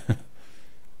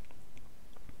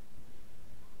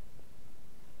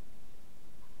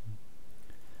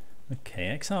 Okay,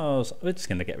 Exiles, we're just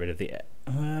going to get rid of the...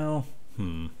 Well,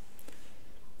 do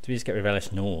we just get rid of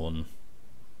Elesh Norn?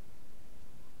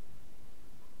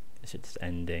 Is it just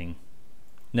ending?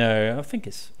 No, I think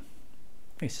it's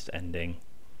just ending.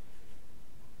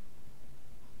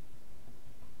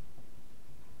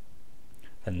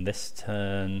 Then this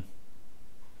turn,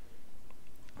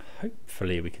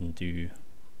 hopefully we can do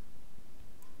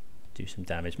some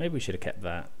damage. Maybe we should have kept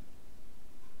that.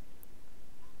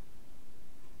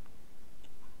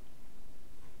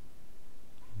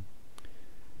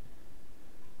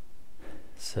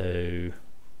 So,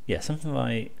 yeah, something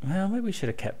like, well, maybe we should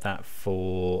have kept that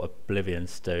for Oblivion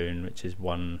Stone, which is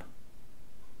one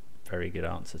very good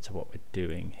answer to what we're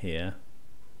doing here.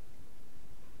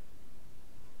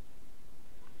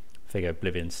 If they go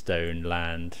Oblivion Stone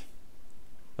land.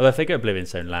 Although if they go Oblivion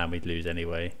Stone land, we'd lose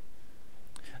anyway.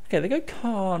 Okay, they go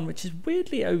Karn, which is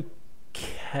weirdly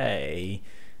okay.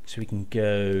 So we can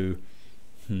go...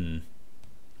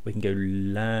 We can go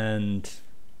land...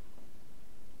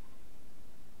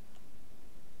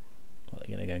 What are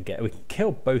they going to go and get? We can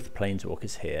kill both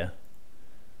Planeswalkers here.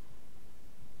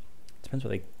 Depends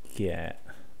what they get.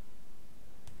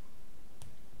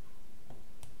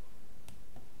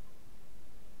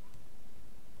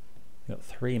 We've got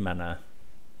 3 mana.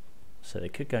 So they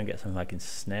could go and get something like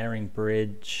Ensnaring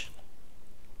Bridge.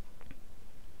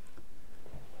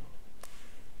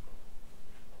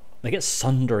 They get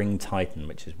Sundering Titan,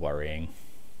 which is worrying.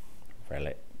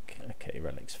 Relic. Okay,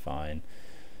 Relic's fine.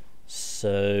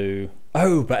 So...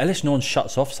 Oh, but Elesh Norn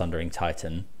shuts off Sundering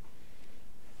Titan.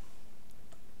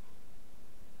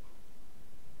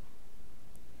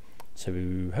 So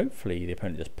hopefully the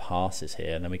opponent just passes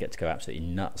here, and then we get to go absolutely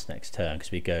nuts next turn,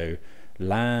 because we go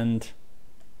land,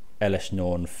 Elesh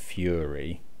Norn,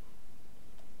 Fury.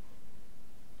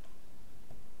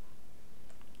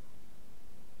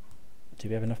 Do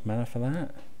we have enough mana for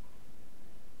that?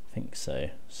 I think so.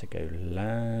 So go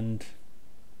land.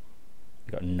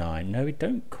 We've got 9. No, we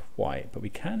don't quite, but we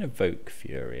can evoke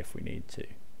Fury if we need to.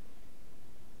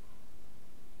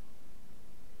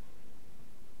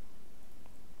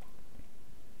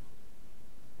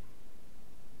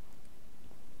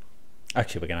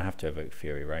 Actually, we're going to have to evoke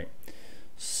Fury, right?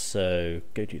 So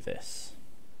go do this.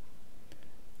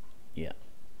 Yeah.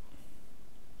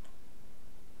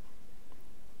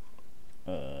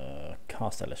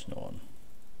 Cast Elesh Norn.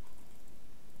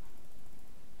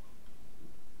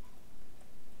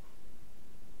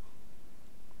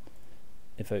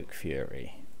 Evoke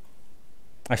Fury.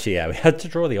 Actually, yeah, we had to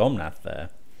draw the Omnath there.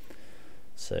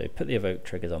 So put the evoke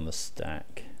triggers on the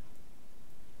stack.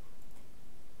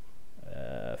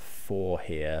 4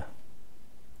 here.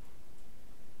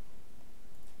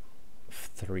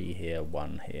 3 here,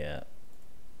 1 here.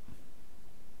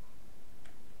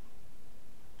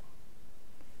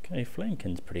 Okay,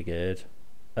 Flamekin's pretty good.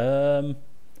 I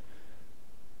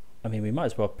mean, we might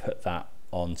as well put that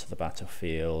onto the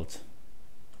battlefield.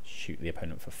 Shoot the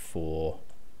opponent for 4.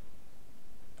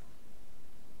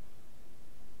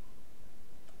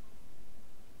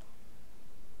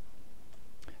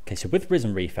 Okay, so with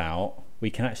Risen Reef out, we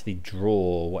can actually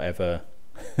draw whatever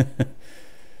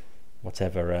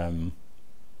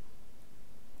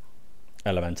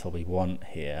elemental we want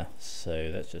here.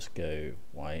 So let's just go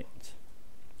white.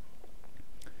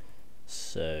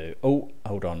 So, oh,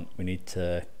 hold on, we need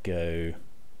to go,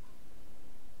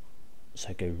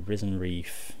 so go Risen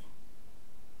Reef.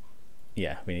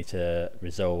 Yeah, we need to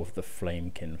resolve the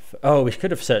Flamekin. Oh, we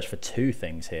could have searched for 2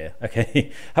 things here.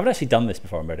 Okay, haven't actually done this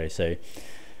before, Modo, so...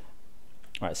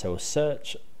 Right, so we'll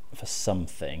search for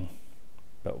something,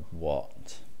 but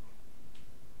what?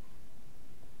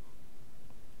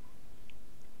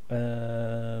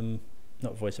 Not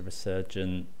Voice of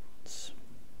Resurgence.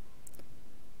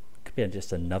 Could be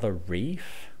just another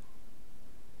reef.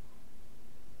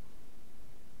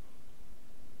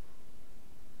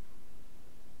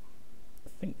 I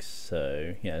think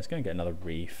so. Yeah, it's going to get another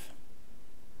reef.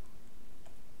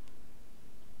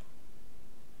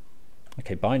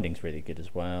 Okay, Binding's really good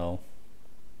as well.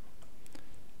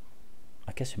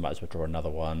 I guess we might as well draw another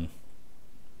one.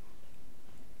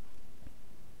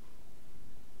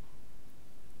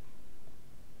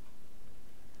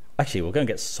 Actually, we'll go and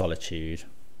get Solitude,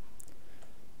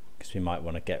 because we might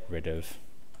want to get rid of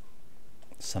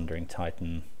Sundering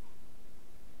Titan.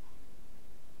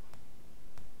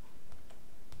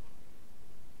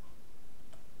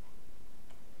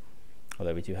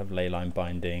 Although we do have Leyline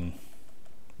Binding.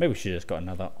 Maybe we should have just got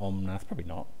another Omnath. Probably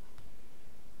not.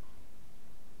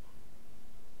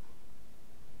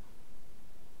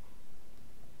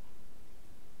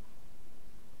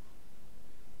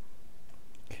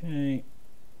 Okay.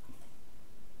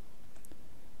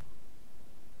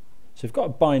 So we've got a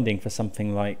binding for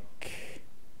something like...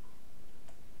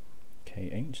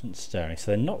 Okay, Ancient Stirring. So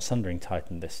they're not Sundering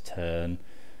Titan this turn.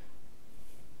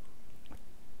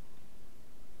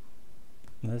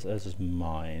 Theirs is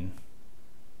mine.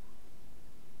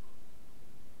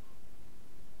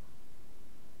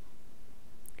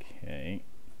 Okay.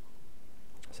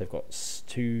 So they've got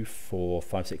 2, 4,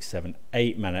 5, 6, 7,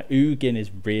 8 mana. Ugin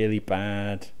is really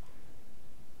bad.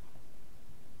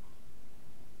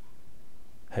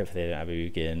 Hopefully they don't have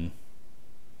Ugin.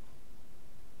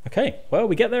 Okay, well,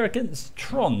 we get there against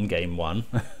Tron game 1.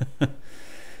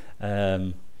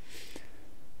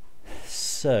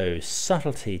 So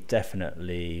Subtlety,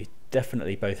 definitely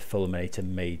both Fulminator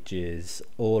Mages,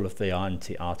 all of the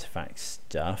anti-artifact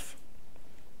stuff.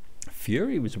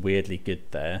 Fury was weirdly good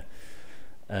there.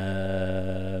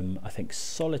 I think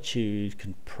Solitude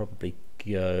can probably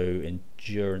go.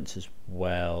 Endurance as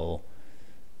well.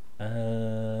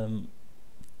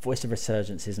 Voice of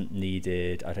Resurgence isn't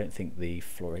needed. I don't think the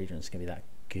Florahedron is going to be that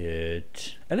good.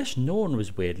 Elesh Norn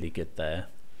was weirdly good there.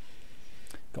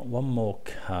 Got one more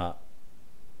cut.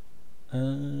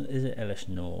 Is it Elesh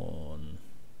Norn?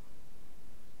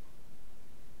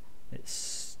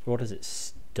 What does it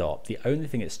stop? The only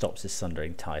thing it stops is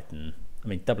Sundering Titan. I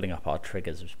mean, doubling up our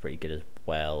triggers was pretty good as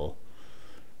well,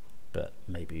 but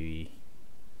maybe,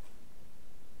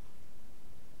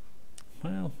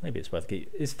 well, maybe it's worth it.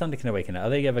 Is Thunderkin Awakener, are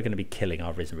they ever going to be killing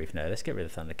our Risen Reef? No, let's get rid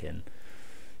of Thunderkin.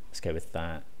 Let's go with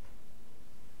that.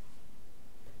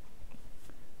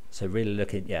 So really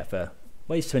looking, yeah, for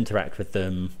ways to interact with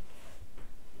them.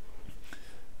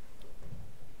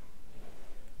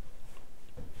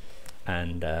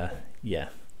 And yeah,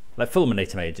 like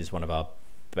Fulminator Mage is one of our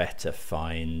better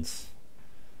finds.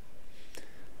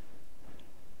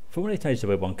 Fulminator Mage is a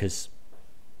weird one because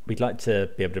we'd like to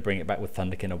be able to bring it back with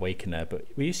Thunderkin Awakener, but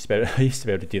I used to be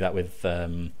able to do that with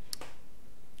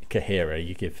Kahira.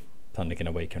 You give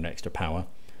Thunderkin Awakener extra power.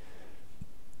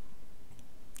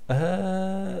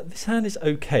 This hand is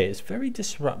okay. It's very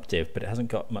disruptive, but it hasn't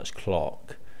got much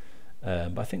clock.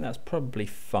 But I think that's probably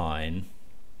fine.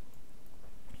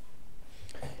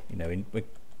 You know, we're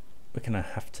going to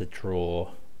have to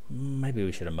draw. Maybe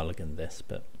we should have mulliganed this,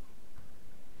 but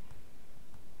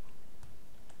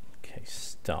okay,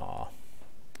 star.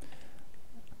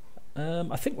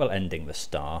 I think we're ending the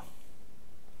star.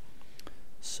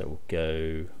 So we'll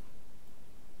go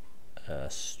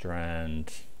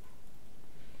Strand.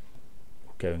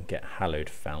 We'll go and get Hallowed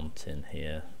Fountain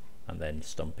here, and then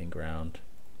Stomping Ground.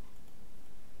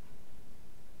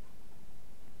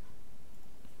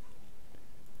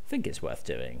 I think it's worth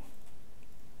doing,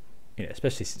 you know,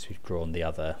 especially since we've drawn the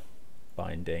other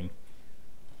binding.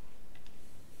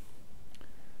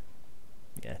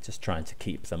 Yeah, just trying to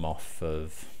keep them off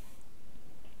of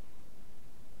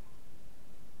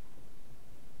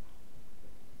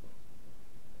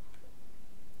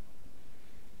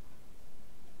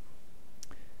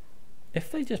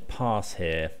if they just pass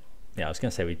here. Yeah, I was going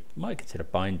to say we might consider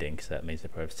binding because that means the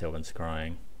Pro of Sylvan's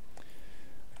Scrying.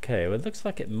 Okay, well it looks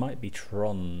like it might be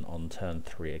Tron on turn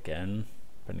 3 again,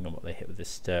 depending on what they hit with the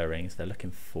Stirrings. They're looking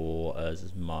for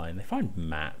Urza's Mine. They find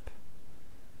Map.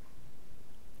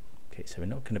 Okay, so we're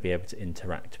not going to be able to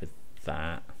interact with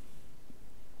that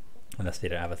unless they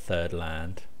don't have a third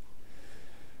land.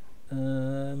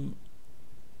 I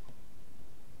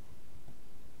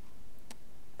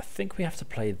think we have to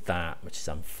play that, which is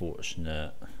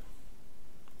unfortunate.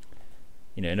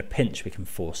 You know, in a pinch we can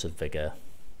Force of Vigor.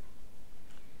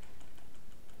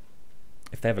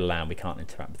 If they have a land, we can't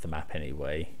interact with the map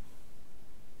anyway.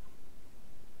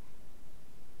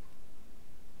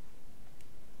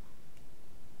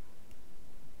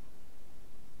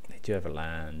 They do have a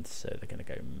land, so they're going to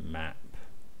go map.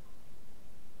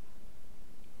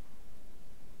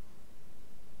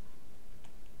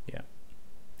 Yeah.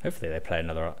 Hopefully they play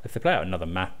another. If they play out another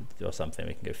map or something,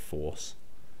 we can go Force.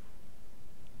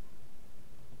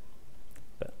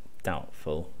 But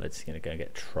doubtful. They're just going to go and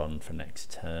get Tron for next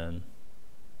turn.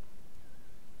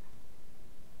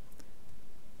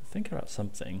 Think about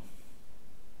something.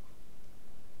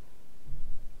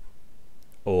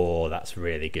 Oh, that's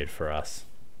really good for us.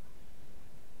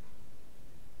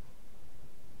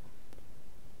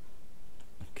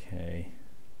 Okay.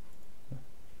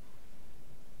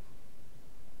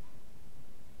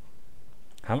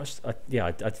 How much? Yeah,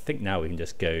 I think now we can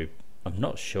just go. I'm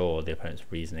not sure the opponent's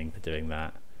reasoning for doing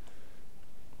that.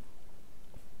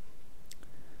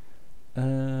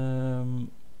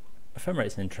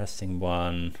 Ephemerate's an interesting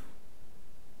one.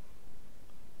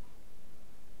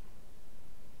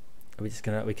 Are we just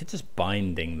gonna? We could just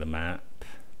binding the map.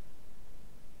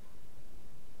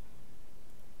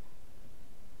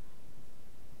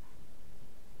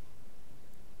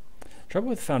 Trouble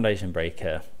with Foundation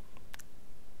Breaker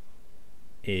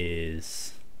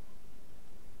is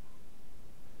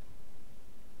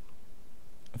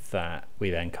that we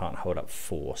then can't hold up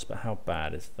Force. But how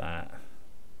bad is that?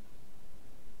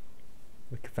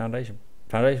 We can Foundation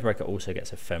Breaker also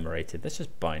gets ephemerated. That's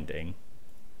just binding.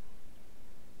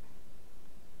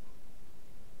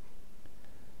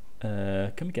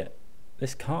 Can we get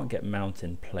this? Can't get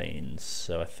Mountain Plains,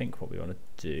 so I think what we want to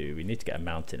do, we need to get a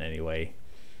mountain anyway.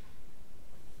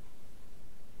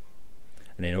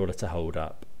 And in order to hold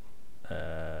up,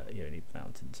 you need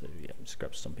mountain, so yeah, just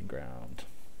grab Stomping Ground.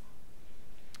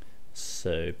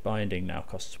 So binding now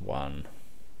costs 1.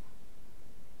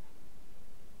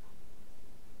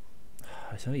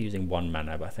 It's only using 1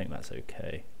 mana, but I think that's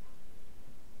okay.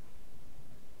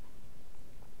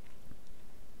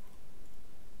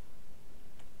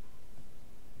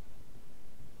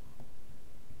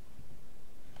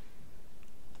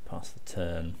 Pass the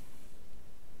turn.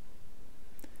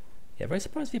 Yeah, very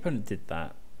surprised the opponent did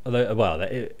that. Although, well,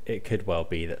 it could well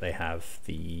be that they have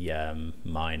the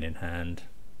mine in hand.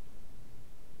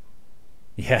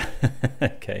 Yeah,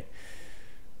 okay.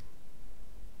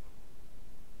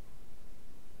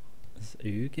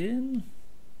 Ugin?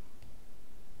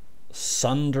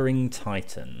 Sundering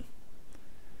Titan.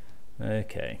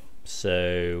 Okay,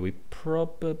 so we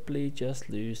probably just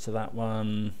lose to that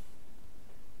one.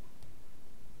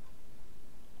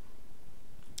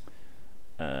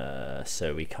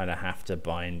 So we kind of have to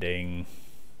binding.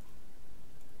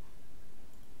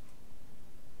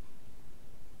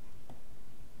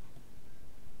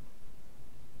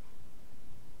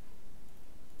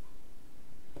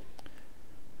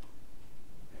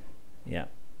 Yeah.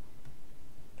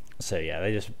 So yeah,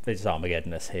 they just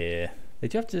Armageddon us here. They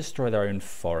do have to destroy their own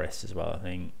forest as well, I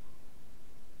think.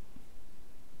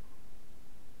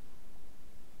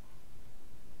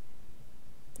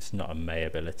 It's not a May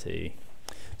ability.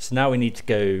 So now we need to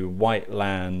go white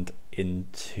land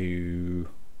into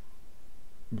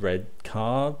red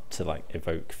card to like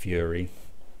evoke Fury.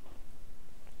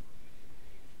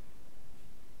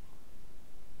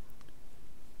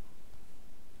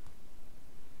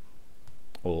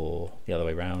 Or the other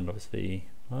way around, obviously.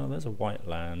 Oh, there's a white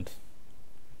land.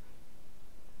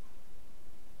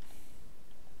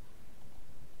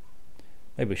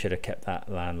 Maybe we should have kept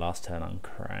that land last turn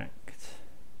uncracked.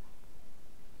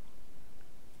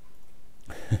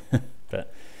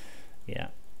 But yeah,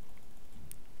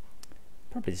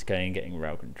 probably just going and getting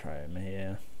Raugrin Triome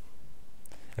here.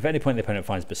 If at any point the opponent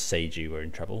finds Boseiju, we're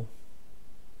in trouble.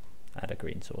 Add a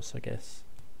green source, I guess.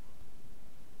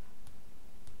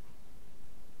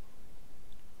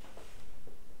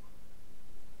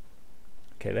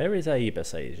 Okay, there is a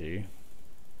Boseiju,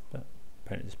 but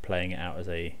opponent is playing it out as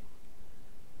a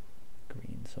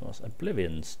green source.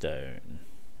 Oblivion Stone.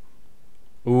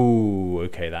 Ooh,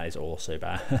 okay, that is also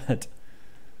bad.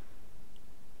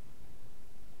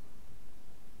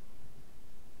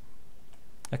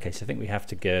 Okay, so I think we have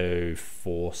to go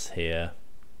force here.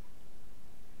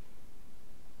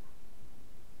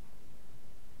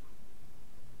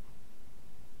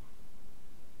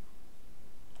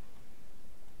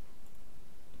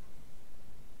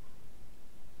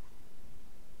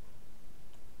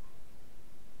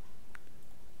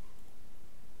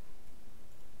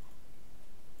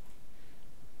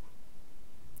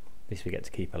 At least we get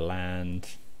to keep a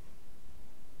land.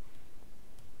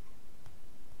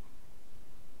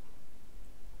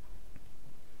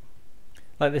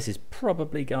 Like, this is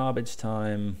probably garbage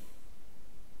time.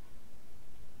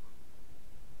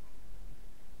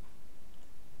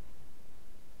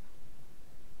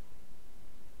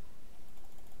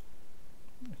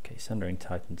 Okay, Sundering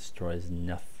Titan destroys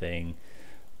nothing.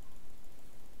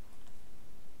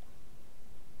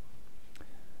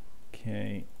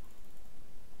 Okay.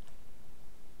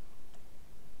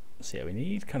 So yeah, we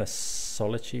need kind of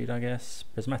Solitude, I guess.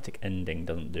 Prismatic Ending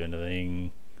doesn't do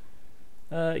anything.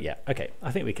 Yeah, okay.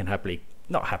 I think we can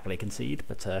not happily concede,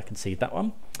 but concede that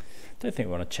one. Don't think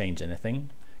we want to change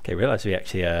anything. Okay, realise we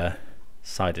actually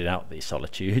sided out the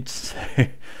Solitudes, so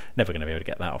never going to be able to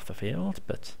get that off the field,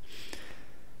 but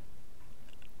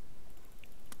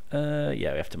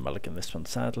yeah, we have to mulligan this one,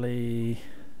 sadly.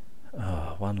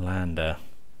 Oh, one lander.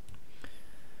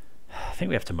 I think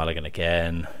we have to mulligan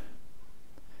again.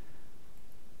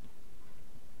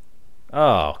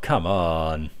 Oh, come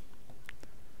on.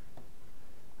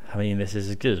 I mean, this is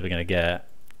as good as we're going to get.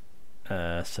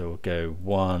 So we'll go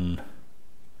 1.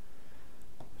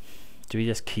 Do we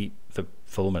just keep the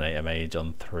Fulminator Mage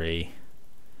on 3?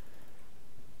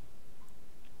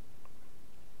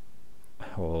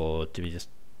 Or do we just...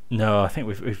 No, I think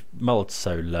we've mulled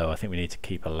so low. I think we need to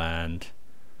keep a land.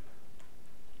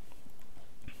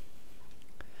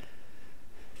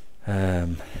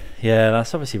 Yeah,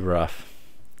 that's obviously rough.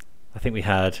 I think we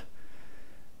had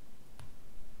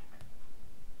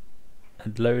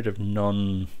a load of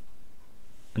no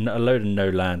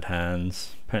land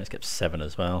hands. Opponents get 7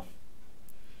 as well.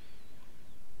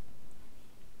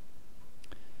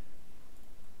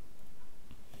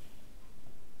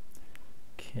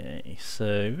 Okay, so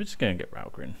we're just going to get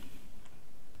Raugrin.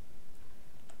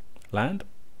 Land.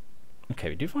 Okay,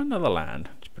 we do find another land,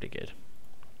 which is pretty good.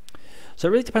 So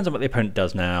it really depends on what the opponent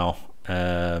does now.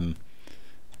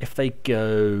 If they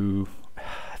go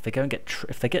and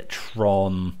get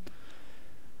Tron,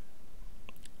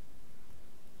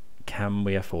 can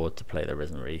we afford to play the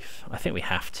Risen Reef? I think we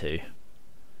have to.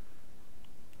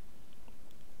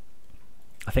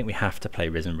 I think we have to play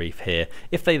Risen Reef here.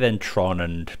 If they then Tron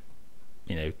and,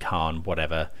 you know, Karn,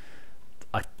 whatever,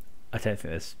 I don't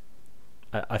think there's...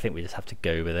 I think we just have to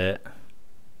go with it.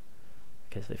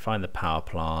 Okay, so they find the power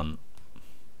plant.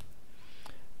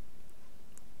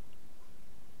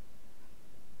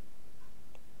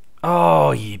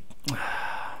 Oh, you...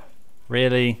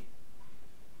 Really?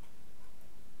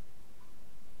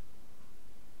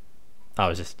 I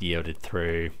was just yielded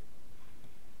through.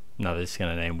 No, they're just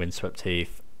going to name Windswept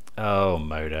Heath. Oh,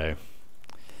 Modo.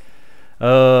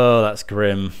 Oh, that's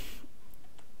grim.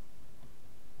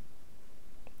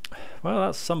 Well,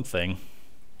 that's something.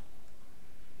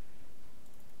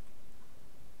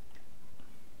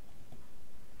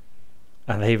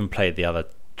 And they even played the other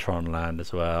Tron land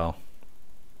as well.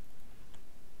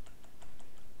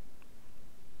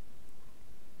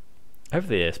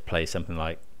 Hopefully they just play something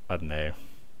like, I don't know.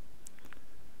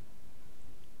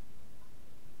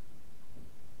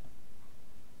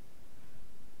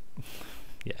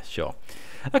 Yeah, sure.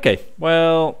 Okay,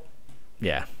 well,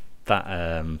 yeah,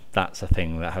 that's a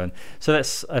thing that happened. So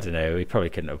that's, I don't know, we probably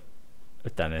couldn't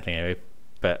have done anything anyway,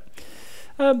 but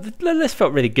the list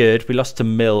felt really good. We lost to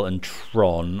Mill and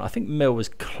Tron. I think Mill was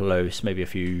close, maybe a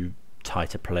few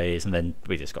tighter plays, and then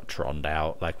we just got Troned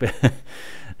out. Like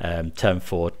turn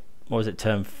 4, what was it?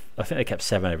 I think they kept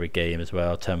 7 every game as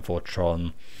well. Turn 4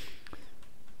 Tron,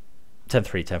 turn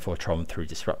 3, turn 4 Tron through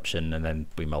disruption, and then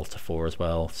we mull to 4 as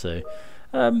well. So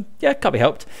yeah, can't be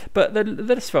helped. But the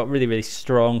list felt really, really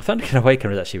strong. Thunderkin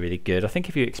Awakener is actually really good. I think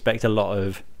if you expect a lot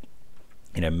of,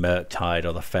 you know, Murktide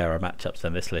or the fairer matchups,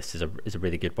 then this list is a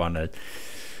really good one.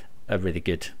 A really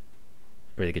good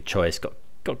choice.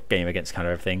 Got game against kind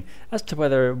of everything. As to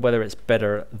whether it's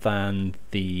better than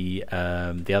the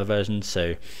other version,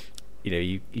 so you know,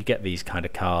 you get these kind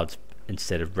of cards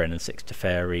instead of Wrenn and 6 to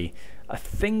Fairy. I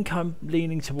think I'm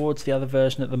leaning towards the other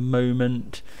version at the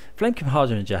moment. Flamekin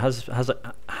Harbinger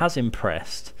has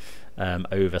impressed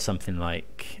over something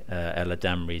like Ella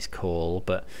Damri's Call,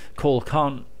 but Call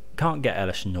can't get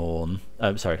Elesh Norn.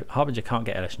 Sorry, Harbinger can't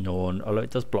get Elesh Norn, although it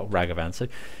does block Ragavan. So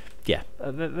yeah,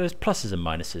 there's pluses and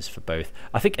minuses for both.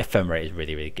 I think Ephemerate is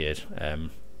really, really good.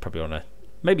 Probably on a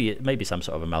maybe some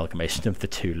sort of amalgamation of the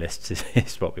two lists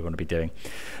is what we want to be doing.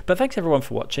 But thanks everyone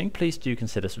for watching. Please do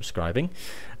consider subscribing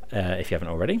if you haven't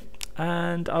already,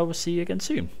 and I will see you again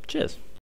soon. Cheers.